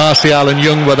 Martial and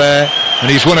Young were there,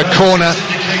 and he's won a corner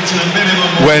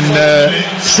when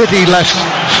City left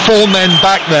 4 men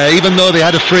back there, even though they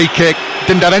had a free kick.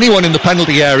 Didn't have anyone in the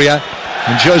penalty area.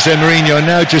 And Jose Mourinho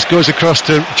now just goes across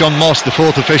to John Moss, the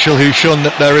 4th official, who's shown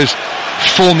that there is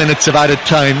 4 minutes of added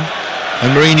time.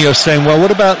 And Mourinho's saying, well,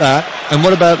 what about that? And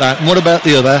what about that? And what about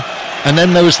the other? And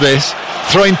then there was this.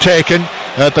 Throw-in taken.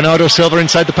 Bernardo Silva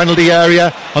inside the penalty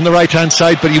area on the right-hand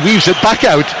side, but he weaves it back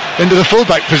out into the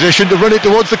full-back position to run it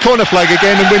towards the corner flag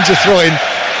again and wins a throw-in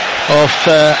off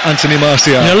Anthony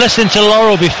Martial. You know, listening to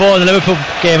Laurel before in the Liverpool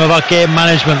game about game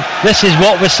management, this is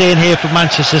what we're seeing here from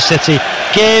Manchester City.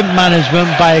 Game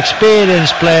management by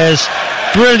experienced players,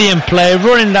 brilliant play,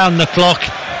 running down the clock.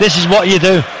 This is what you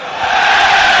do.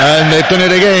 And they've done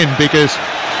it again, because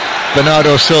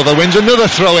Bernardo Silva wins another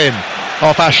throw-in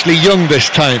off Ashley Young this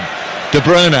time. De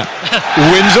Bruyne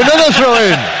wins another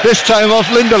throw-in, this time off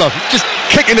Lindelof. Just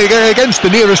kicking it against the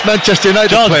nearest Manchester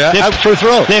United player, out for a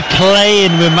throw. They're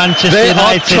playing with Manchester United.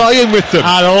 They are toying with them.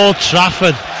 At Old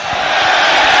Trafford.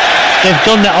 They've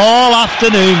done that all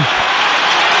afternoon.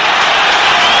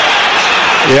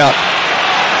 Yeah.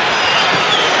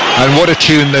 And what a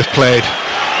tune they've played.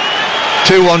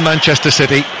 2-1 Manchester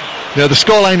City. You know, the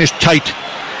scoreline is tight,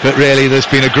 but really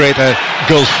there's been a greater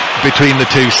gulf between the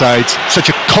two sides. Such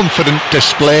a confident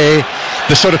display,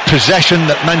 the sort of possession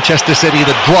that Manchester City,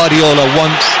 that Guardiola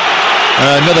wants.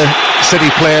 Another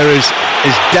City player is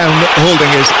down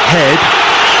holding his head.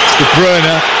 De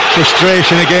Bruyne,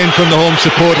 frustration again from the home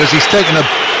supporters. He's taken a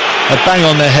bang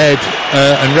on the head,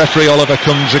 and referee Oliver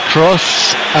comes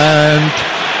across, and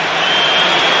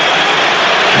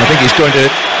I think he's going to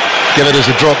give it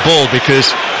as a drop ball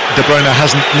because De Bruyne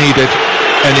hasn't needed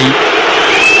any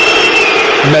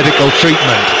medical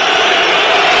treatment,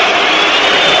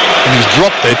 and he's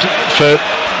dropped it for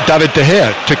David De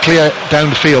Gea to clear down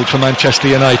the field for Manchester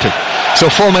United. So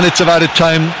 4 minutes of added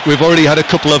time, we've already had a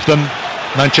couple of them.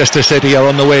 Manchester City are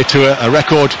on the way to a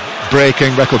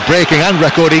record-breaking and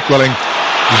record-equaling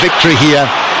victory here,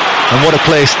 and what a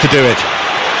place to do it.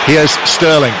 Here's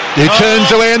Sterling, he turns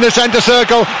away in the centre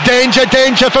circle. Danger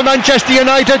for Manchester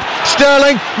United.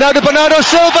 Sterling, now to Bernardo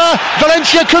Silva.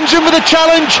 Valencia comes in with a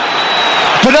challenge.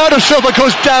 Bernardo Silva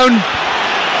goes down,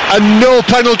 and no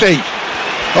penalty.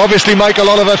 Obviously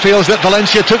Michael Oliver feels that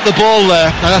Valencia took the ball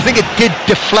there, and I think it did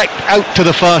deflect out to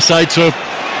the far side, so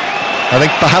I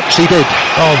think perhaps he did.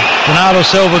 Oh, Bernardo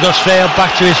Silva got straight up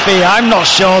back to his feet. I'm not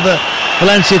sure that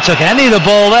Valencia took any of the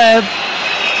ball there.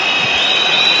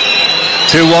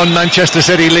 2-1 Manchester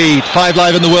City lead. 5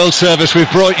 Live in the World Service, we've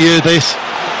brought you this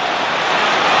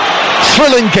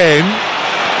thrilling game,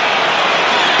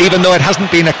 even though it hasn't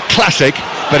been a classic,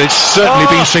 but it's certainly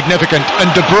been significant.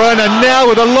 And De Bruyne now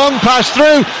with a long pass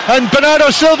through, and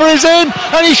Bernardo Silva is in,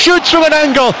 and he shoots from an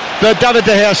angle, but David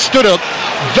De Gea stood up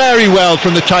very well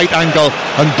from the tight angle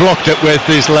and blocked it with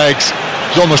his legs.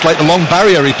 It's almost like the long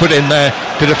barrier he put in there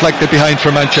to deflect it behind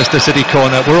for Manchester City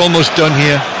corner. We're almost done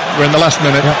here. We're in the last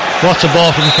minute. What a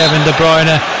ball from Kevin De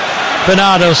Bruyne.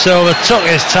 Bernardo Silva took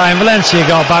his time. Valencia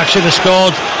got back, should have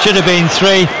scored, should have been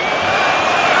 3.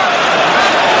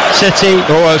 City.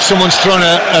 Someone's thrown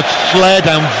a flare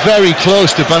down very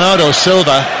close to Bernardo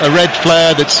Silva, a red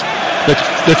flare that's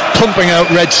pumping out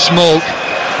red smoke,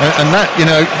 and that, you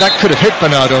know, that could have hit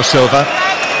Bernardo Silva.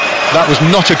 That was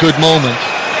not a good moment.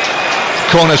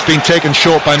 Corner's been taken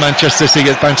short by Manchester City.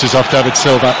 It bounces off David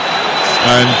Silva,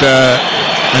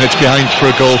 and it's behind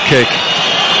for a goal kick.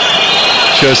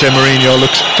 Jose Mourinho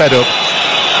looks fed up,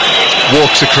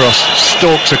 walks across,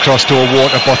 stalks across to a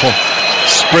water bottle,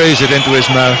 sprays it into his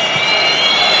mouth.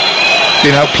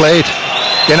 Been outplayed,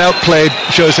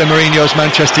 Jose Mourinho's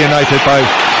Manchester United by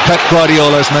Pep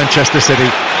Guardiola's Manchester City.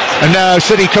 And now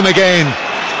City come again.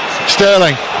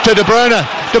 Sterling to De Bruyne.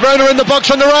 De Bruyne in the box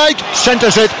on the right,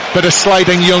 centres it, but a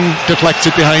sliding Young deflects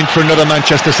it behind for another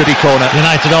Manchester City corner.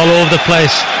 United all over the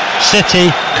place. City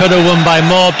could have won by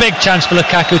more. Big chance for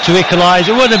Lukaku to equalise.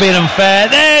 It wouldn't have been unfair.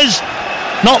 There's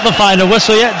not the final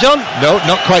whistle yet, John. No,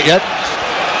 not quite yet,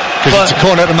 because it's a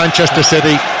corner to Manchester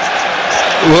City.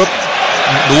 Whoop.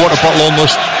 The water bottle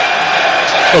almost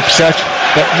upset.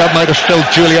 That might have filled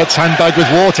Juliet's handbag with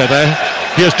water there.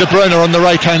 Here's De Bruyne on the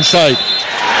right hand side.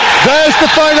 There's the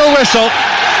final whistle.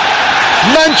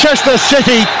 Manchester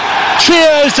City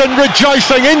cheers and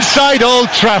rejoicing inside Old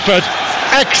Trafford.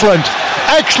 Excellent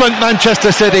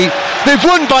Manchester City. They've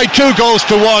won by 2 goals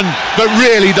to 1, but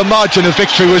really the margin of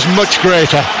victory was much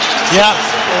greater. Yeah,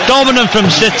 dominant from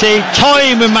City,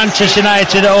 toying with Manchester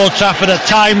United at Old Trafford at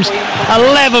times.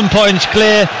 11 points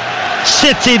clear.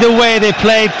 City, the way they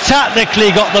played, tactically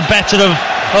got the better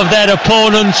of their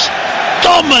opponents.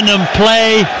 Dominant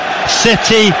play.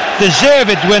 City,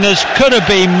 deserved winners, could have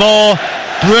been more.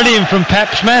 Brilliant from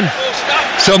Pep's men.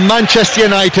 So Manchester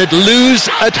United lose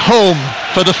at home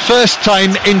for the first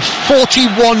time in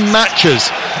 41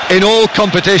 matches in all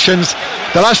competitions.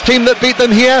 The last team that beat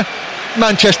them here,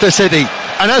 Manchester City.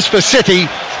 And as for City,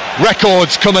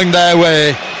 records coming their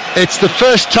way. It's the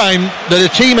first time that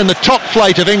a team in the top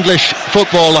flight of English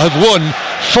football have won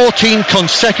 14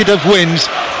 consecutive wins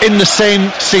in the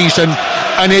same season,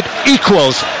 and it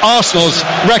equals Arsenal's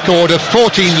record of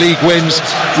 14 league wins,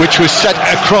 which was set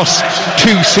across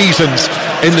 2 seasons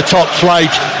in the top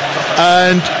flight.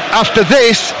 And after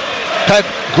this, Pep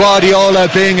Guardiola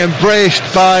being embraced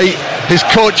by his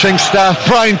coaching staff,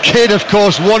 Brian Kidd, of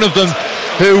course, one of them,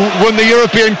 who won the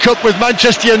European Cup with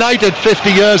Manchester United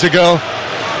 50 years ago.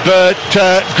 But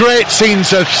great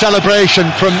scenes of celebration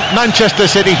from Manchester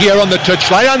City here on the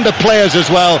touchline, and the players as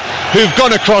well, who've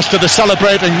gone across to the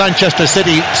celebrating Manchester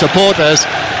City supporters.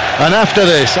 And after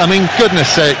this, I mean, goodness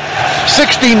sake,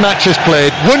 16 matches played,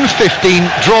 won 15,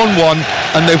 drawn 1,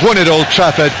 and they've won at Old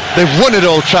Trafford. They've won at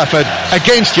Old Trafford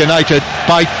against United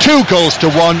by 2 goals to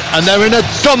 1, and they're in a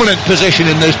dominant position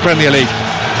in this Premier League.